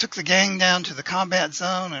 I took the gang down to the combat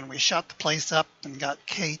zone, and we shot the place up and got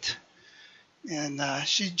Kate. And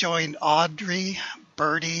she joined Audrey,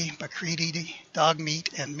 Birdie, McCready,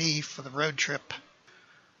 Dogmeat, and me for the road trip.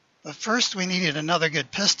 But first we needed another good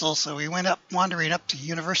pistol, so we went wandering up to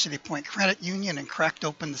University Point Credit Union and cracked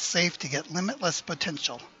open the safe to get limitless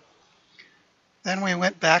potential. Then we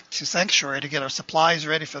went back to Sanctuary to get our supplies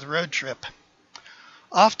ready for the road trip.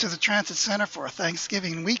 Off to the Transit Center for a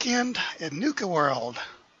Thanksgiving weekend in Nuka World.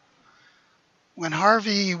 When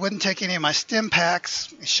Harvey wouldn't take any of my stim packs,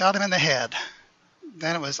 we shot him in the head.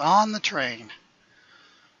 Then it was on the train.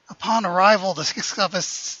 Upon arrival, the six of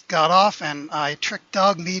us got off, and I tricked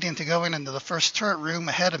Dogmeat into going into the first turret room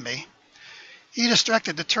ahead of me. He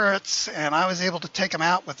distracted the turrets, and I was able to take him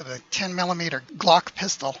out with a 10mm Glock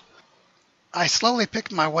pistol. I slowly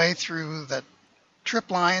picked my way through the trip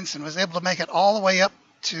lines and was able to make it all the way up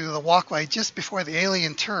to the walkway just before the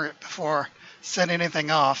alien turret before setting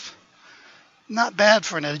anything off. Not bad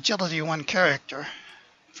for an Agility 1 character.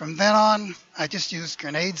 From then on, I just used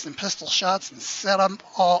grenades and pistol shots and set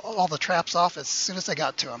all the traps off as soon as I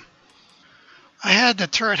got to them. I had the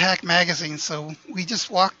turret hack magazine, so we just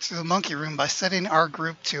walked to the monkey room by setting our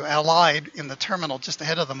group to Allied in the terminal just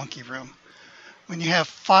ahead of the monkey room. When you have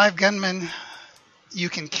 5 gunmen, you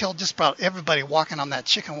can kill just about everybody walking on that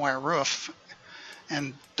chicken wire roof.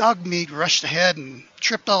 And Dogmeat rushed ahead and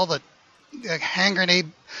tripped all the hand grenade,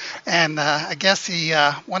 and I guess he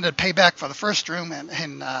wanted to pay back for the first room,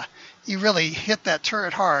 and he really hit that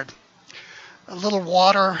turret hard. A little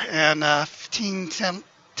water and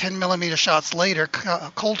 10mm shots later,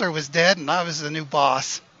 Coulter was dead, and I was the new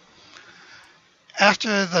boss.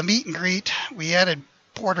 After the meet and greet, we added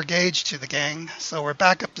Porter Gage to the gang, so we're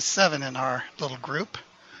back up to 7 in our little group,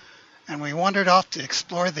 and we wandered off to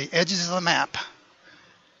explore the edges of the map.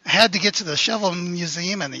 I had to get to the Shovel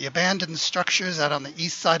Museum and the abandoned structures out on the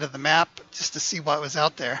east side of the map just to see what was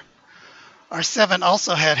out there. Our 7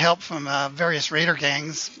 also had help from various raider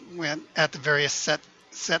gangs at the various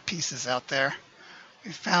set pieces out there.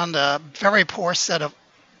 We found a very poor set of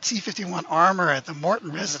T-51 armor at the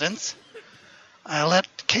Morton residence. I let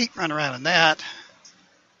Kate run around in that.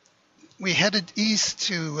 We headed east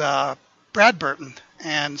to Bradburton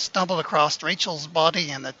and stumbled across Rachel's body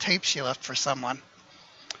and the tape she left for someone.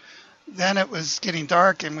 Then it was getting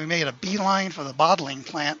dark, and we made a beeline for the bottling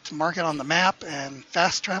plant to mark it on the map and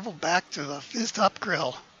fast traveled back to the Fizz Top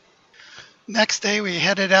Grill. Next day, we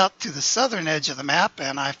headed out to the southern edge of the map,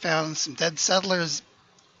 and I found some dead settlers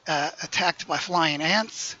attacked by flying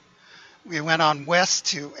ants. We went on west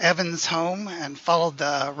to Evan's home and followed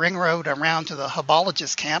the ring road around to the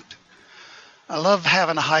Hubologist camp. I love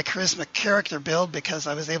having a high charisma character build because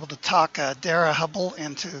I was able to talk Dara Hubble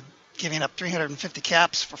into giving up 350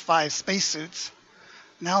 caps for 5 spacesuits.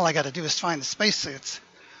 Now all I got to do is find the spacesuits.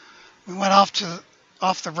 We went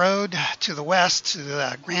off the road to the west to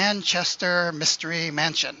the Grandchester Mystery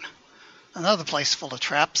Mansion, another place full of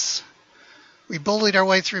traps. We bullied our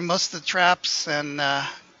way through most of the traps and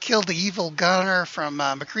killed the evil gunner from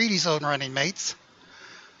McCready's old running mates.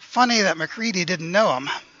 Funny that McCready didn't know him.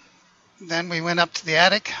 Then we went up to the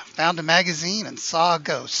attic, found a magazine, and saw a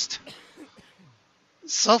ghost.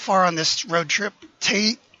 So far on this road trip,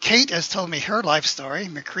 Kate has told me her life story.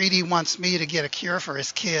 McCready wants me to get a cure for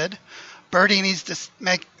his kid. Bertie needs to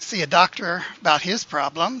see a doctor about his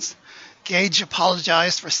problems. Gage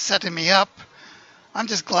apologized for setting me up. I'm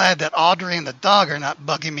just glad that Audrey and the dog are not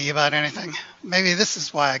bugging me about anything. Maybe this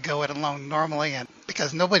is why I go it alone normally, and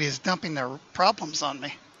because nobody is dumping their problems on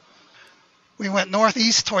me. We went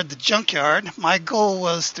northeast toward the junkyard. My goal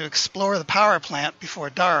was to explore the power plant before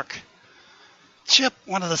dark. Chip,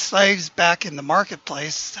 one of the slaves back in the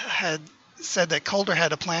marketplace, had said that Calder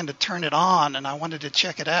had a plan to turn it on, and I wanted to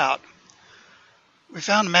check it out. We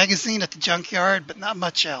found a magazine at the junkyard, but not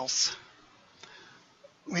much else.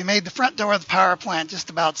 We made the front door of the power plant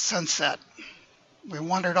just about sunset. We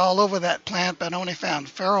wandered all over that plant, but only found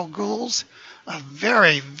feral ghouls, a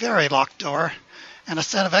very, very locked door, and a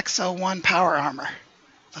set of XO1 power armor.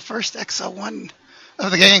 The first XO1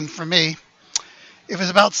 of the game for me. It was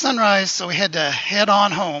about sunrise, so we had to head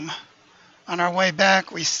on home. On our way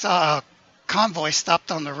back, we saw a convoy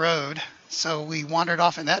stopped on the road, so we wandered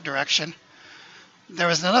off in that direction. There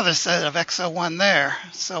was another set of XO1 there,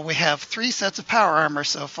 so we have 3 sets of power armor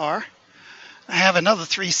so far. I have another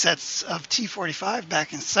 3 sets of T-45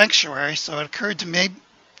 back in Sanctuary, so it occurred to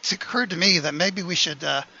me that maybe we should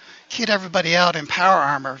kit everybody out in power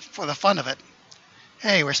armor for the fun of it.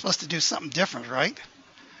 Hey, we're supposed to do something different, right?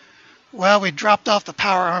 Well, we dropped off the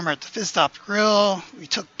power armor at the Fizz Top Grill. We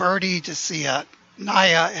took Bertie to see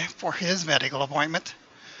Naya for his medical appointment.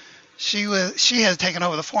 She has taken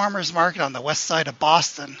over the farmers market on the west side of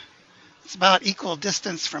Boston. It's about equal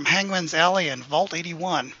distance from Hangman's Alley and Vault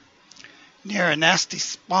 81, near a nasty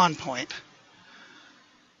spawn point.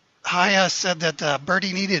 Haya said that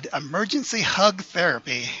Bertie needed emergency hug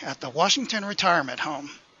therapy at the Washington Retirement Home.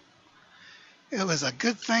 It was a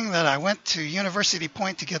good thing that I went to University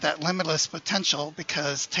Point to get that limitless potential,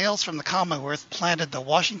 because Tales from the Commonwealth planted the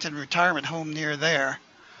Washington Retirement Home near there.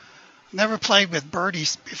 Never played with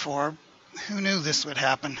birdies before. Who knew this would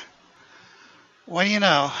happen? What do you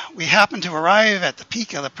know? We happened to arrive at the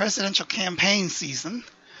peak of the presidential campaign season.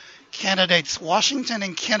 Candidates Washington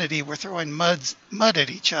and Kennedy were throwing mud at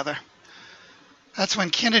each other. That's when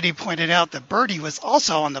Kennedy pointed out that Bertie was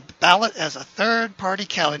also on the ballot as a third-party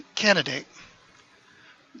candidate.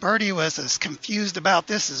 Bertie was as confused about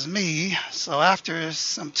this as me, so after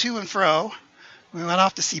some to and fro, we went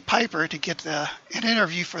off to see Piper to get an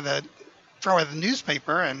interview for the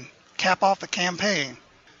newspaper and cap off the campaign.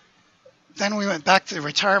 Then we went back to the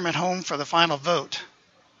retirement home for the final vote.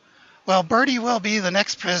 Well, Bertie will be the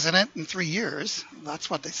next president in 3 years. That's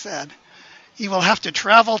what they said. He will have to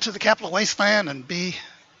travel to the capital wasteland and be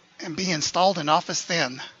installed in office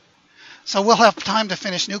then. So we'll have time to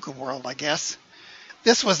finish Nuka World, I guess.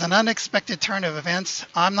 This was an unexpected turn of events.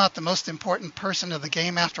 I'm not the most important person of the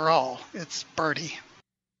game after all. It's Bertie.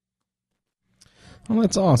 Well,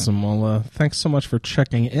 that's awesome. Well, thanks so much for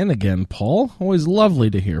checking in again, Paul. Always lovely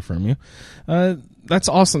to hear from you. That's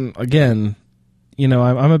awesome. Again, you know,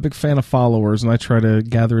 I'm a big fan of followers, and I try to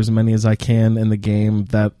gather as many as I can in the game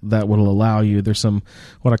that will allow you. There's some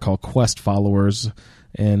what I call quest followers,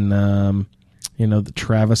 and the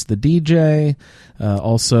Travis the DJ,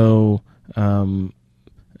 also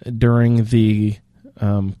during the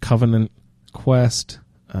Covenant quest,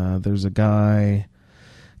 there's a guy.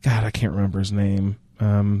 God, I can't remember his name.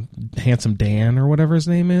 Handsome Dan or whatever his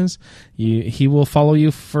name is. He will follow you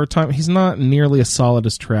for a time. He's not nearly as solid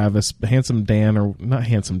as Travis. Handsome Dan, or not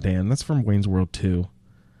Handsome Dan. That's from Wayne's World 2.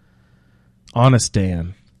 Honest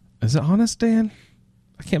Dan. Is it Honest Dan?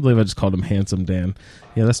 I can't believe I just called him Handsome Dan.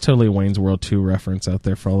 Yeah, that's totally a Wayne's World 2 reference out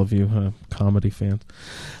there for all of you comedy fans.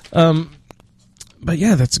 But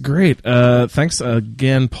yeah, that's great. Thanks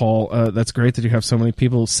again, Paul. That's great that you have so many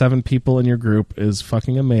people. 7 people in your group is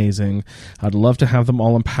fucking amazing. I'd love to have them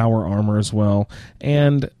all in power armor as well.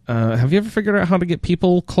 And have you ever figured out how to get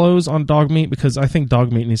people clothes on dog meat? Because I think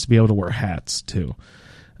dog meat needs to be able to wear hats too.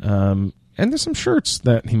 And there's some shirts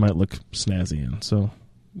that he might look snazzy in. So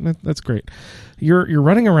that's great. You're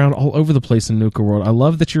running around all over the place in Nuka World. I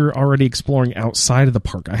love that you're already exploring outside of the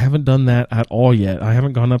park. I haven't done that at all yet. I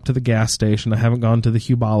haven't gone up to the gas station. I haven't gone to the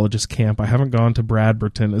Hubologist camp. I haven't gone to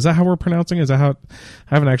Bradberton. Is that how we're pronouncing it? Is that how?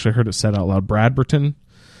 I haven't actually heard it said out loud. Bradberton.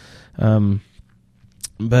 But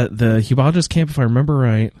the Hubologist camp, if I remember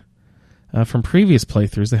right, from previous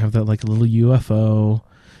playthroughs, they have that like little UFO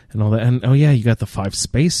and all that. And oh yeah, you got the 5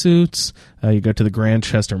 spacesuits. You go to the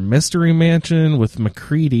Grandchester Mystery Mansion with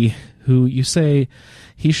McCready, who you say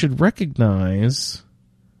he should recognize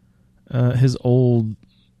his old,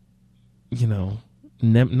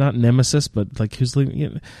 not nemesis, but like who's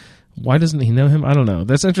why doesn't he know him? I don't know.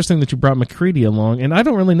 That's interesting that you brought McCready along, and I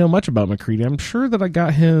don't really know much about McCready. I'm sure that I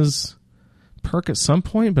got his perk at some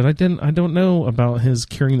point, but I don't know about his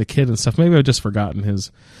curing the kid and stuff. Maybe I've just forgotten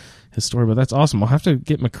his story, but that's awesome. I'll have to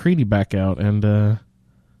get McCready back out and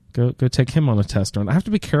go take him on a test run. I have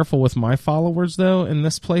to be careful with my followers though in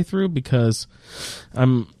this playthrough because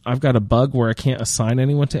I've got a bug where I can't assign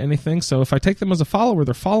anyone to anything. So if I take them as a follower,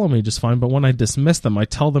 they're following me just fine. But when I dismiss them, I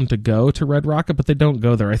tell them to go to Red Rocket, but they don't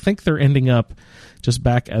go there. I think they're ending up just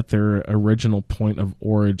back at their original point of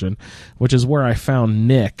origin, which is where I found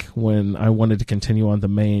Nick when I wanted to continue on the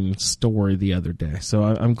main story the other day. So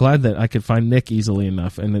I'm glad that I could find Nick easily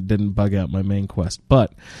enough and it didn't bug out my main quest.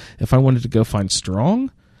 But if I wanted to go find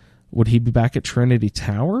Strong, would he be back at Trinity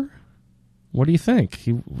Tower? What do you think?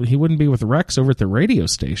 He wouldn't be with Rex over at the radio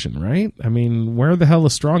station, right? I mean, where the hell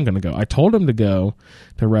is Strong going to go? I told him to go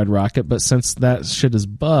to Red Rocket, but since that shit is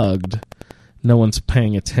bugged, no one's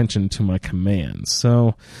paying attention to my commands.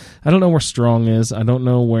 So I don't know where Strong is. I don't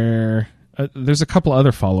know where... there's a couple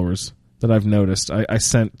other followers that I've noticed. I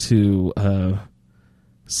sent to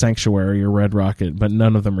Sanctuary or Red Rocket, but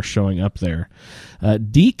none of them are showing up there.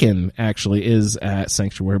 Deacon actually is at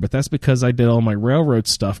Sanctuary, but that's because I did all my railroad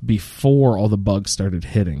stuff before all the bugs started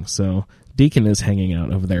hitting. So Deacon is hanging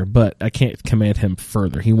out over there, but I can't command him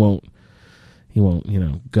further. He won't,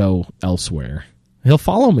 go elsewhere. He'll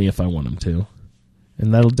follow me if I want him to,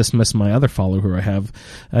 and that'll dismiss my other follower who I have.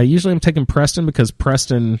 Usually I'm taking Preston because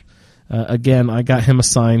Preston, again, I got him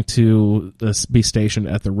assigned to be stationed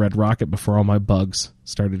at the Red Rocket before all my bugs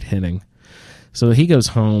started hitting. So he goes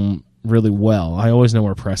home really well. I always know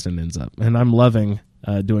where Preston ends up, and I'm loving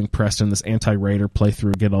doing Preston, this anti-raider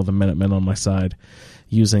playthrough, get all the Minutemen on my side,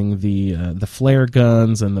 using the flare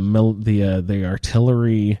guns and the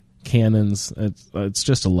artillery cannons. It's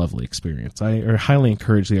just a lovely experience. I highly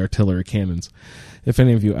encourage the artillery cannons if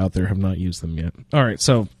any of you out there have not used them yet. All right,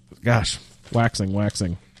 so gosh,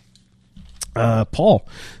 waxing. Paul,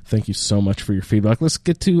 thank you so much for your feedback. Let's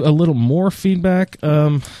get to a little more feedback.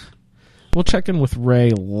 We'll check in with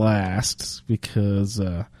Ray last because,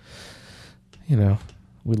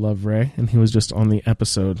 we love Ray, and he was just on the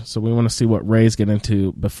episode. So we want to see what Ray's getting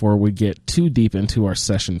into before we get too deep into our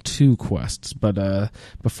Session 2 quests. But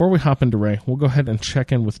before we hop into Ray, we'll go ahead and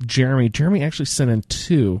check in with Jeremy. Jeremy actually sent in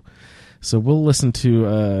 2, so we'll listen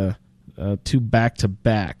to 2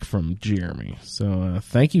 back-to-back from Jeremy. So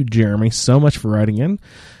thank you, Jeremy, so much for writing in.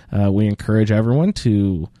 We encourage everyone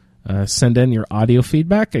to send in your audio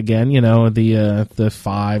feedback. Again, the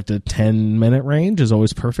 5 to 10 minute range is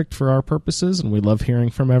always perfect for our purposes, and we love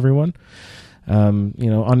hearing from everyone. On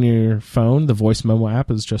your phone, the voice memo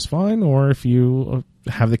app is just fine, or if you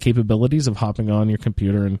have the capabilities of hopping on your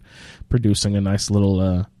computer and producing a nice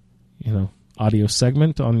little audio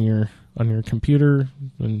segment on your computer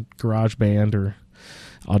in GarageBand or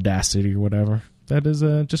Audacity or whatever, that is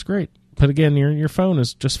just great. But again, your phone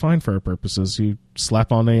is just fine for our purposes. You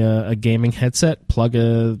slap on a gaming headset, plug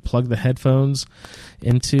the headphones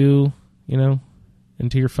into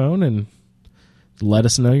your phone, and let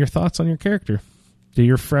us know your thoughts on your character. Do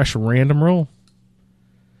your fresh random roll.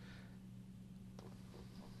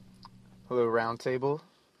 Hello, Roundtable.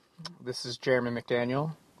 This is Jeremy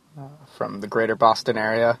McDaniel from the greater Boston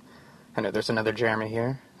area. I know there's another Jeremy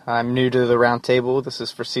here. I'm new to the Roundtable. This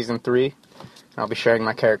is for Season 3. I'll be sharing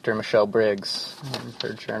my character, Michelle Briggs, and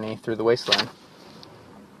her journey through the wasteland.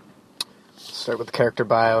 Start with the character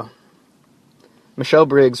bio. Michelle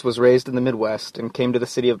Briggs was raised in the Midwest and came to the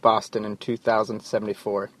city of Boston in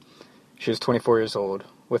 2074. She was 24 years old,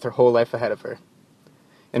 with her whole life ahead of her.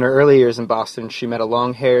 In her early years in Boston, she met a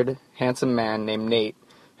long-haired, handsome man named Nate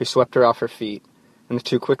who swept her off her feet, and the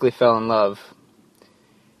two quickly fell in love.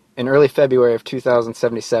 In early February of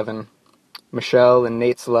 2077, Michelle and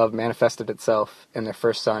Nate's love manifested itself in their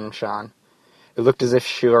first son, Sean. It looked as if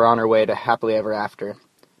she were on her way to happily ever after,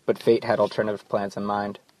 but fate had alternative plans in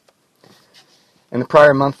mind. In the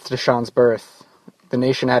prior month to Sean's birth, the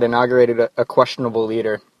nation had inaugurated a questionable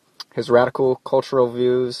leader. His radical cultural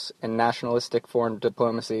views and nationalistic foreign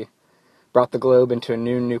diplomacy brought the globe into a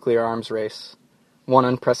new nuclear arms race, one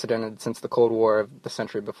unprecedented since the Cold War of the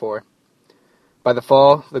century before. By the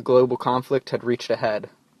fall, the global conflict had reached a head.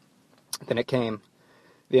 Then it came.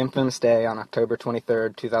 The infamous day on October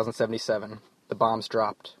 23rd, 2077. The bombs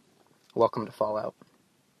dropped. Welcome to Fallout.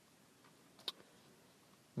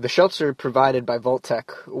 The shelter provided by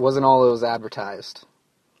Vault-Tec wasn't all it was advertised.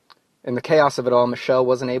 In the chaos of it all, Michelle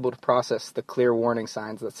wasn't able to process the clear warning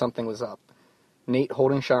signs that something was up. Nate,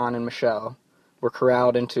 holding Sean, and Michelle were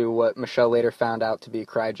corralled into what Michelle later found out to be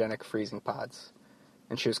cryogenic freezing pods,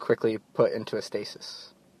 and she was quickly put into a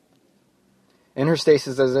stasis. In her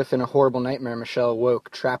stasis, as if in a horrible nightmare, Michelle awoke,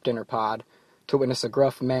 trapped in her pod, to witness a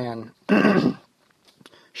gruff man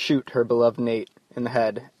shoot her beloved Nate in the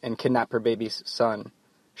head and kidnap her baby's son,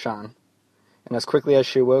 Sean. And as quickly as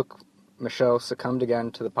she awoke, Michelle succumbed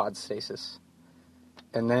again to the pod stasis.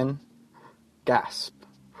 And then, gasp,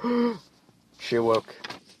 she awoke.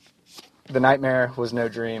 The nightmare was no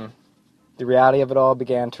dream. The reality of it all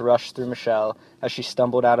began to rush through Michelle as she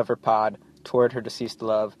stumbled out of her pod toward her deceased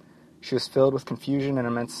love. She was filled with confusion and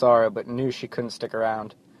immense sorrow, but knew she couldn't stick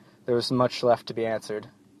around. There was much left to be answered.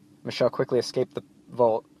 Michelle quickly escaped the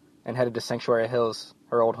vault and headed to Sanctuary Hills,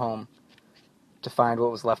 her old home, to find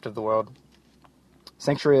what was left of the world.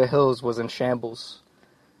 Sanctuary Hills was in shambles.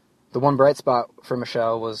 The one bright spot for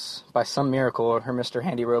Michelle was, by some miracle, her Mr.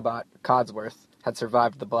 Handy robot, Codsworth, had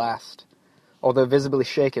survived the blast. Although visibly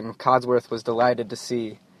shaken, Codsworth was delighted to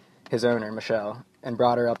see his owner, Michelle, and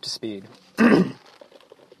brought her up to speed.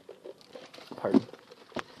 Pardon.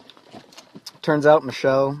 Turns out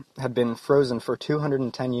Michelle had been frozen for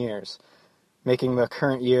 210 years, making the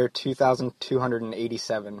current year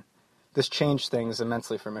 2,287. This changed things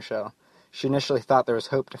immensely for Michelle. She initially thought there was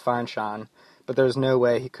hope to find Sean, but there was no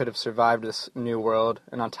way he could have survived this new world,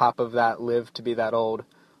 and on top of that lived to be that old,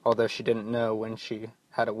 although she didn't know when she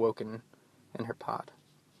had awoken in her pod.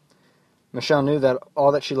 Michelle knew that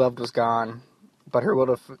all that she loved was gone, but her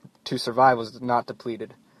will to survive was not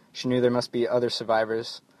depleted. She knew there must be other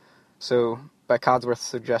survivors, so by Codsworth's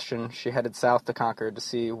suggestion, she headed south to Concord to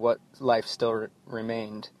see what life still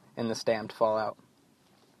remained in this damned fallout.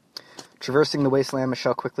 Traversing the wasteland,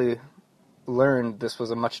 Michelle quickly learned this was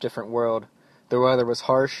a much different world. The weather was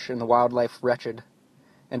harsh and the wildlife wretched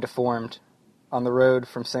and deformed. On the road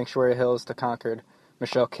from Sanctuary Hills to Concord,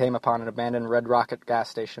 Michelle came upon an abandoned Red Rocket gas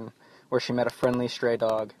station where she met a friendly stray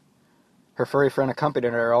dog. Her furry friend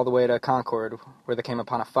accompanied her all the way to Concord, where they came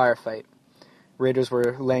upon a firefight. Raiders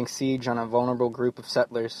were laying siege on a vulnerable group of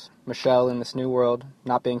settlers. Michelle, in this new world,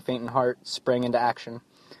 not being faint in heart, sprang into action.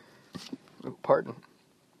 Oh, pardon.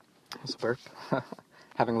 That was a burp.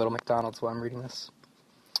 Having a little McDonald's while I'm reading this.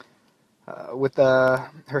 With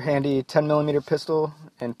her handy 10mm pistol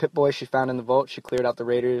and Pip-Boy she found in the vault, she cleared out the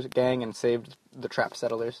Raiders gang and saved the trapped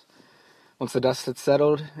settlers. Once the dust had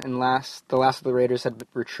settled and the last of the Raiders had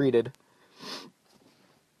retreated,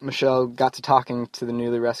 Michelle got to talking to the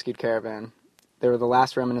newly rescued caravan. They were the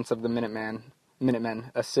last remnants of the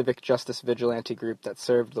Minutemen, a civic justice vigilante group that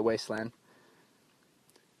served the wasteland.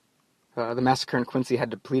 The massacre in Quincy had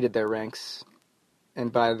depleted their ranks,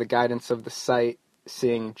 and by the guidance of the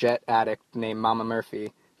sight-seeing jet addict named Mama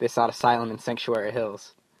Murphy, they sought asylum in Sanctuary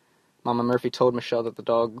Hills. Mama Murphy told Michelle that the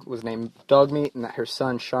dog was named Dogmeat and that her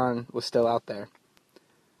son, Sean, was still out there.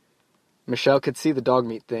 Michelle could see the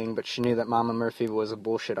Dogmeat thing, but she knew that Mama Murphy was a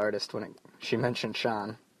bullshit artist when she mentioned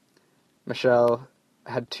Sean. Michelle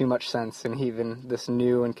had too much sense, and even this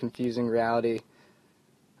new and confusing reality,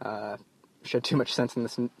 she had too much sense in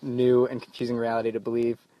this new and confusing reality to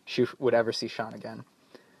believe she would ever see Sean again.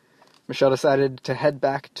 Michelle decided to head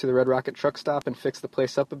back to the Red Rocket truck stop and fix the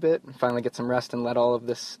place up a bit, and finally get some rest and let all of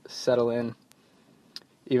this settle in,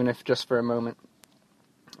 even if just for a moment.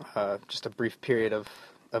 Just a brief period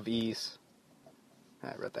of ease.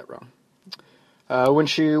 I read that wrong. When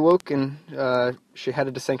she woke and she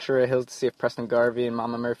headed to Sanctuary Hills to see if Preston Garvey and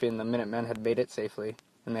Mama Murphy and the Minutemen had made it safely,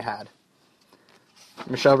 and they had.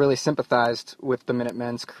 Michelle really sympathized with the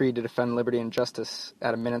Minutemen's creed to defend liberty and justice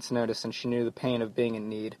at a minute's notice, and she knew the pain of being in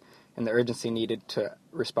need and the urgency needed to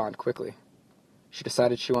respond quickly. She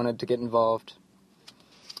decided she wanted to get involved.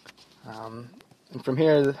 And from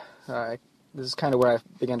here, this is kind of where I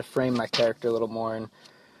began to frame my character a little more, and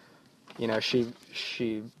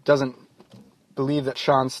she doesn't believe that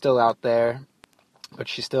Sean's still out there, but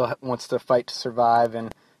she still wants to fight to survive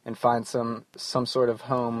and find some sort of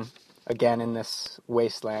home again in this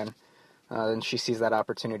wasteland. And she sees that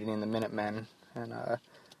opportunity in the Minutemen, and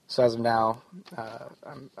so as of now,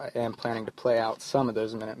 I am planning to play out some of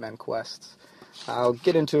those Minutemen quests. I'll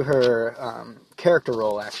get into her character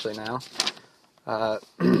role actually now.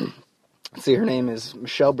 Let's see, her name is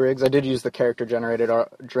Michelle Briggs. I did use the character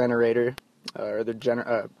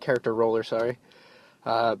character roller, sorry.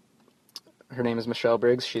 Her name is Michelle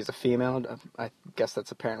Briggs. She's a female. I guess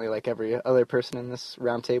that's apparently like every other person in this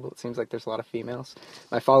round table. It seems like there's a lot of females.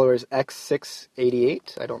 My follower is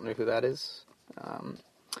X688. I don't know who that is.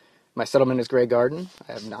 My settlement is Grey Garden.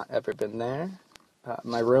 I have not ever been there.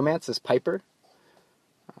 My romance is Piper.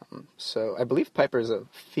 So I believe Piper is a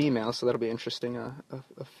female, so that'll be interesting, a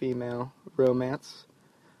female romance.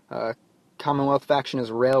 Commonwealth faction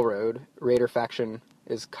is Railroad. Raider faction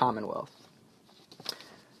is Commonwealth.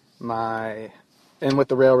 And with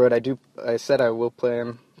the Railroad, I said I will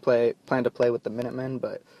plan to play with the Minutemen,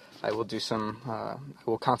 but I will I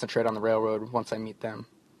will concentrate on the Railroad once I meet them.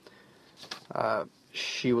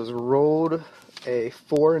 She was rolled a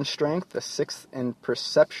 4 in strength, a 6 in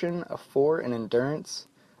perception, a 4 in endurance,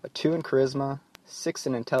 a 2 in charisma, 6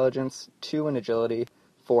 in intelligence, 2 in agility,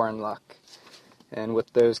 4 in luck. And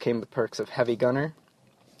with those came the perks of heavy gunner,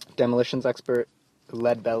 demolitions expert,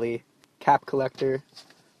 lead belly, cap collector,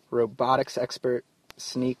 robotics expert,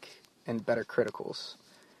 sneak, and better criticals.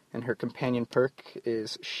 And her companion perk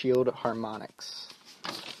is shield harmonics.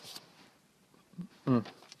 Let's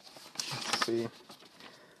see.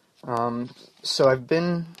 So I've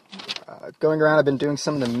been going around. I've been doing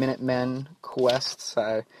some of the Minutemen quests.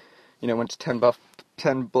 I, went to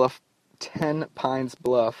 10 Pines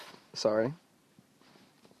Bluff. Sorry.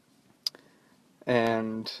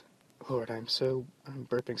 And Lord, I'm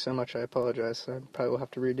burping so much. I apologize. I probably will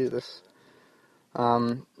have to redo this.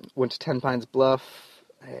 Went to 10 Pines Bluff.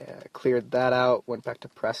 Cleared that out. Went back to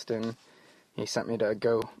Preston. He sent me to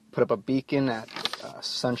go put up a beacon at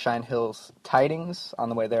Sunshine Hills Tidings. On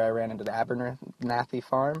the way there, I ran into the Abernathy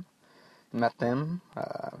farm. Met them.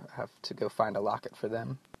 Have to go find a locket for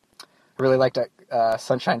them. I really liked at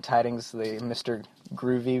Sunshine Tidings the Mr.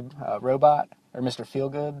 Groovy robot, or Mr.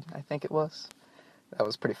 Feelgood, I think it was. That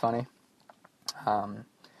was pretty funny.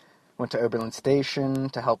 Went to Oberlin Station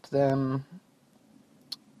to help them.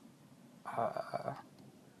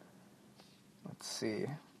 Let's see.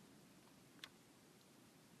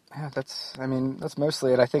 Yeah, that's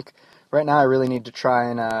mostly it. I think right now I really need to try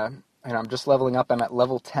and, I'm just leveling up. I'm at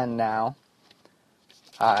level 10 now.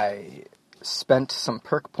 I spent some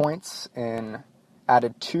perk points and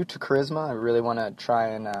added 2 to charisma. I really want to try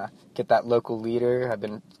and get that local leader. I've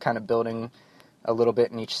been kind of building a little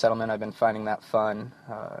bit in each settlement. I've been finding that fun.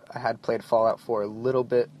 I had played Fallout 4 a little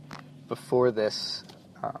bit before this,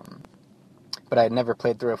 but I had never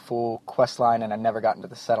played through a full quest line, and I never got into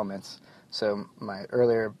the settlements. So my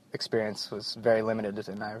earlier experience was very limited,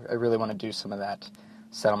 and I really want to do some of that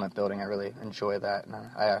settlement building. I really enjoy that, and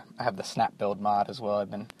I have the snap build mod as well. I've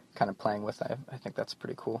been kind of playing with. I think that's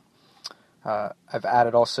pretty cool. I've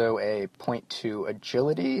added also a point to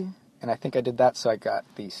agility, and I think I did that so I got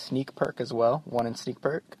the sneak perk as well, 1 in sneak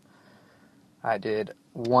perk. I did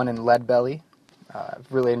 1 in lead belly. I've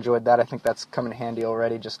really enjoyed that. I think that's come in handy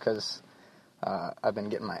already just because I've been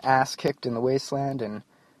getting my ass kicked in the wasteland and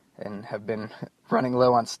have been running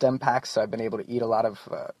low on stem packs, so I've been able to eat a lot of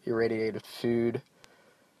irradiated food,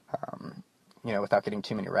 without getting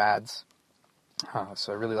too many rads.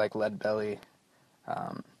 So I really like lead belly.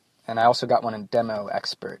 And I also got 1 in demo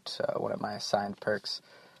expert, one of my assigned perks.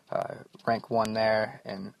 Rank 1 there,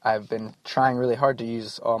 and I've been trying really hard to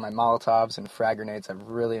use all my Molotovs and frag grenades. I've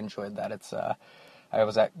really enjoyed that. I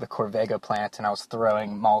was at the Corvega plant, and I was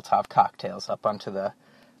throwing Molotov cocktails up onto the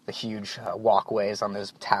huge walkways on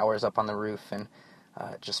those towers up on the roof, and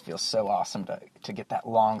it just feels so awesome to get that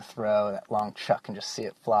long throw, that long chuck, and just see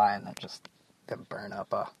it fly, and then burn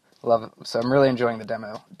up. Love it. So I'm really enjoying the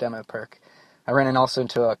demo perk. I ran in also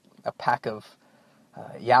into a pack of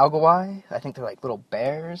Yaogawai. I think they're like little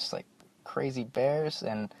bears, like crazy bears,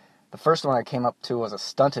 and the first one I came up to was a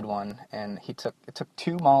stunted one, and it took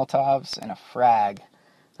 2 Molotovs and a frag,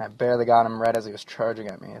 and I barely got him right as he was charging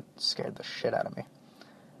at me. It scared the shit out of me.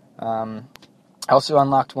 I also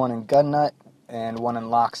unlocked 1 in Gun Nut and 1 in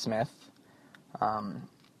Locksmith,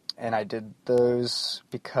 and I did those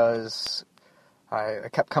because I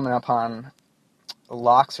kept coming upon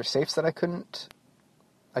locks or safes that I couldn't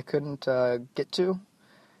get to,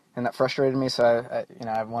 and that frustrated me. So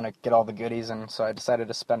I want to get all the goodies, and so I decided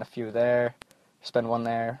to spend one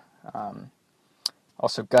there.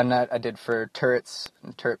 Also, gun nut I did for turrets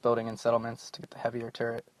and turret building and settlements to get the heavier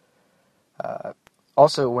turret.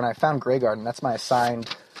 Also, when I found Grey Garden, that's my assigned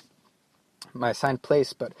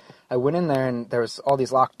place, but I went in there and there was all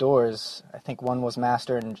these locked doors. I think one was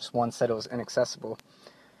master and just one said it was inaccessible.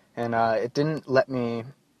 And it didn't let me,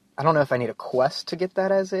 I don't know if I need a quest to get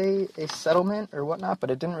that as a settlement or whatnot, but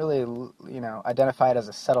it didn't really, identify it as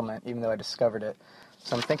a settlement, even though I discovered it.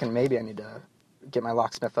 So I'm thinking maybe I need to get my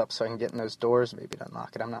locksmith up so I can get in those doors, maybe to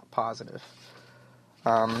unlock it. I'm not positive.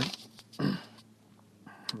 I'm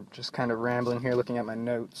just kind of rambling here, looking at my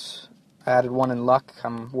notes. I added 1 in luck.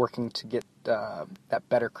 I'm working to get that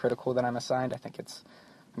better critical that I'm assigned.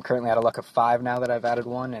 I'm currently at a luck of 5 now that I've added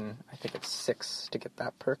 1, and I think it's 6 to get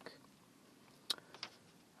that perk.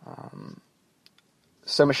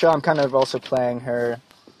 So Michelle, I'm kind of also playing her.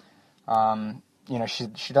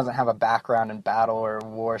 She doesn't have a background in battle or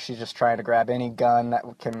war. She's just trying to grab any gun that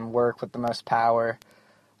can work with the most power.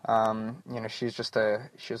 She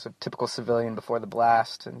was a typical civilian before the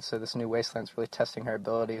blast, and so this new Wasteland's really testing her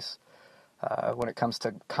abilities when it comes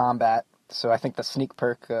to combat. So I think the sneak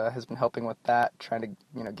perk has been helping with that, trying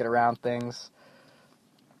to get around things.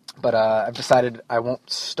 But I've decided I'm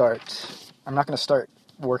not going to start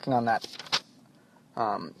working on that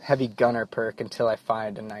heavy gunner perk until I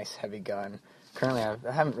find a nice heavy gun. Currently, I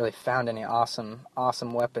haven't really found any awesome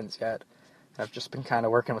weapons yet. I've just been kind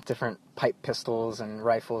of working with different pipe pistols and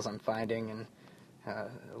rifles I'm finding, and a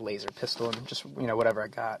laser pistol, and just whatever I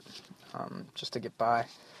got, just to get by.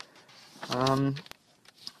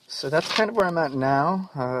 So that's kind of where I'm at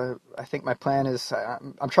now. I think my plan is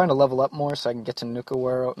I'm trying to level up more so I can get to Nuka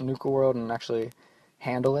World and actually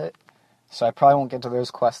handle it. So I probably won't get to those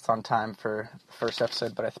quests on time for the first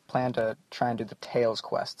episode, but I plan to try and do the Tales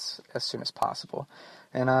quests as soon as possible.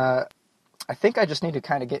 And I think I just need to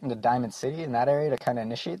kind of get into Diamond City in that area to kind of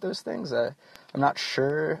initiate those things. I'm not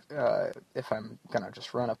sure if I'm going to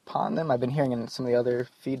just run upon them. I've been hearing in some of the other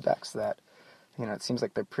feedbacks that it seems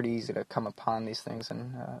like they're pretty easy to come upon these things,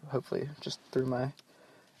 and hopefully just through my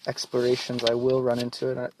explorations I will run into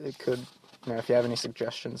it. It could, if you have any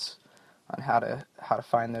suggestions on how to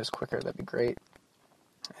find those quicker, that'd be great.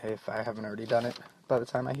 If I haven't already done it by the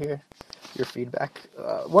time I hear your feedback.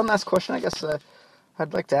 One last question I guess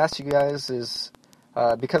I'd like to ask you guys is,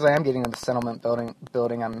 because I am getting into the settlement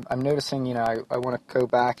building, I'm noticing, I want to go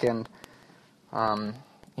back and, I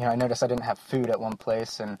noticed I didn't have food at one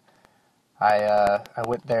place, and I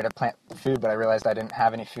went there to plant food, but I realized I didn't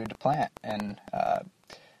have any food to plant, and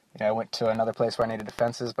I went to another place where I needed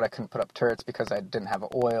defenses, but I couldn't put up turrets because I didn't have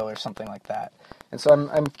oil or something like that. And so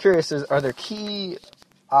I'm curious: are there key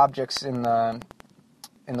objects in the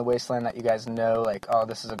Wasteland that you guys know, like, oh,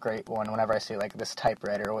 this is a great one? Whenever I see like this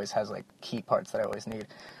typewriter, always has like key parts that I always need.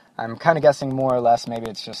 I'm kind of guessing more or less maybe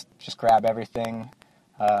it's just grab everything.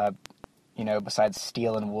 Besides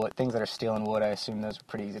steel and wood, things that are steel and wood, I assume those are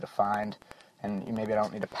pretty easy to find, and maybe I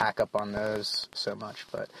don't need to pack up on those so much.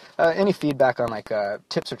 But any feedback on like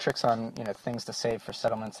tips or tricks on things to save for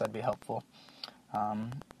settlements, that'd be helpful.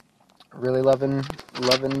 Really loving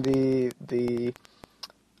the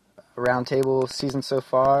Roundtable season so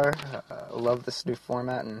far. Love this new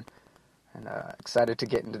format, and excited to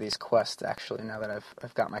get into these quests. Actually, now that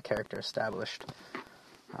I've got my character established.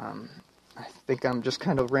 I think I'm just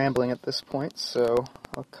kind of rambling at this point, so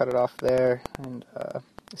I'll cut it off there, and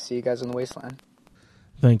see you guys in the Wasteland.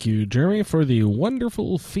 Thank you, Jeremy, for the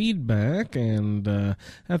wonderful feedback, and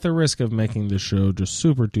at the risk of making the show just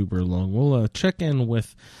super duper long, we'll check in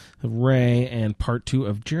with Ray and part 2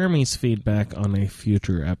 of Jeremy's feedback on a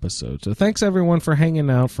future episode. So thanks everyone for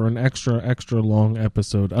hanging out for an extra long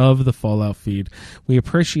episode of the Fallout feed. We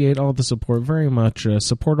appreciate all the support very much.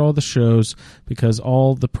 Support all the shows, because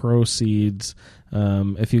all the proceeds,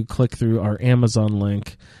 if you click through our Amazon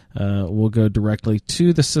link, will go directly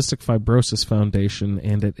to the Cystic Fibrosis Foundation,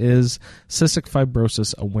 and it is Cystic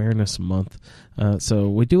Fibrosis Awareness Month. So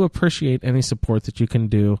we do appreciate any support that you can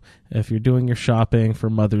do. If you're doing your shopping for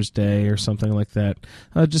Mother's Day or something like that,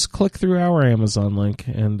 just click through our Amazon link,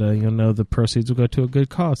 and you'll know the proceeds will go to a good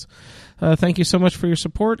cause. Thank you so much for your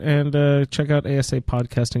support, and check out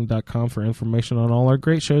asapodcasting.com for information on all our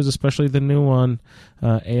great shows, especially the new one,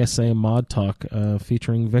 ASA Mod Talk,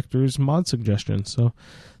 featuring Victor's mod suggestions. So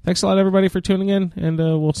thanks a lot, everybody, for tuning in, and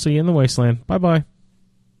we'll see you in the Wasteland. Bye-bye.